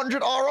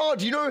 400 RR.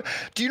 Do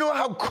you know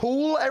how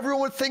cool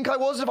everyone would think I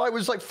was if I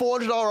was like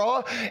 400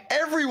 RR?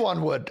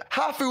 Everyone would.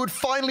 Hafu would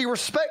finally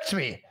respect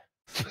me.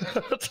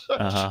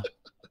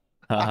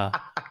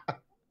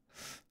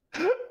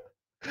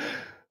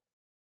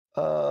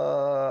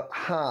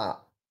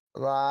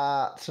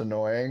 That's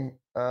annoying.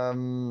 Let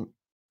me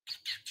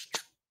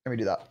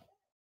do that.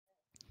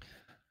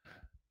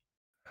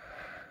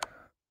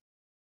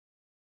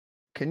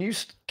 Can you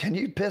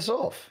piss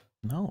off?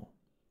 No.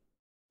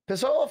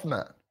 Piss off,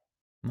 man.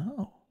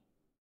 No.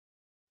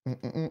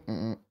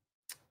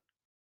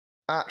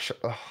 Actually,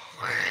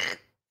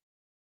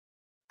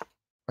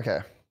 okay.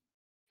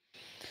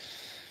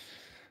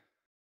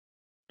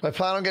 Do I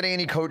plan on getting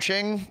any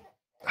coaching?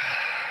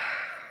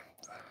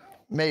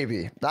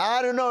 Maybe.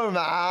 I don't know,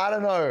 man. I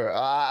don't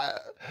know.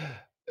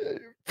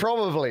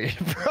 Probably.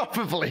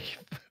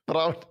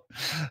 But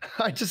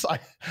I just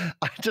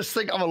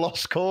think I'm a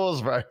lost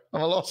cause, bro.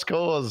 I'm a lost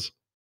cause.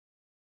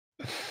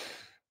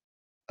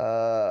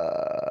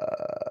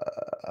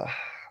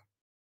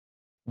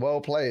 Well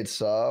played,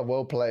 sir.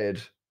 Well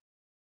played.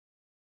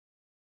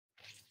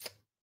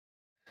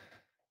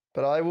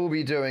 But I will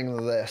be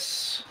doing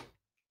this.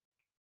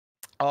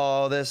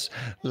 Oh, this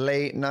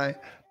late night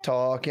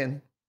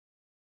talking.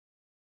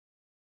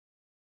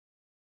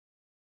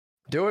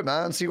 Do it,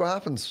 man. See what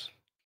happens.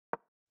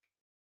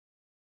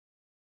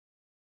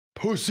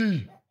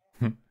 Pussy.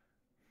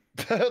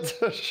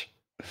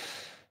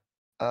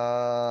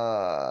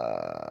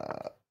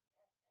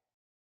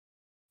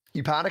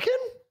 You panicking?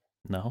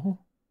 No.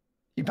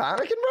 You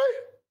panicking,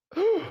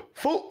 bro?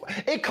 Full.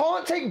 It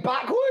can't take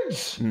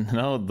backwards.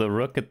 No, the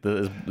rook at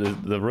the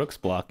rook's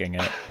blocking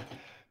it.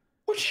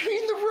 What do you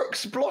mean the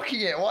rook's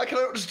blocking it? Why can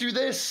I not just do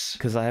this?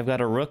 Because I've got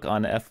a rook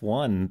on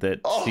F1 that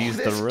sees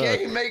the rook. This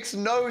game makes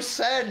no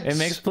sense. It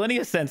makes plenty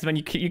of sense, man.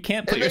 You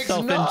can't put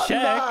yourself in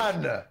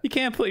check. Man. You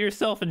can't put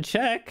yourself in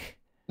check.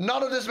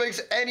 None of this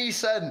makes any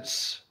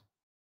sense.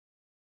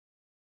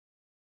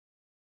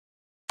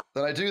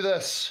 Then I do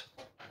this.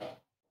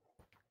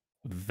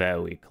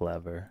 Very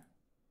clever.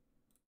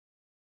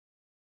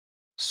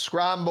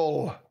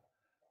 Scramble.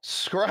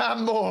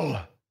 Scramble.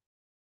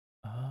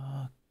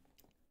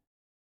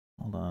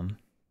 Hold on.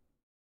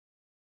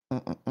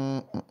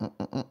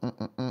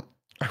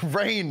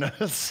 Rain,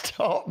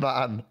 stop,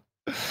 man.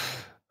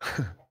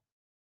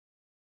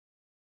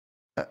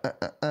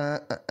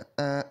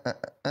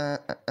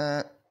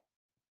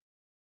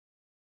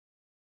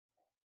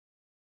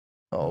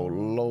 Oh,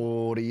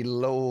 lordy,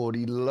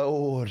 lordy,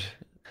 lord.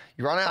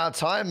 You run out of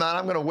time, man.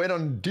 I'm going to win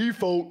on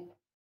default.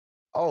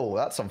 Oh,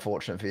 that's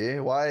unfortunate for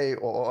you. Why?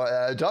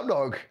 Dumb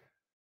dog.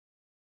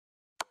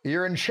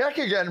 You're in check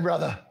again,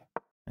 brother.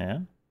 Yeah.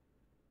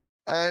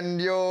 And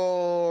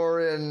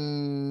you're in...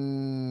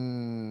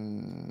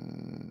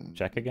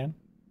 Check again?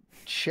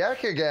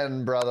 Check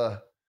again,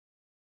 brother.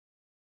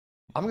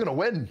 I'm going to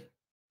win.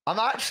 I'm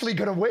actually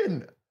going to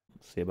win.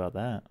 Let's see about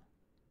that.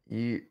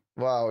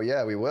 Well,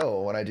 yeah, we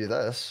will when I do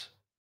this.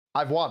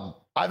 I've won.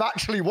 I've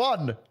actually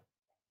won.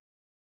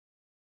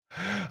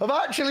 I've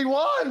actually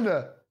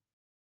won.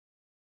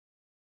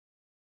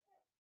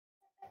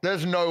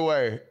 There's no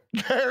way.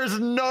 There's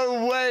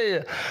no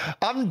way.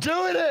 I'm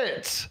doing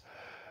it.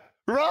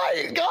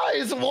 Right,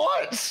 guys,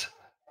 what?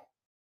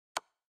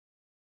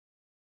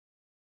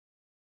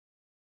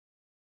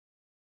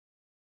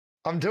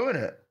 I'm doing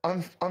it.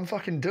 I'm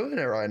fucking doing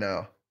it right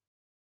now.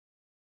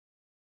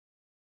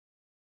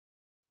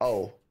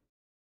 Oh.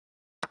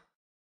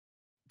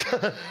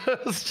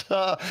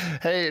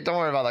 Hey, don't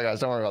worry about that, guys.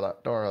 Don't worry about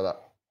that. Don't worry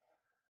about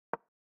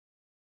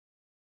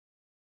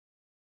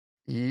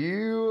that.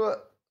 You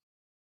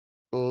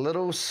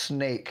little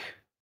snake.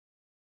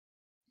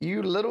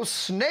 You little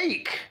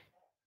snake.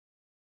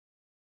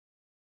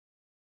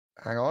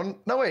 Hang on.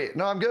 No, wait.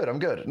 No, I'm good. I'm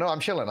good. No, I'm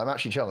chilling. I'm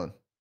actually chilling.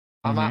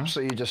 I'm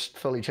absolutely just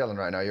fully chilling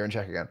right now. You're in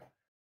check again.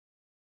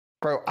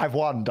 Bro, I've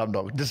won, dumb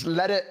dog. Just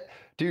let it,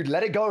 dude,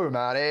 let it go,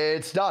 man.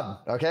 It's done,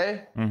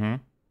 okay?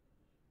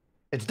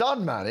 It's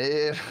done,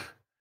 man.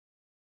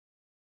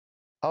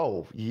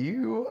 Oh,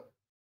 you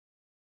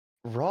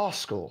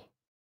rascal.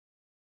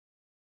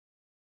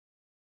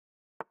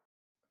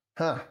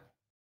 Huh.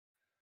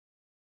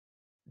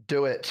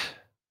 Do it.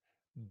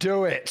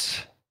 Do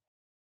it.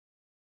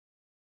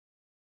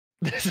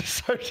 This is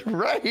such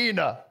rain.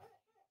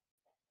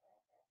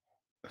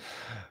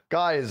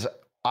 Guys,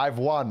 I've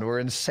won. We're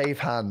in safe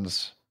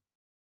hands.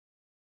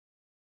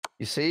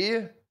 You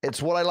see?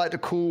 It's what I like to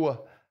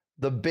call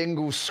the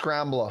Bingle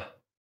Scrambler.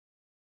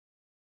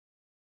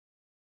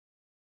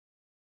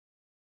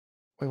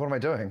 Wait, what am I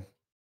doing?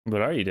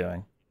 What are you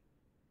doing?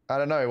 I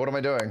don't know. What am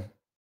I doing?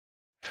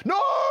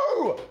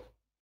 No!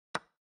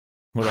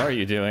 What are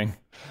you doing?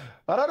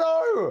 I don't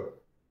know.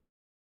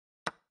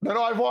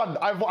 No, I've won.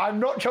 I'm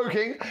not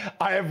joking.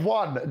 I have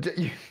won.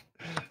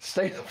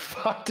 Stay the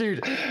fuck,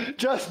 dude.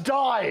 Just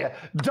die.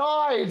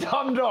 Die,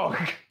 dumb dog.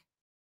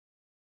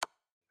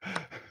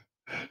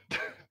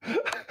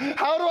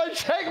 How do I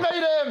checkmate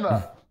him?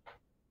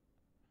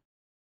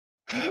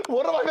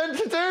 What am I meant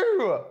to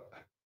do?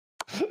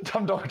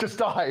 Dumb dog, just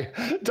die.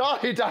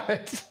 Die, damn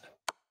it.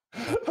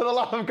 For the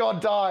love of God,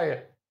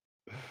 die.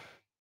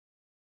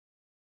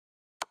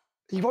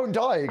 He won't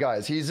die,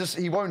 guys.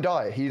 He won't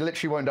die. He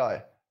literally won't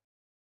die.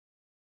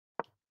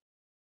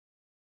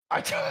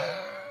 I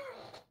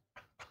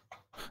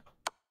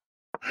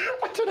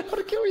don't know how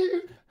to kill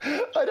you.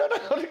 I don't know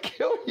how to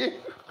kill you.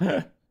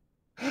 I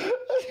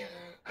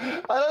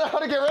don't know how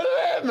to get rid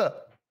of him.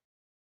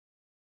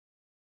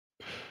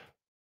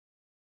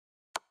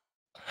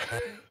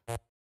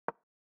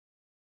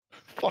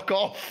 Fuck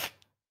off.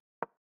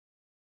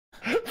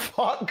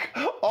 Fuck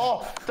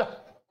off.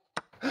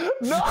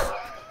 No.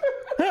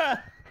 No,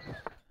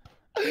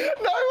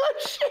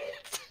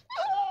 shit.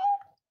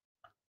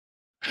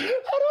 How do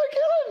I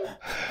kill him?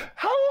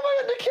 How am I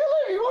meant to kill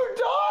him? He won't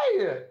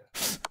die.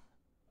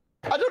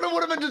 I don't know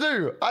what I'm meant to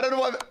do. I don't know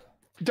what I'm...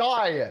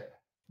 Die.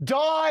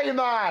 Die,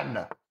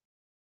 man.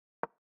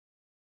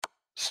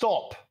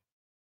 Stop.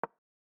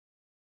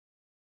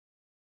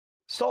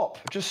 Stop.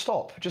 Just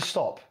stop. Just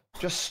stop.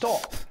 Just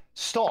stop.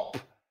 Stop.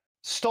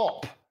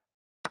 Stop.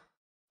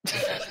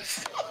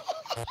 Stop.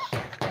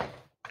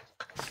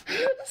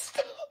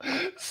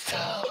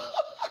 Stop.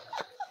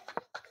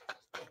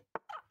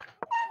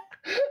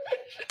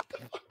 Shut the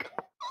fuck up.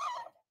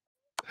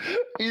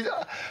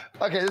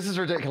 Okay, this is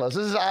ridiculous.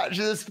 This is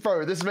actually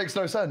bro, this makes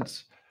no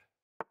sense.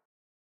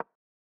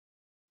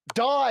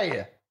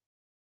 Die!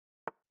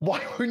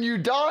 Why wouldn't you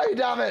die,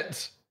 damn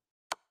it?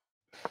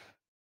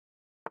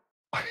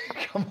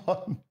 Come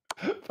on.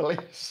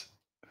 Please.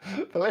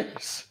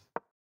 Please.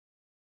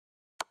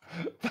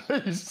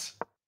 Please.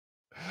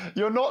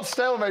 You're not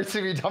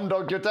stalemating me, dumb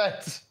dog, you're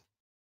dead.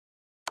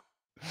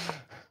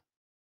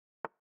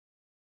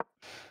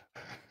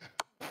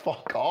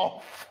 Fuck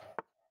off.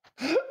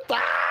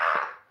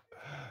 Ah!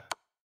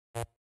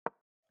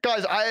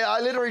 Guys,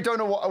 I literally don't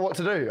know what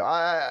to do.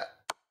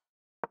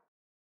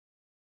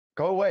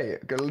 Go away.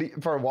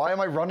 Bro, why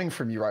am I running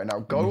from you right now?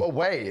 Go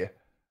away.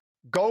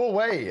 Go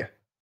away.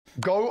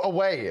 Go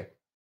away.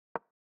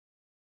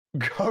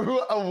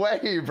 Go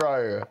away,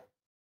 bro.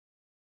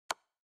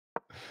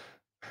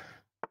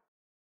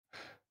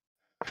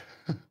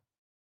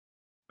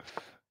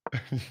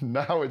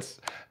 Now it's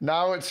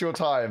your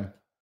time.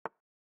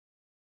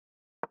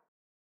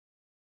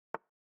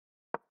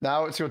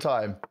 Now it's your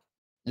time.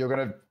 You're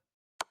gonna...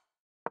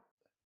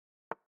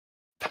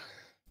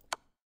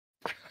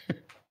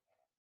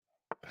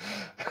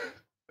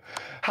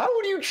 How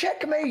would you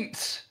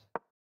checkmate?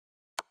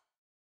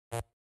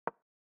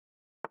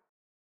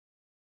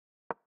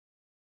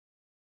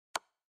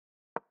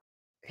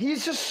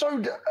 He's just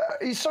so...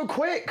 he's so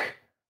quick.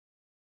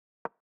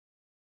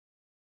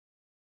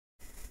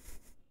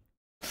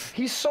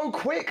 He's so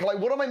quick. Like,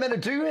 what am I meant to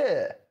do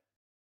here?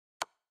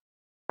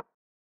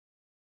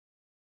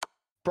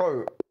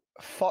 Bro,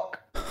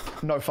 fuck.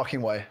 No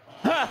fucking way.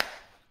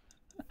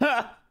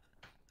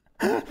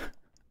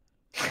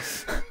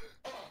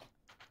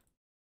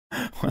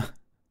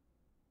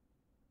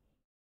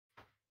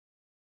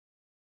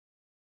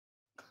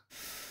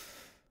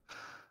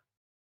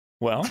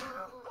 Well.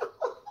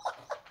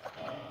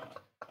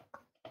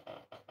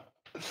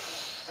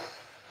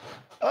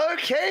 Okay.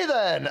 Okay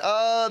then.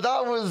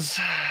 That was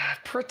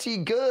pretty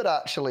good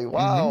actually.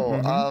 Wow.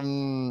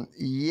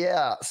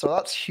 Yeah. So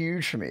that's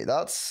huge for me.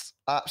 That's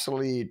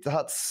absolutely.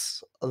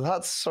 That's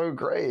so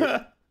great.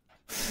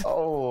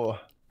 Oh.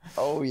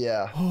 Oh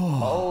yeah.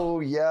 Oh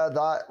yeah.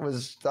 That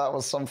was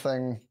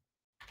something.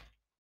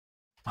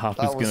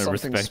 Hafu's gonna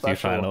respect special.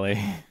 you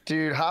finally.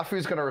 Dude,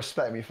 Hafu's gonna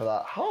respect me for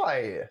that.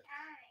 Hi.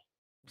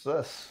 What's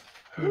this?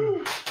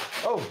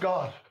 Oh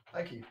God.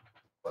 Thank you.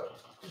 What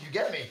did you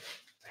get me?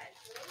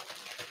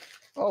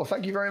 Oh,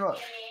 thank you very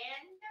much.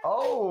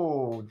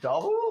 Oh,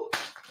 double?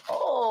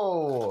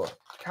 Oh,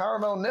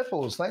 caramel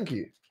nipples. Thank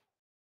you.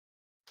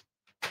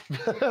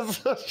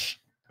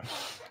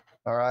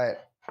 All right.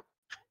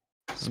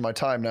 This is my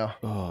time now.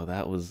 Oh,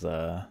 that was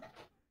a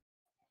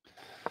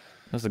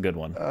good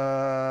one.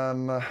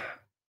 There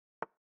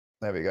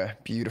we go.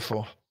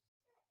 Beautiful.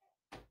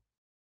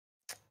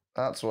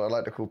 That's what I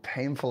like to call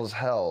painful as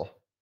hell.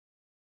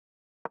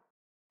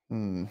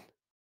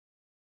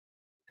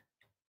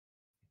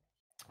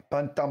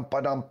 Bum dum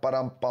ba-dum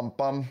ba-dum bum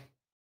bum.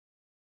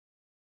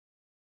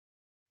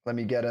 Let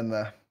me get in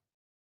there.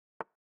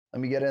 Let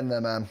me get in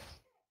there, man.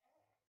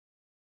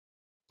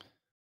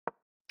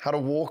 How to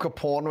walk a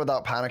pawn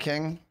without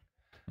panicking.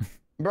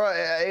 Bro,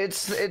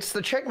 it's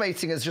the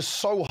checkmating is just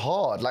so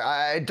hard. Like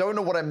I don't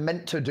know what I'm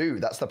meant to do.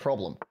 That's the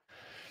problem.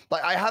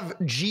 Like I have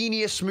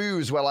genius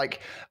moves where like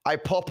I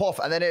pop off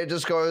and then it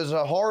just goes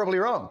horribly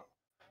wrong.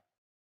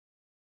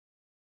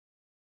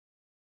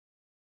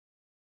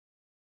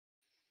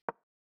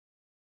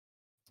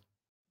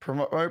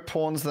 Promote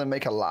pawns, then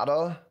make a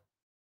ladder.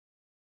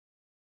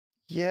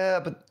 Yeah,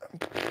 but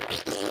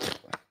let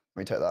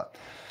me take that.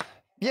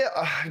 Yeah,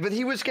 but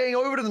he was getting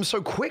over to them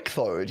so quick,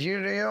 though. Do you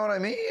know what I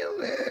mean? He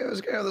was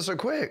getting over there so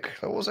quick.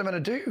 What was I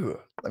meant to do?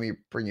 Let me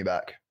bring you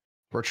back.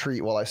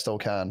 Retreat while I still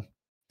can.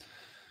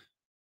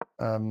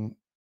 Da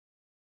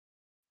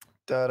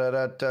da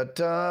da da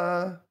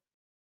da.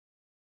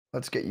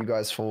 Let's get you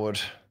guys forward.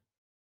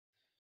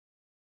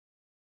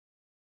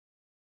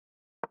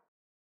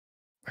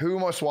 Who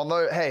almost won,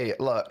 though? Hey,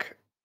 look.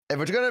 If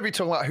we're going to be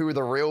talking about who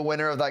the real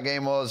winner of that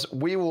game was,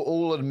 we will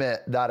all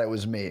admit that it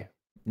was me.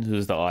 It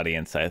was the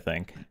audience, I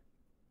think.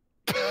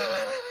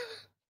 I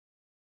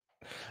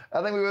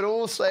think we would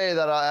all say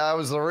that I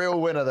was the real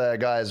winner there,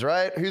 guys,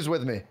 right? Who's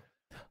with me?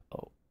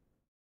 Oh.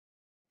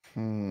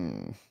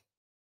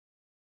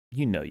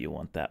 You know you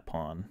want that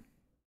pawn.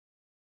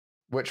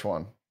 Which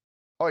one?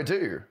 Oh, I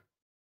do.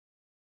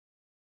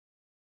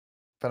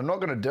 But I'm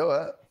not going to do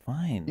it.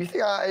 Fine. You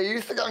think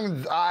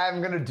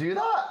I'm going to do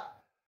that?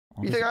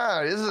 You think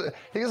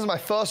this is my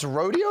first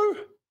rodeo?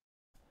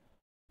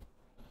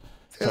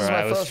 Sorry,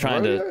 I was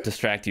trying to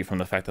distract you from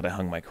the fact that I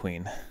hung my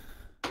queen.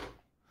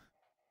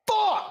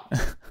 Fuck!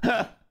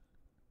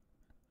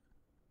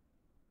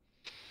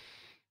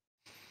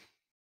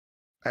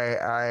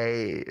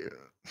 I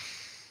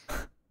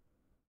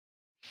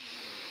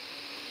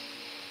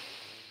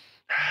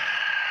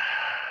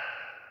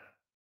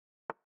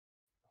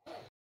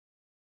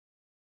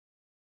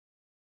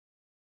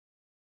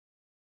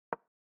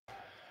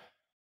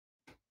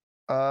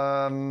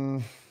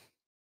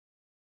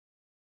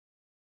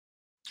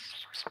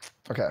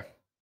okay.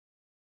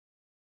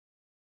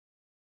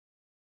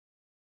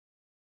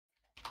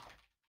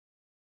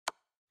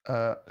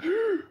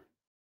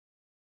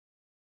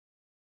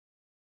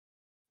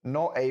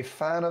 Not a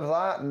fan of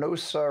that. No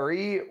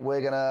sorry.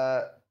 We're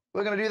gonna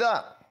do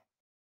that.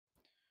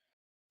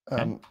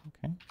 Okay.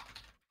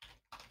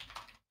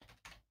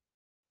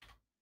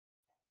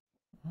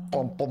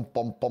 Bum bum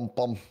bum bum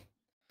bum.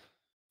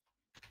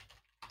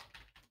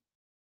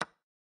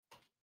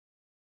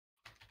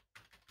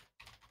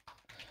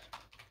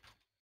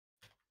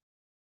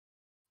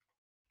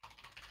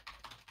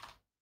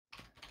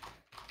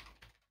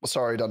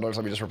 Sorry, Dundogs,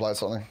 let me just reply to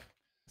something.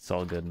 It's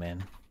all good,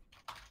 man.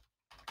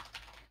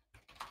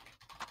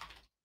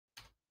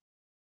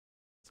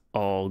 It's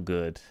all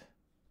good.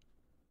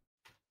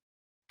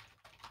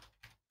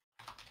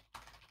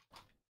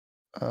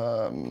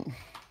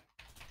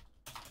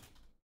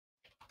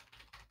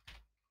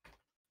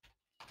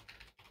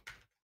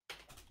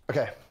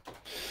 Okay.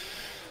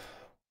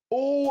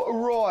 All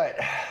right.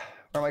 Where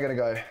am I gonna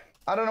go?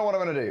 I don't know what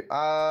I'm gonna do.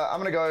 I'm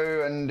gonna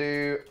go and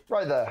do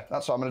right there.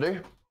 That's what I'm gonna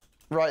do.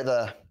 Right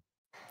there.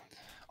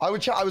 I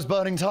was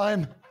burning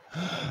time.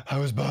 I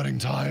was burning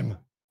time.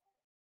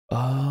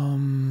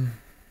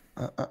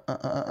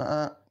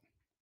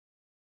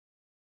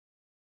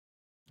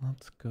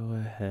 Let's go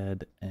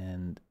ahead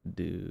and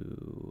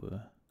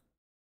do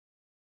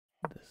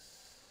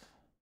this.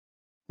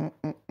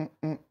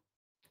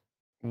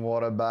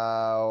 What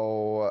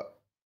about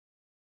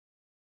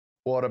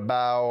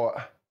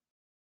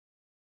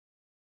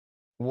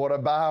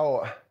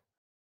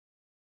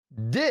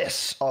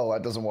this? Oh,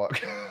 that doesn't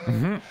work.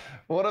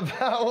 What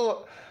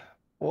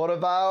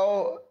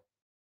about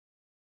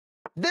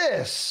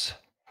this?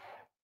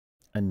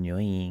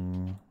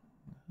 Annoying.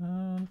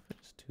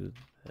 Let's do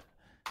that.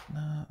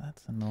 No,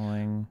 that's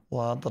annoying.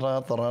 Let's do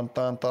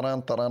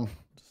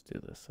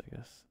this, I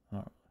guess.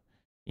 I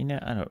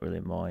don't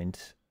really mind.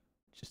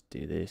 Just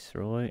do this,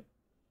 right?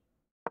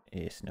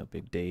 It's no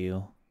big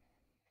deal.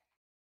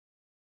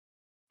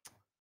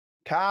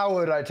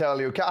 Coward, I tell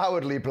you,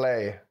 cowardly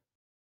play.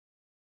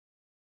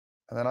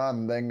 And then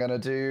I'm then gonna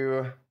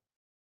do.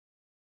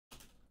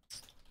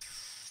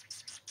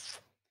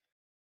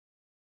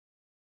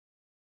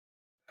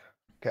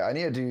 Okay, I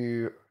need to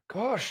do.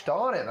 Gosh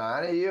darn it,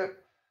 man!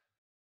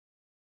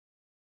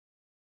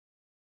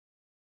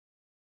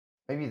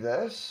 Maybe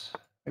this,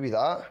 maybe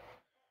that.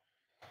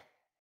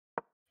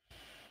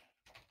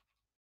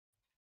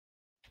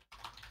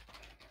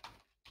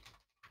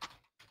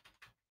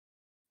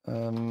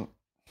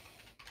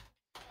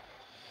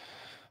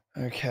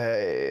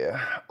 Okay,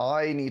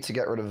 I need to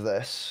get rid of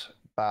this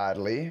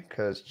badly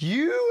because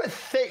you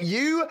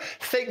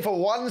think for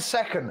 1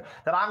 second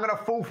that I'm gonna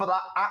fall for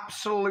that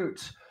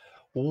absolute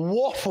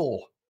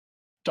waffle,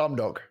 dumb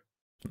dog.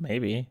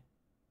 Maybe.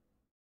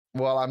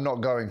 Well, I'm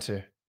not going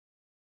to.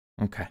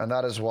 Okay. And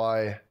that is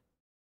why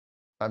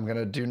I'm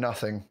gonna do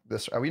nothing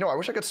this. Oh, you know, I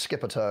wish I could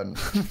skip a turn.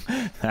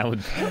 That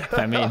would.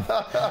 I mean.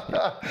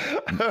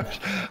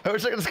 I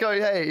wish I could just go.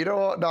 Hey, you know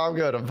what? No, I'm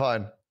good. I'm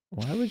fine.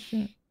 Why would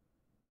you?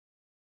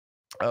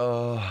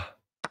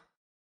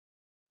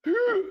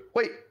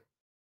 Wait.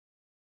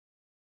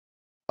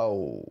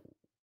 Oh.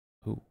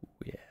 Ooh,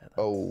 yeah. That's...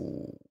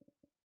 Oh.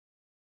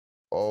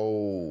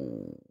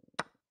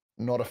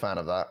 Not a fan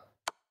of that.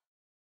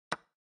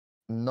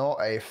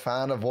 Not a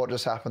fan of what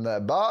just happened there.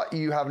 But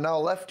you have now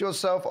left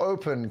yourself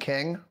open,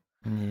 King.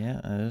 Yeah,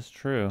 that is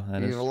true.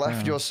 You've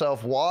left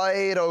yourself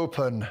wide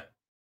open.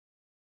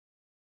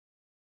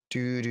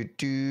 Do do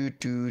do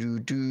do do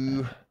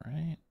do.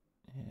 Right.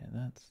 Yeah,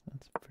 that's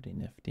pretty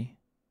nifty.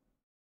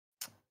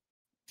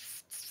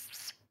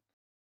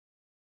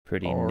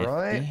 Pretty All nifty.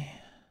 right.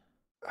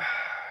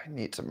 I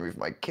need to move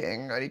my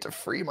king. I need to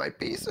free my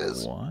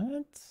pieces.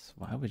 What?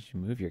 Why would you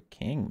move your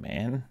king,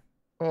 man?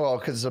 Oh,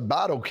 because it's a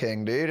battle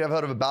king, dude. Ever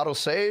heard of a battle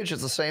sage?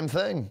 It's the same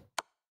thing.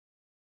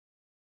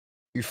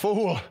 You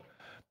fool.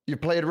 You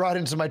played right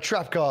into my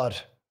trap card.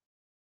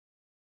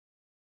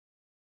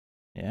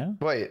 Yeah?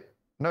 Wait.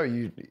 No,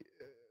 you...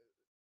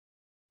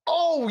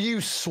 Oh,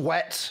 you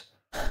sweat.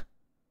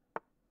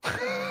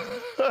 Okay.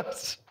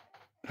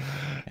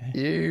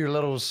 You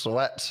little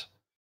sweat.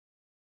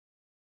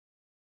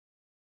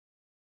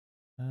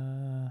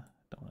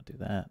 Don't want to do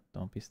that.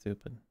 Don't be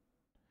stupid.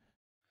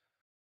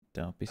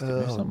 Don't be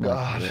stupid. Oh, Something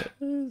God. like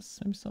this.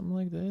 Maybe something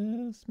like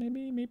this.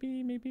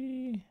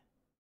 Maybe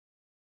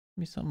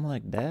something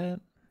like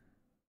that.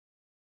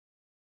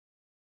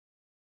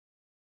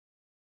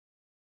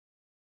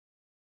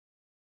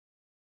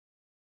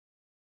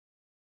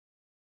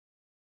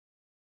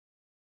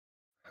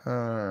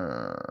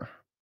 Huh.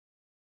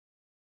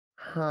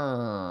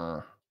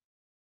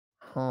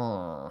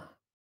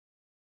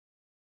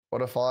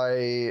 What if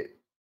I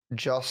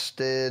just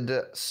did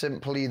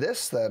simply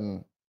this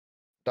then,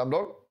 dumb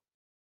dog?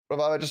 What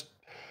if I just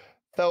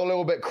felt a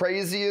little bit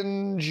crazy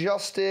and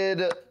just did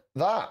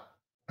that?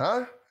 Huh?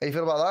 How you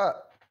feel about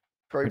that?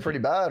 Pretty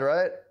bad,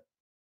 right?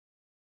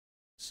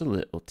 It's a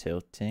little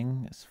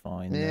tilting. It's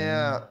fine.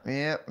 Yeah.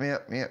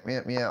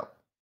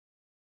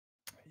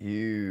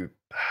 You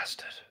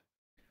bastard.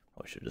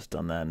 I should have just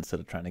done that instead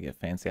of trying to get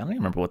fancy. I don't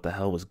even remember what the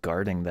hell was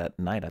guarding that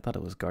knight. I thought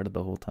it was guarded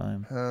the whole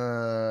time.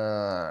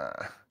 Oh,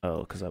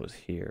 because I was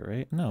here,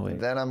 right? No, wait.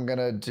 Then I'm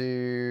gonna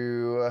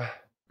do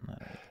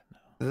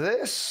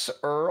this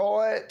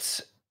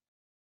right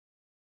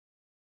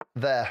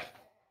there.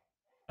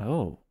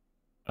 Oh,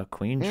 a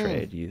queen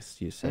trade, you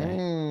say?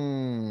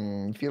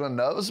 Feeling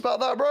nervous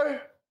about that, bro?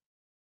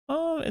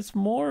 It's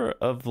more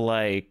of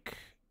like,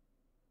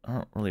 I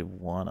don't really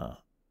wanna.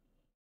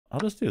 I'll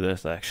just do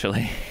this,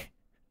 actually.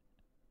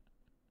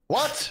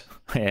 What?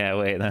 Yeah,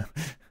 wait.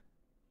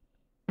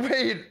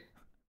 Wait.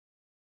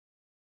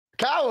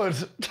 Coward.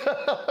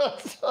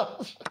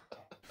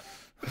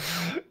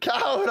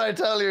 Coward, I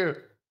tell you.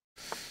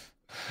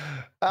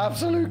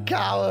 Absolute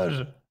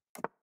coward.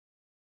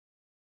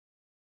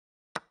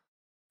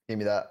 Give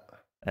me that.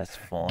 That's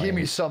fine. Give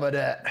me some of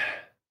that.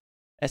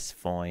 That's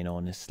fine,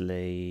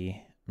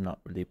 honestly. I'm not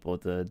really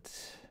bothered.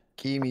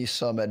 Give me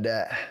some of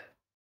that.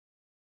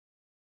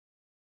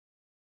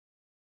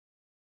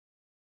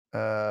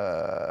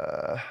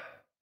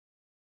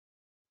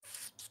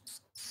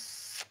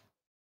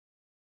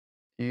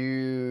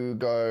 You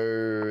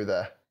go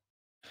there.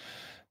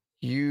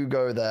 You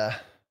go there.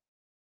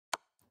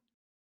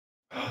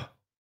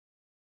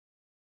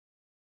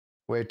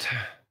 Wait.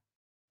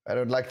 I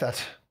don't like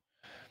that.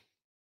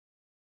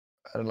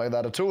 I don't like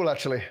that at all,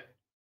 actually.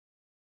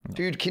 No.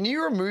 Dude, can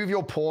you remove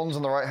your pawns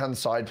on the right-hand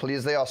side,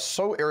 please? They are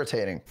so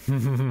irritating.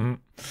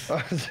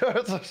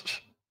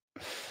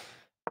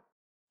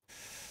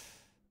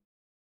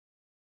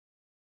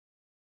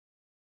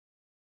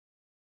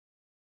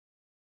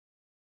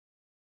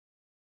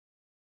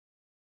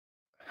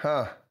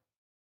 Huh.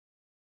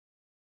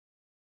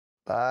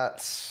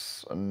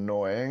 That's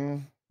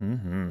annoying.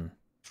 Mm-hmm.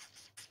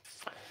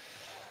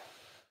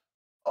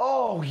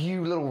 Oh,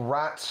 you little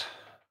rat.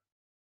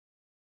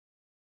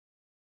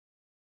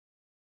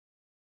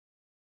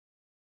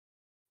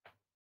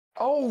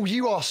 Oh,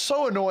 you are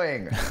so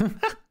annoying.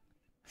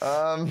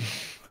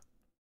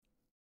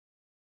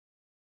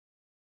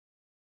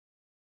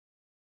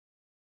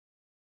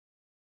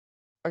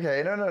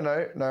 Okay,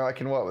 no, I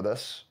can work with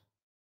this.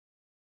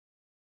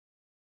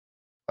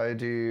 I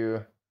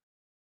do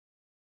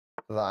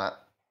that.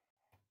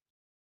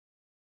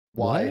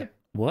 Why?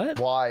 What?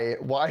 Why?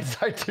 Why did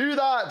I do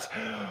that?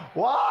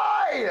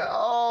 Why?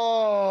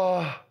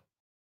 Oh.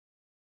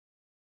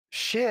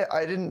 Shit,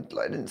 I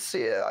didn't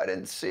see it. I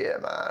didn't see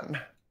it, man.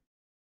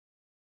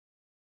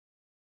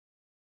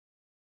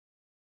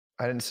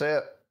 I didn't see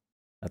it.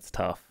 That's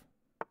tough.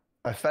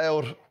 I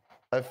failed.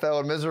 I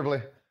failed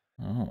miserably.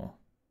 Oh.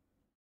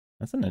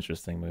 That's an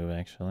interesting move,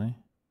 actually.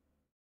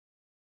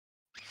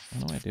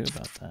 What do I do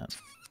about that?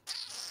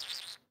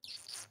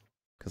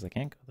 Because I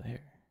can't go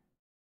there.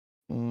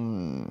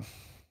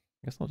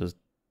 I guess I'll just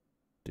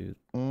do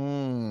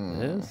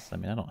this. I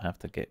mean, I don't have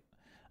to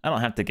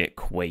get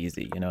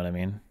crazy, you know what I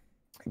mean?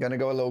 Gonna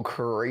go a little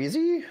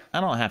crazy? I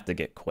don't have to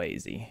get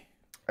crazy.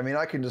 I mean,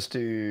 I can just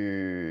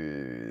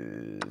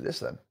do this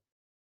then.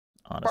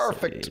 Honestly,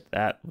 perfect.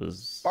 That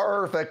was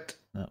perfect.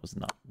 That was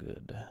not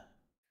good.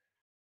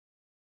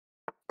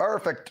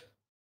 Perfect.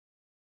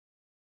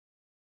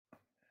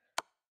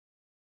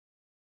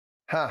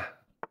 Huh.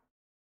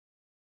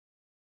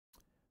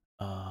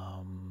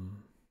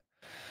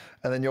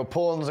 And then your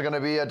pawns are going to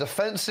be a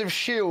defensive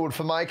shield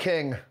for my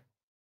king.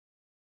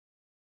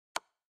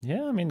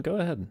 Yeah, I mean, go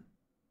ahead.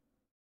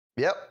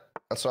 Yep,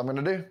 that's what I'm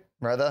going to do.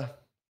 Right there.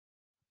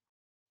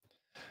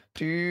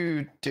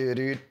 Do do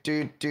do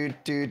do do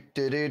do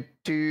do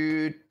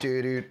do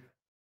do do.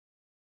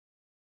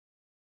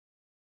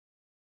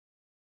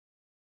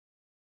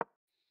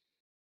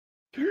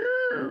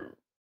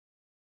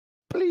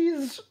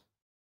 Please.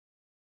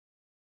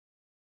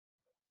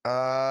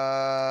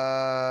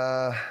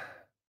 Huh.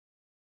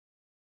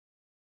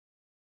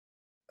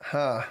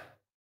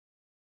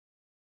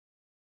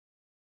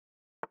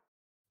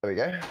 There we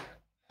go.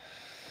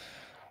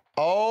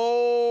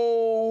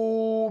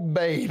 Oh,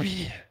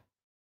 baby.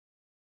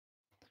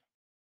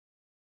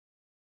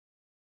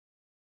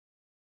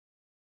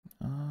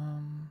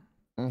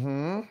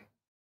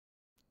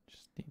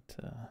 Just need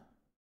to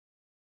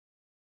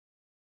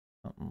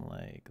something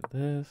like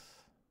this.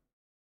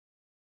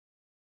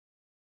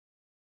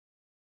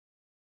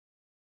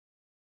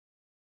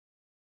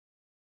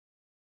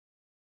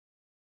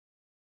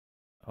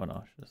 Oh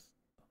no, just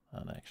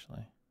not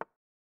actually.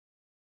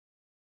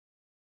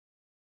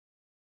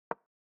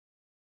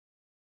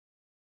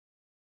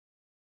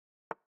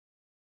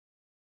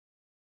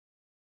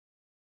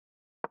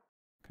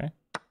 Okay.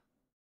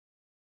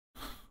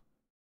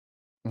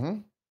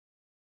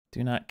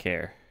 Do not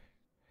care.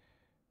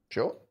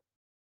 Sure.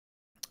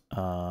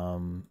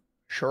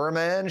 Sure,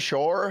 man.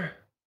 Sure.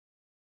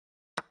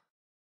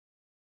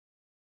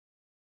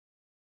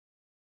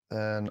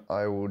 Then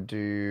I will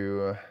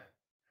do.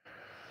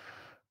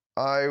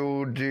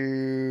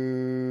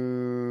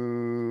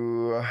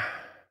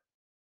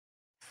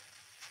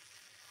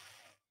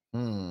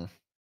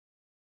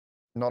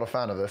 Not a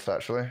fan of this,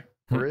 actually.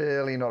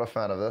 Really not a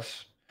fan of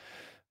this.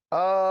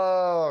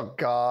 Oh,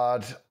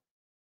 God.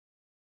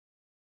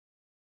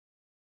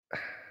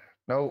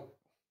 No.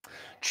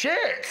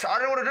 Shit! I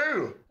don't know what to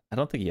do. I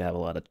don't think you have a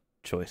lot of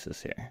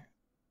choices here.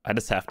 I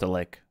just have to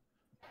like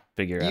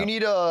figure out. You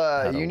need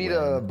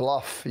a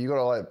bluff. You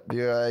gotta like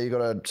you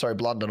gotta sorry,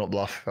 blunder, not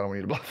bluff. I don't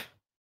need a bluff.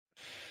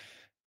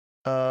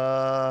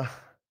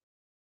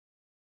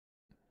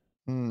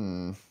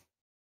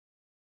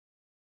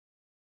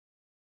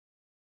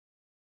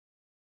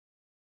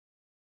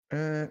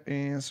 It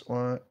is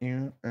what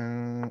you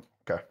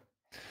okay.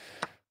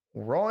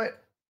 Right.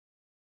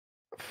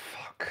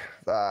 Fuck.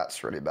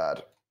 That's really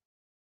bad.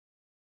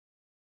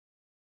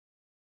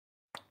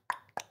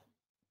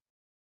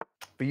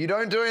 But you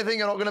don't do anything,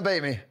 you're not gonna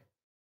bait me.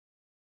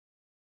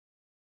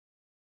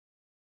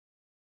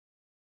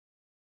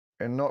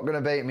 You're not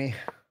gonna bait me.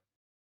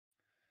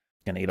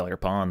 Gonna eat all your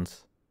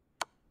pawns.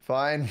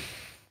 Fine.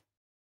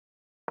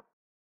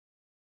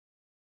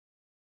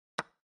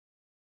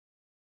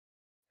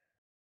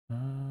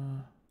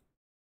 A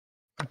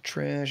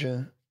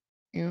treasure.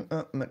 You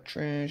are my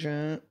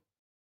treasure.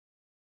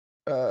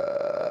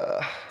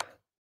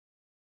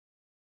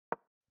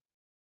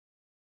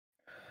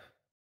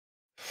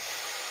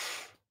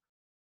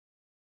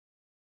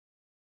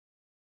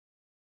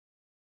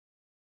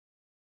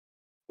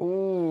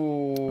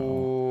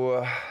 Ooh.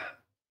 Oh.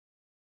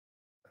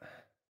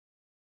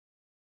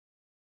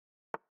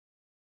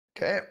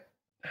 Okay.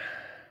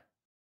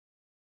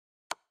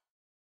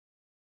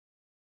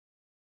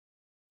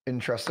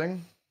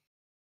 Interesting.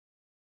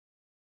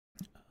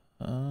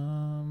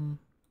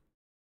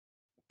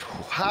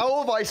 How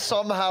have I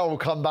somehow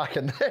come back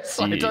in this?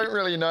 I don't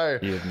really know.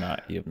 You have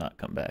not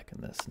come back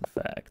in this, in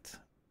fact.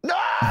 No!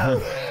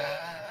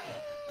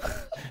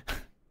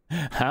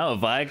 How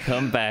have I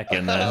come back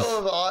in this?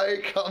 How have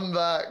I come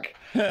back?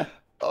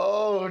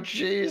 Oh,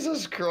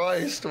 Jesus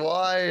Christ,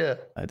 why?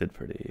 I did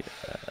pretty,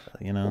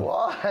 you know.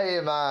 Why,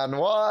 man?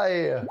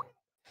 Why?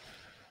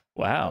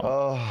 Wow.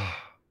 Oh,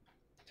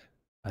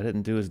 I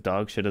didn't do as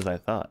dog shit as I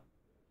thought.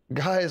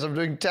 guys, I'm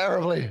doing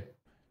terribly.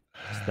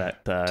 Just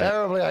that,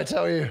 Terribly, I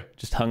tell you.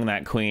 just hung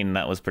that queen.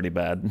 That was pretty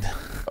bad.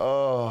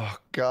 Oh,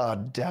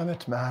 god damn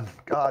it, man.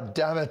 God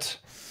damn it.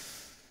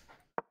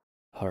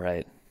 All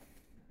right.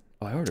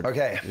 Oh, I ordered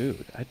Okay.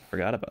 food. I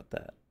forgot about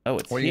that. Oh,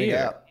 it's What are you here.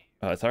 gonna get?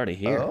 Oh, it's already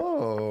here. When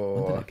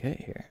Oh. did I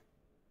get here?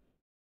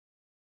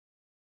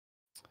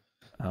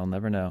 I'll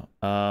never know.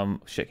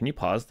 Shit, can you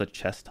pause the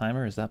chess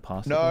timer? Is that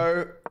possible?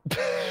 No.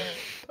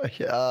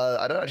 Yeah,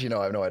 I don't actually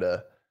know. I have no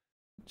idea.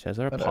 Is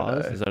there a I don't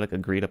pause? know. Is there like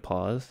agree to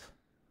pause?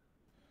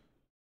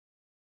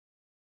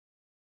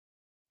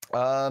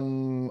 I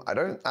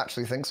don't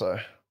actually think so.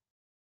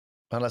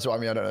 Unless, I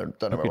mean, I don't know We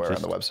could where we're on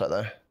just- the website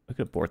though. We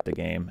could abort the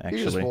game, actually.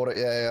 You just bought it,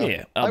 yeah.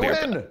 Yeah, I'll I be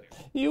right win! back.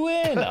 You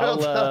win!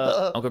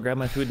 I'll go grab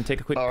my food and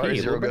take a quick All right,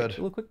 pee. you're good.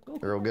 Go.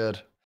 You're all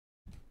good.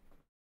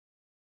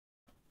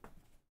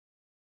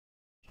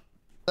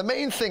 The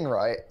main thing,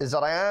 right, is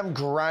that I am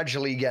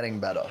gradually getting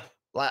better.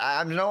 Like,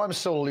 I know I'm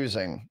still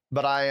losing,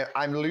 but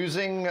I'm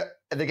losing.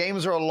 The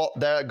games are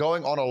they're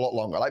going on a lot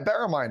longer. Like,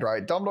 bear in mind,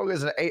 right, Dumbdog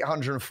is an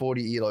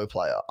 840 elo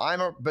player.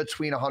 I'm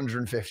between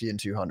 150 and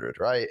 200,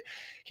 right?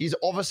 He's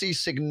obviously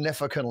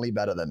significantly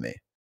better than me.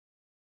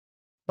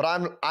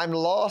 But I'm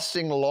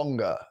lasting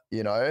longer,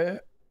 you know?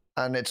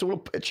 And it's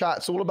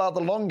all about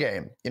the long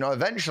game. You know,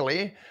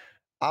 eventually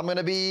I'm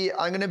gonna be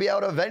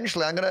able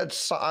to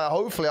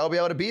hopefully I'll be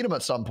able to beat him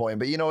at some point.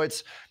 But you know,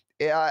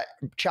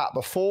 chat,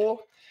 before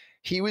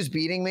he was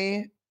beating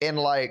me in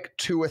like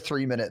 2 or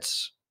 3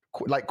 minutes,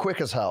 like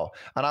quick as hell.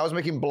 And I was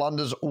making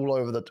blunders all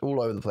over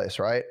the place,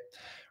 right?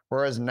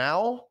 Whereas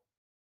now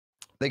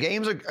the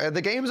games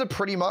are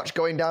pretty much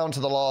going down to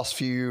the last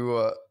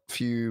few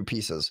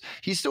pieces.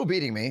 He's still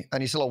beating me,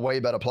 and he's still a way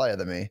better player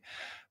than me.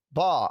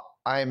 But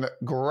I'm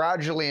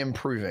gradually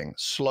improving,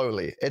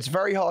 slowly. It's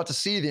very hard to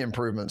see the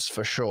improvements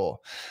for sure,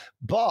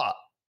 but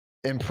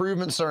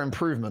improvements are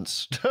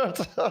improvements.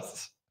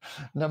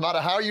 No matter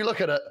how you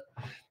look at it,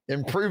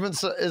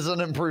 improvements is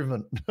an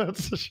improvement.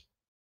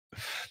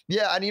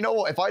 Yeah, and you know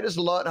what? If I just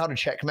learned how to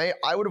checkmate,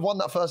 I would have won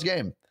that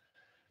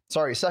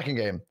second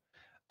game.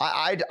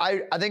 I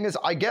think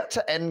I get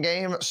to end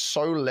game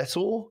so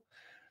little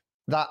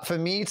that for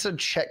me to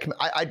check,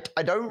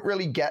 I don't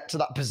really get to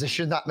that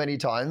position that many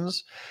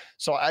times,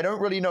 so I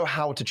don't really know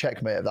how to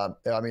checkmate. If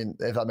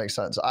that makes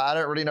sense. I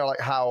don't really know like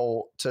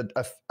how to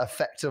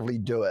effectively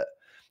do it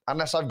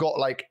unless I've got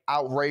like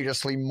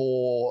outrageously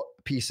more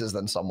pieces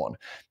than someone.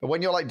 But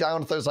when you're like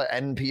down to those like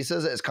end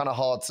pieces, it's kind of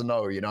hard to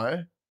know, you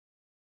know.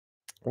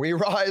 We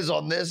rise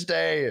on this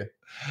day.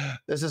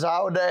 This is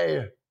our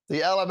day.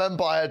 The Ellum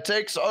Empire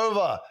takes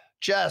over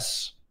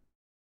chess.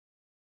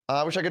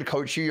 I wish I could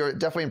coach you. You're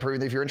definitely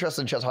improving. If you're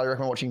interested in chess, I highly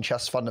recommend watching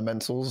chess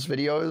fundamentals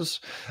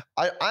videos.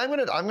 I'm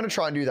gonna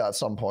try and do that at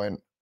some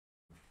point.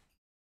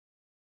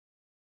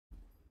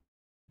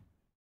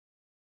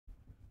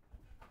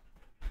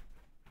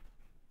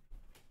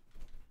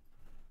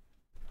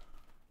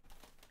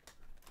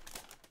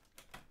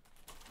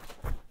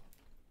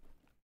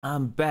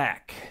 I'm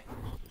back.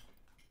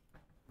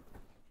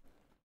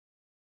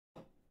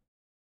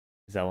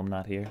 Is Ellum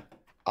not here?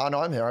 Oh no,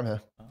 I'm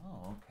here.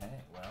 Oh, okay.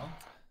 Well,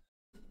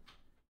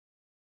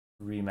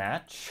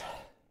 rematch.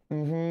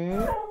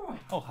 Mm-hmm.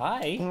 Oh,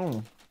 hi.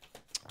 Mm.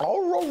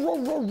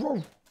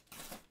 Oh,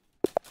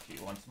 She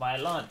wants my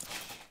lunch.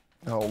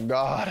 oh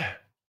God.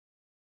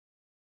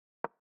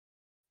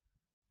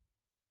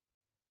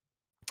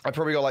 I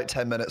probably got like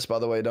 10 minutes, by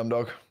the way, dumb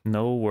dog.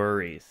 No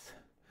worries.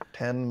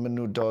 10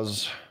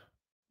 minutos.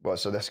 Well,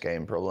 so this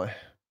game probably.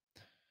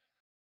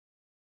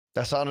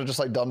 That sounded just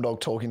like dumb dog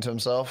talking to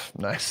himself.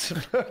 Nice.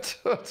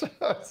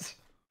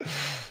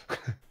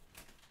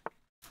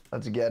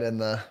 Let's get in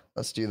there.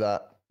 Let's do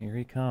that. Here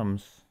he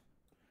comes.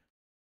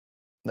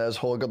 There's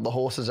got the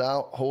horses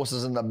out.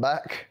 Horses in the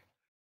back.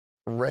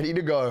 Ready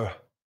to go.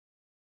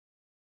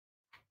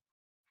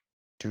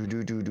 Do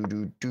do do do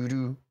do do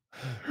do.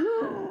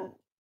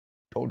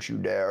 Don't you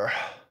dare.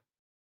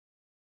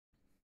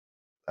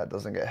 That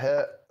doesn't get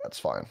hit. That's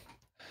fine.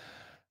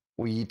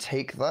 We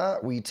take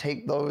that. We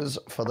take those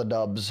for the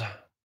dubs.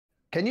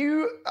 Can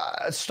you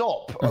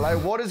stop?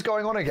 Like, what is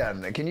going on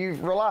again? Can you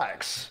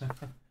relax?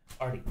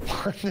 Artie.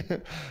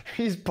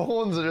 These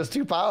pawns are just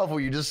too powerful.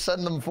 You just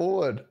send them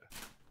forward.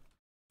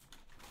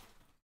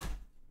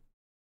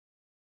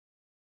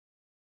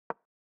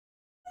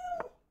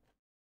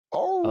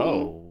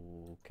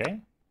 Oh, okay.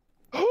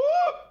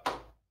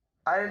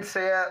 I didn't see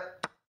it.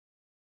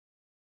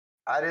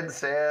 I didn't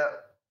see it.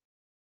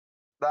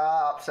 That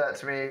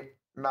upsets me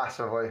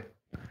massively.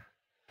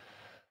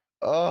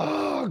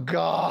 Oh,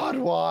 God,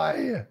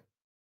 why?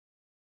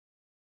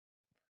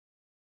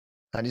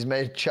 And he's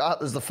made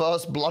chat as the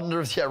first blunder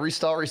of the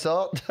restart.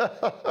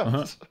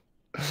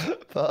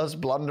 First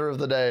blunder of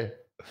the day.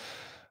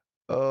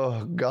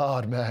 Oh,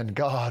 God, man,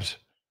 God.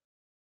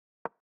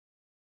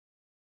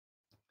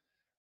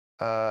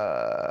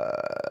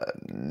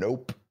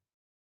 Nope.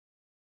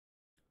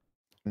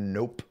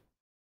 Nope.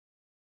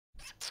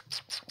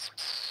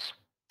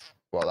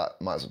 Well,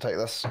 that might as well take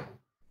this.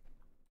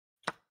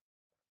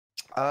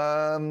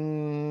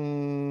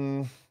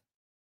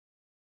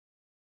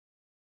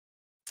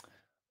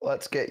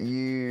 Let's get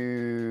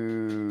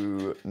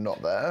you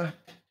not there.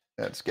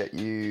 Let's get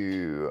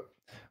you.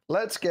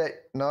 Let's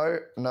get no.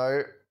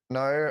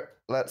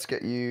 Let's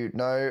get you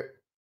no.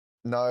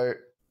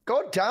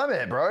 God damn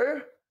it,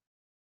 bro!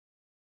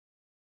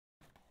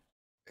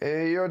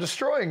 You're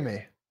destroying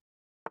me.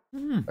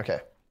 Okay.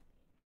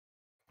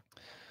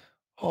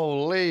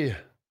 Holy.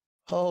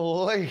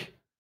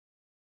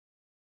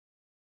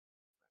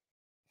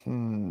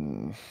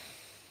 Hmm.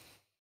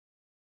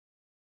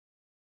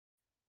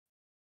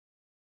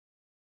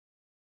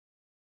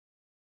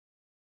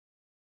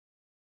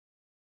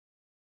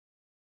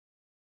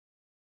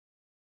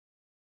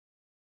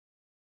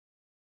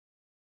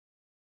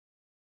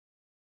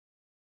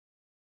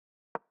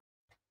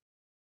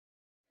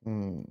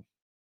 Hmm.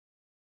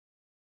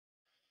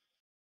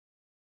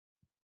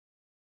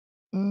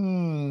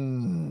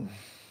 Hmm.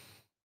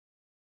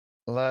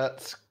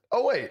 Let's.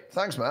 Oh wait,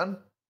 thanks, man.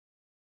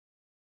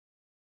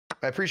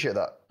 I appreciate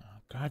that. Oh,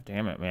 God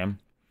damn it, man.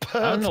 I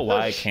don't know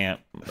why I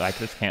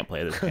just can't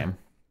play this game.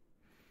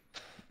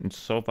 It's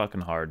so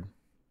fucking hard.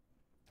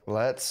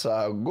 Let's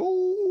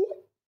go.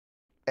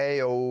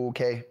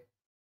 A-okay.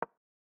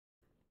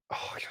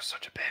 Oh, you're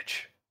such a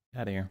bitch.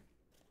 Out of here.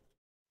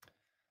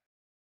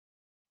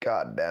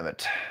 God damn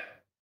it.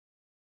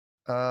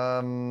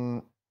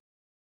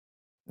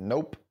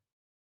 Nope.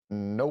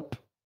 Nope.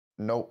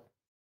 Nope.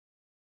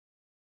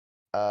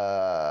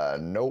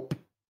 Nope.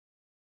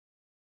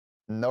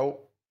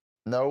 Nope.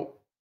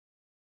 Nope.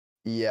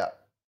 Yeah.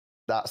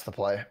 That's the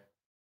play.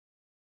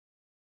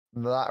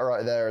 That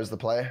right there is the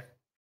play.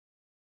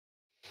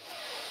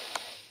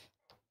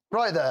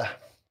 Right there.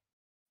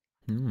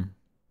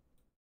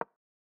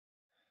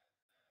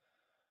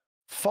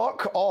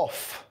 Fuck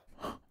off.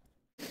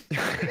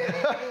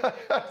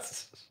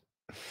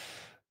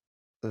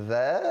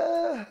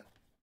 There.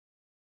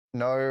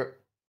 No.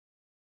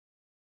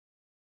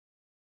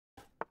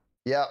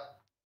 Yep.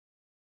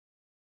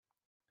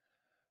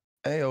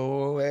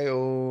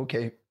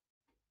 Okay.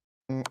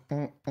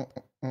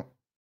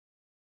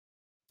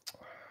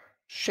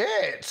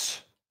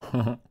 Shit.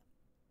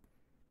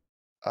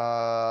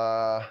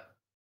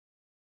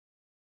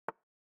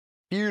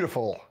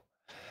 Beautiful.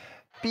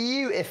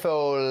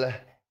 Beautiful.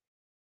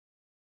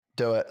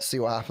 Do it. See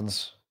what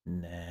happens.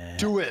 Nah.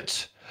 Do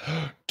it.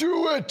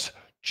 Do it.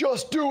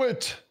 Just do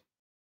it.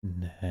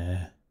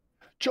 Nah.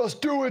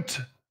 Just do it.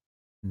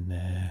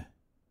 Nah.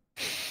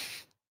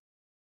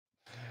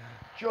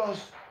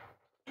 Just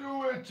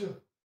do it.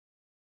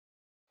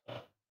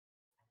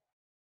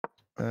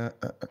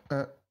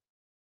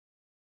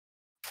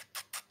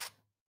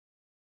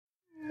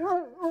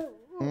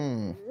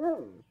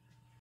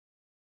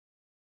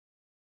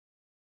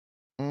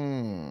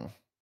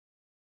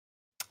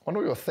 Wonder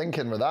what you're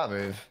thinking with that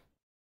move.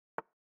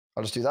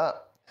 I'll just do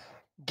that.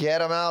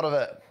 Get him out of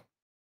it.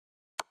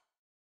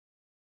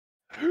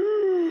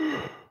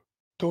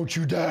 Don't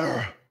you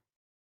dare.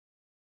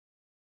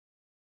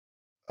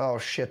 Oh,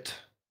 shit.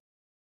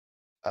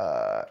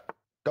 Go.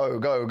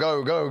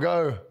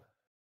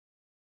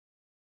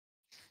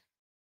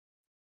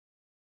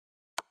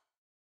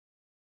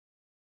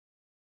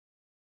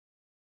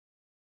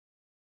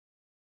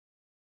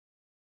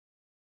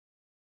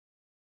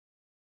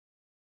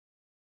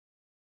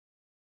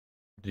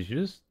 Did you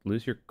just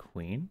lose your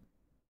queen?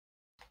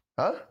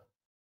 Huh?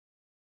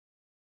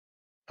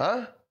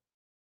 Huh?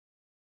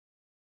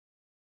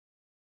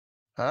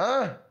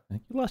 Huh? I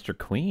think you lost your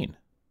queen.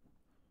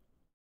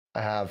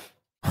 I have.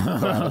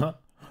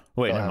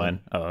 Wait, never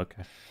mind. Oh,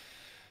 okay.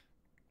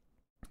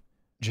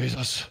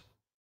 Jesus.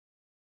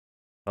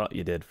 Thought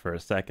you did for a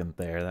second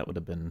there. That would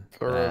have been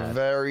For bad. a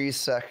very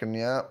second,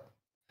 yeah.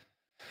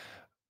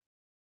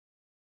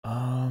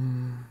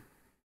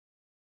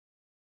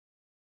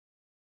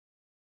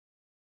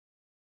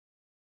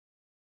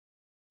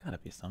 Gotta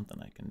be something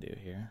I can do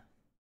here.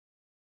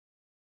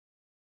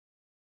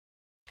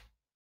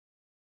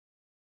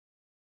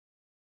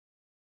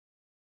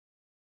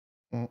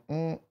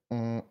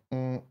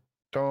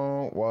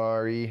 Don't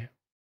worry.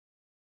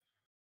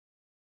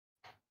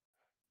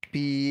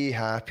 Be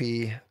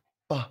happy.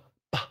 How's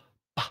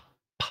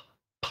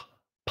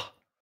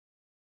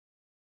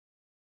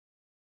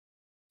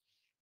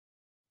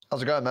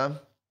it going, man?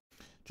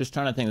 Just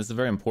trying to think. This is a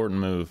very important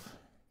move.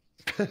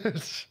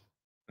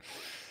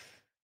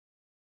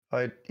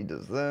 He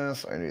does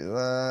this, I do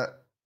that.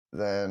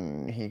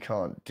 Then he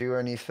can't do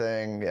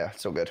anything. Yeah,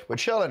 it's all good. We're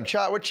chilling,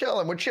 chat. We're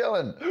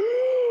chilling.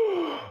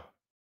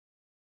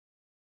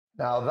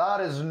 Now, that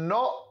is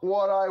not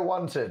what I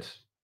wanted.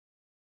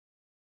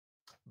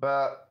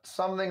 But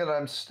something that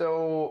I'm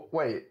still...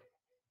 Wait.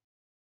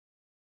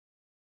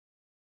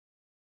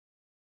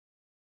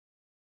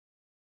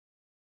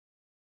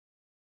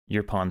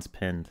 Your pawn's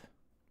pinned.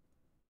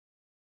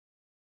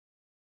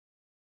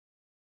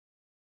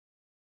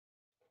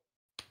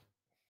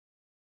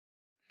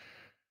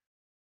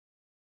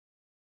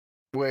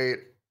 Wait.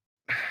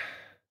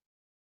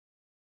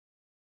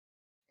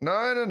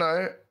 No.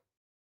 No.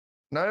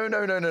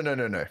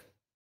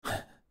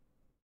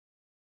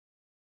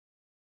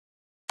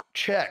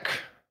 Check.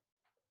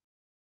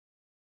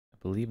 I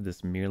believe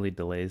this merely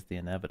delays the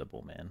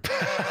inevitable, man.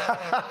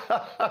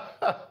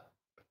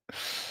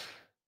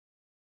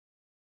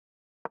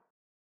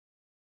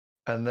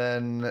 And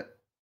then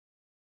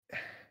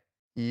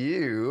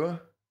you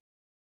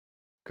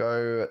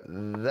go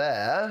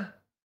there.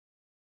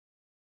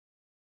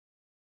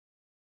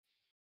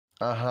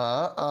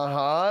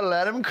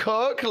 Let him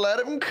cook.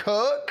 Let him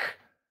cook.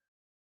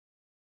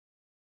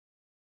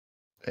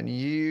 And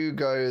you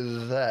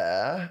go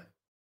there.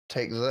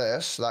 Take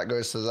this. That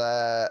goes to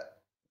there.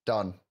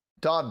 Done.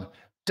 Done.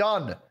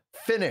 Done.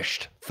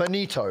 Finished.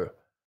 Finito.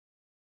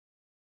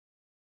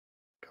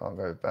 Can't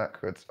go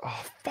backwards.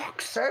 Oh,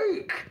 fuck's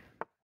sake.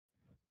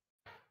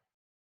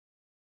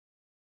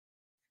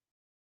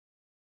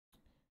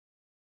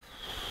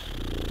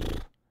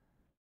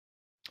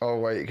 Oh,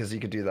 wait, because he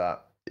could do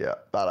that. Yeah,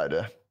 bad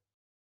idea.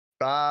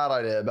 Bad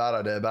idea, bad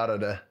idea, bad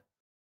idea.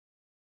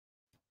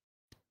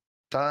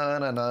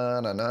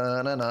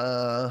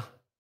 Da-na-na-na-na-na-na.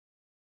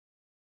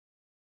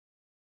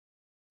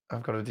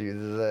 I've got to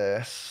do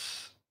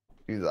this.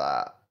 Do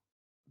that.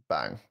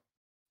 Bang.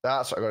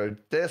 That's what I've got to do.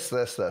 This.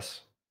 That.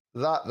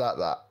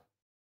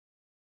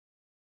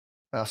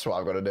 That's what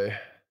I've got to do.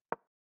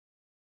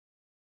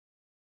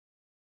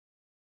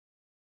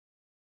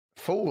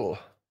 Fool.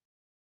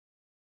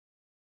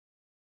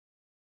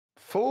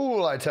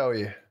 Fool, I tell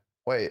you.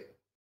 Wait.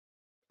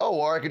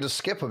 Oh, or I could just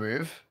skip a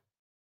move.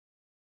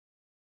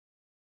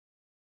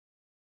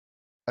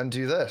 And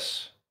do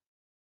this.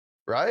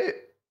 Right?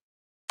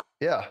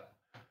 Yeah.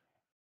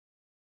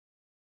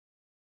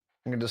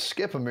 I can just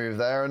skip a move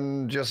there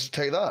and just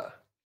take that.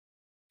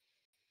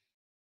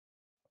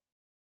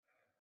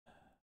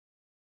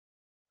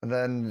 And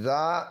then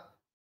that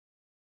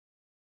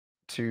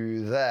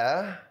to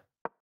there.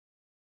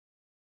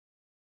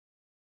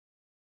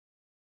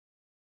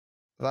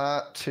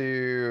 That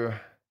to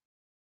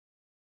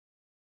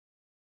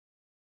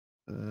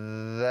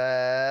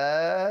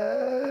there.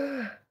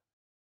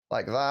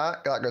 Like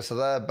that. That goes to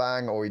there,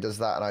 bang, or he does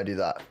that and I do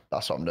that.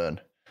 That's what I'm doing.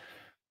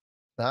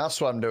 That's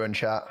what I'm doing,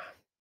 chat.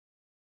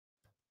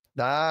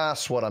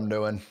 That's what I'm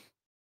doing.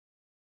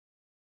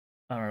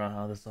 I don't know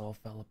how this all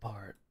fell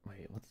apart.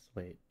 Wait.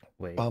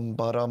 Bum,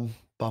 bum.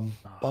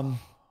 Oh.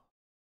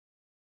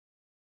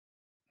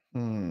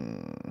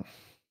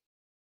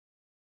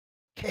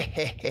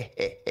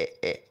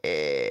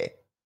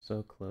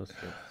 So close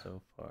yet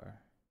so far.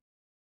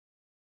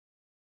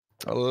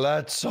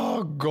 Let's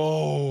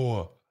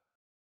go.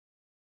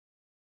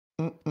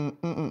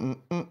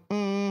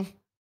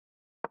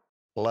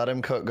 Let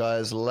him cook,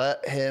 guys.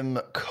 Let him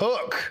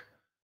cook.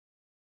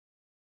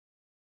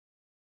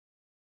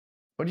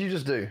 What did you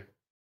just do?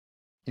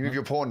 You move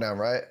your pawn down,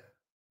 right?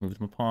 Moved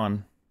my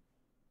pawn.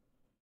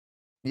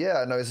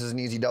 Yeah, no, this is an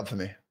easy dub for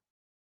me.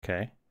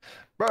 Okay.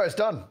 Bro, it's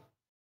done.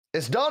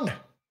 It's done.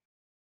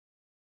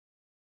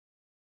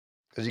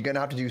 Because you're going to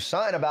have to do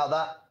something about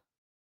that.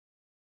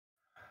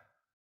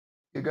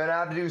 You're going to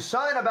have to do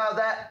something about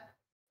that.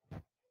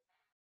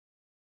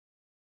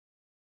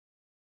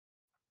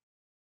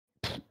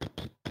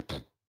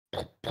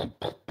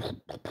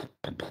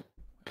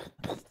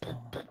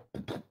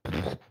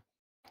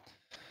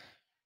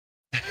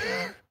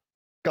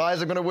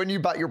 Guys, I'm going to win you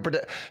back your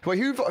predict. Wait,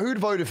 who'd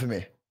voted for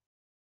me?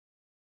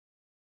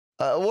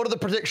 What are the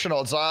prediction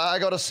odds? I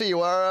got to see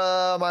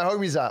where my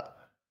homies at.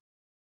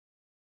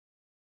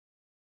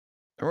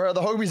 Where are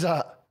the homies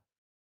at?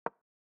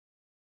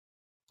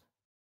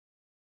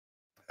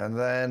 And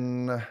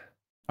then...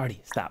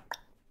 Artie, stop.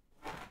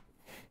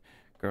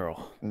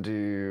 Girl.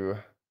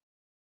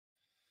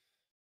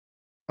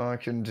 I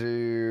can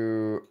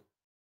do...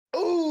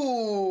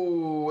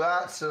 Ooh,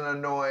 that's an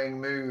annoying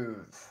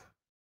move.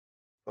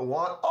 The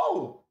what?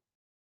 Oh!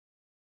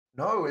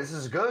 No, this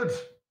is good.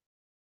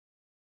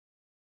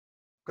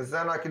 Because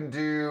then I can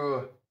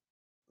do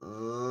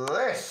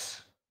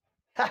this.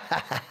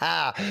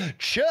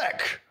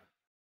 Check.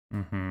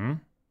 Mm-hmm.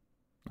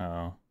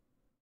 Oh.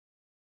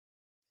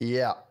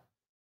 Yeah.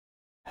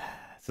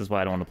 This is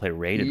why I don't want to play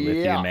rated with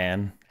you,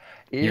 man.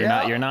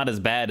 Yeah. You're not as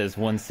bad as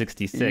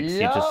 166.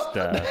 Yeah. You just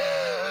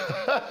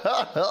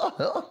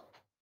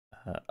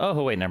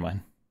oh wait, never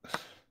mind.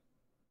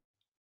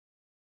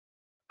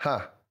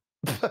 Huh.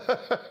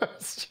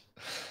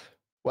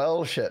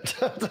 Well, shit.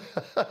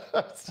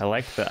 I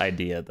like the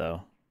idea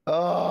though.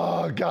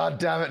 Oh, god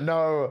damn it,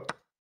 no.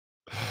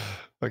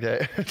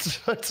 Okay, it's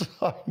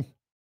fine.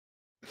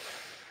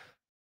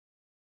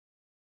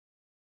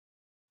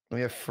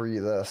 Let me free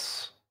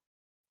this.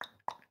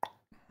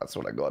 That's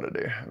what I gotta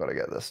do. I gotta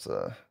get this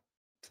to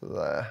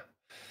there.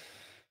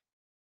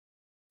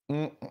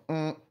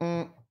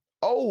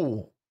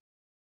 Oh!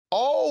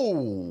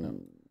 Oh!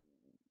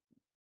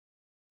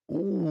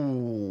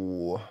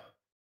 Ooh.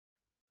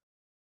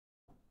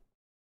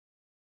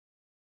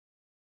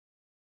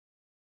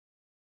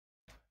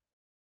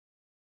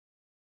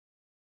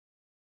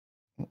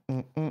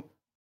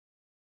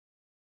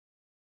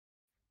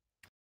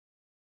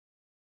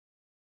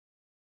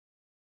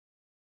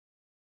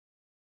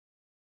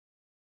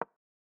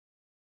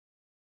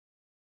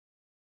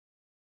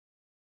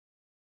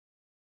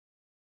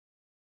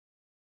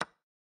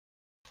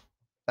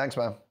 Thanks,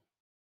 man.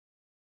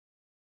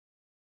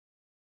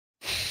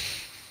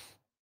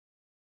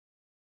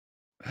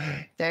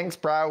 Thanks,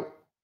 bro.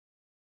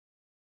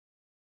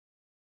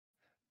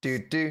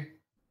 Do.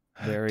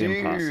 Very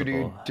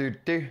impossible.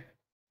 Do.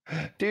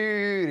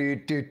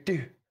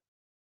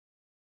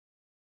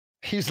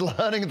 He's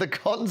learning the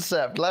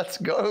concept. Let's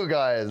go,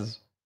 guys.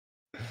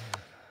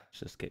 Let's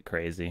just get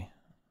crazy.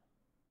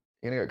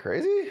 You gonna go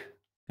crazy?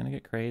 Gonna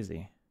get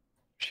crazy.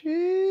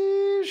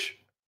 Sheesh.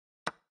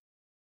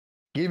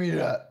 Give me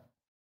that.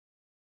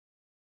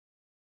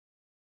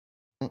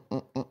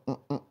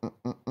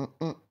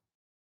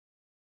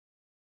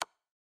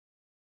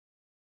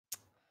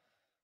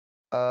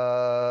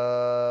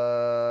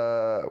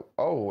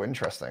 Oh,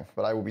 interesting.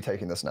 But I will be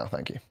taking this now.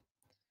 Thank you.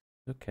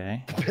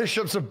 Okay.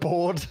 Bishops are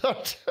bored.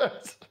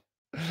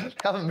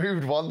 Haven't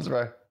moved once,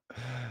 bro.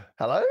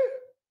 Hello?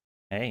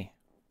 Hey.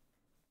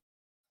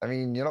 I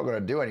mean, you're not going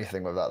to do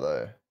anything with that,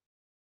 though.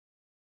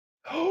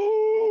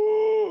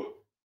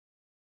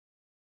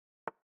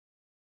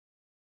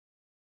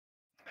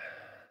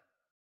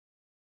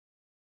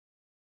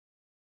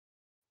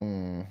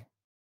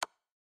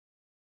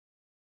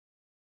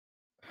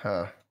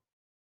 Huh.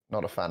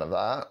 Not a fan of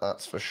that,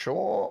 that's for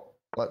sure.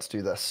 Let's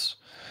do this.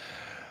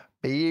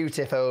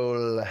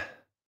 Beautiful.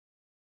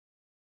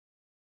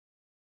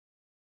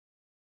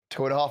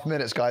 2.5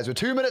 minutes, guys. We're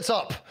 2 minutes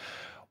up.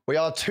 We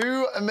are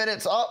 2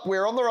 minutes up.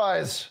 We're on the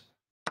rise.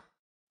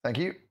 Thank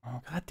you.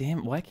 Oh, god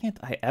damn. Why can't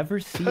I ever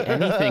see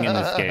anything in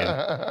this game?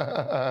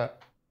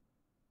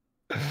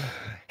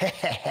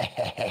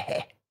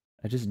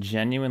 I just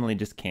genuinely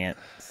just can't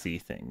see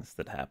things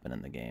that happen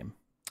in the game.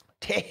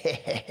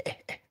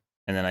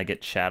 And then I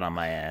get chat on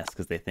my ass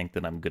because they think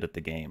that I'm good at the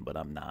game, but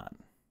I'm not.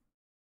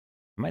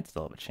 I might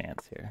still have a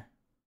chance here.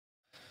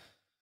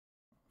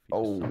 If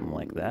you do something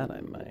like that,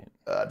 I might.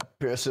 That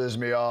pisses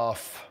me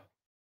off.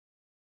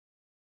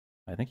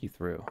 I think you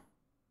threw.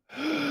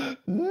 No!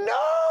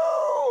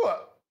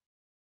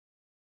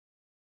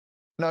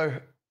 No.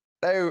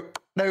 No.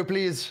 No,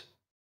 please.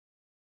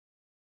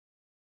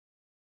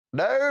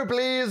 No,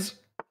 please.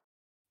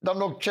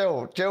 No,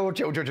 chill. Chill.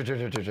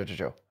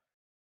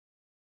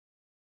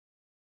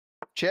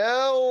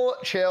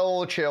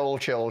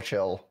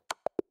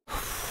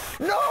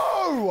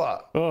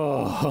 No!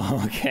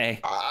 Oh, okay.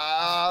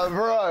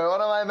 Bro,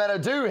 what am I meant to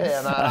do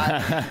here,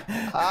 man?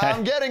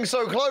 I'm getting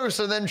so close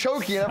and then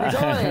choking every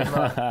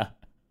time.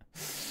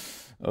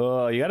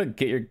 Oh, you gotta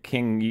get your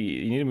king.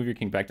 You need to move your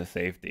king back to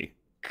safety.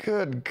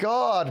 Good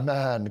God,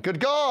 man.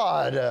 Good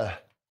God.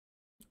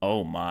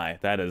 Oh my,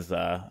 that is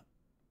a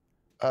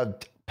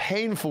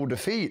painful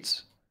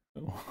defeat.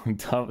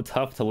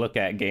 tough to look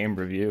at game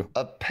review.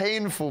 A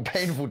painful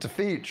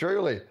defeat,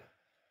 truly.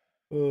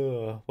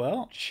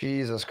 Well,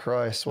 Jesus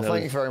Christ. Well,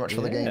 thank you very much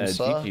for the game,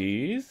 sir.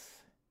 GG's.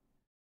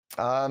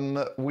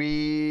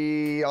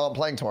 We aren't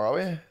playing tomorrow, are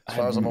we? As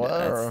far as I'm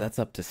aware. That's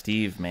up to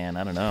Steve, man.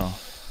 I don't know.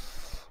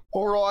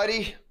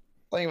 Alrighty.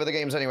 Thank you for the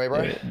games anyway,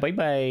 bro. Bye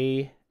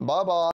bye. Bye bye.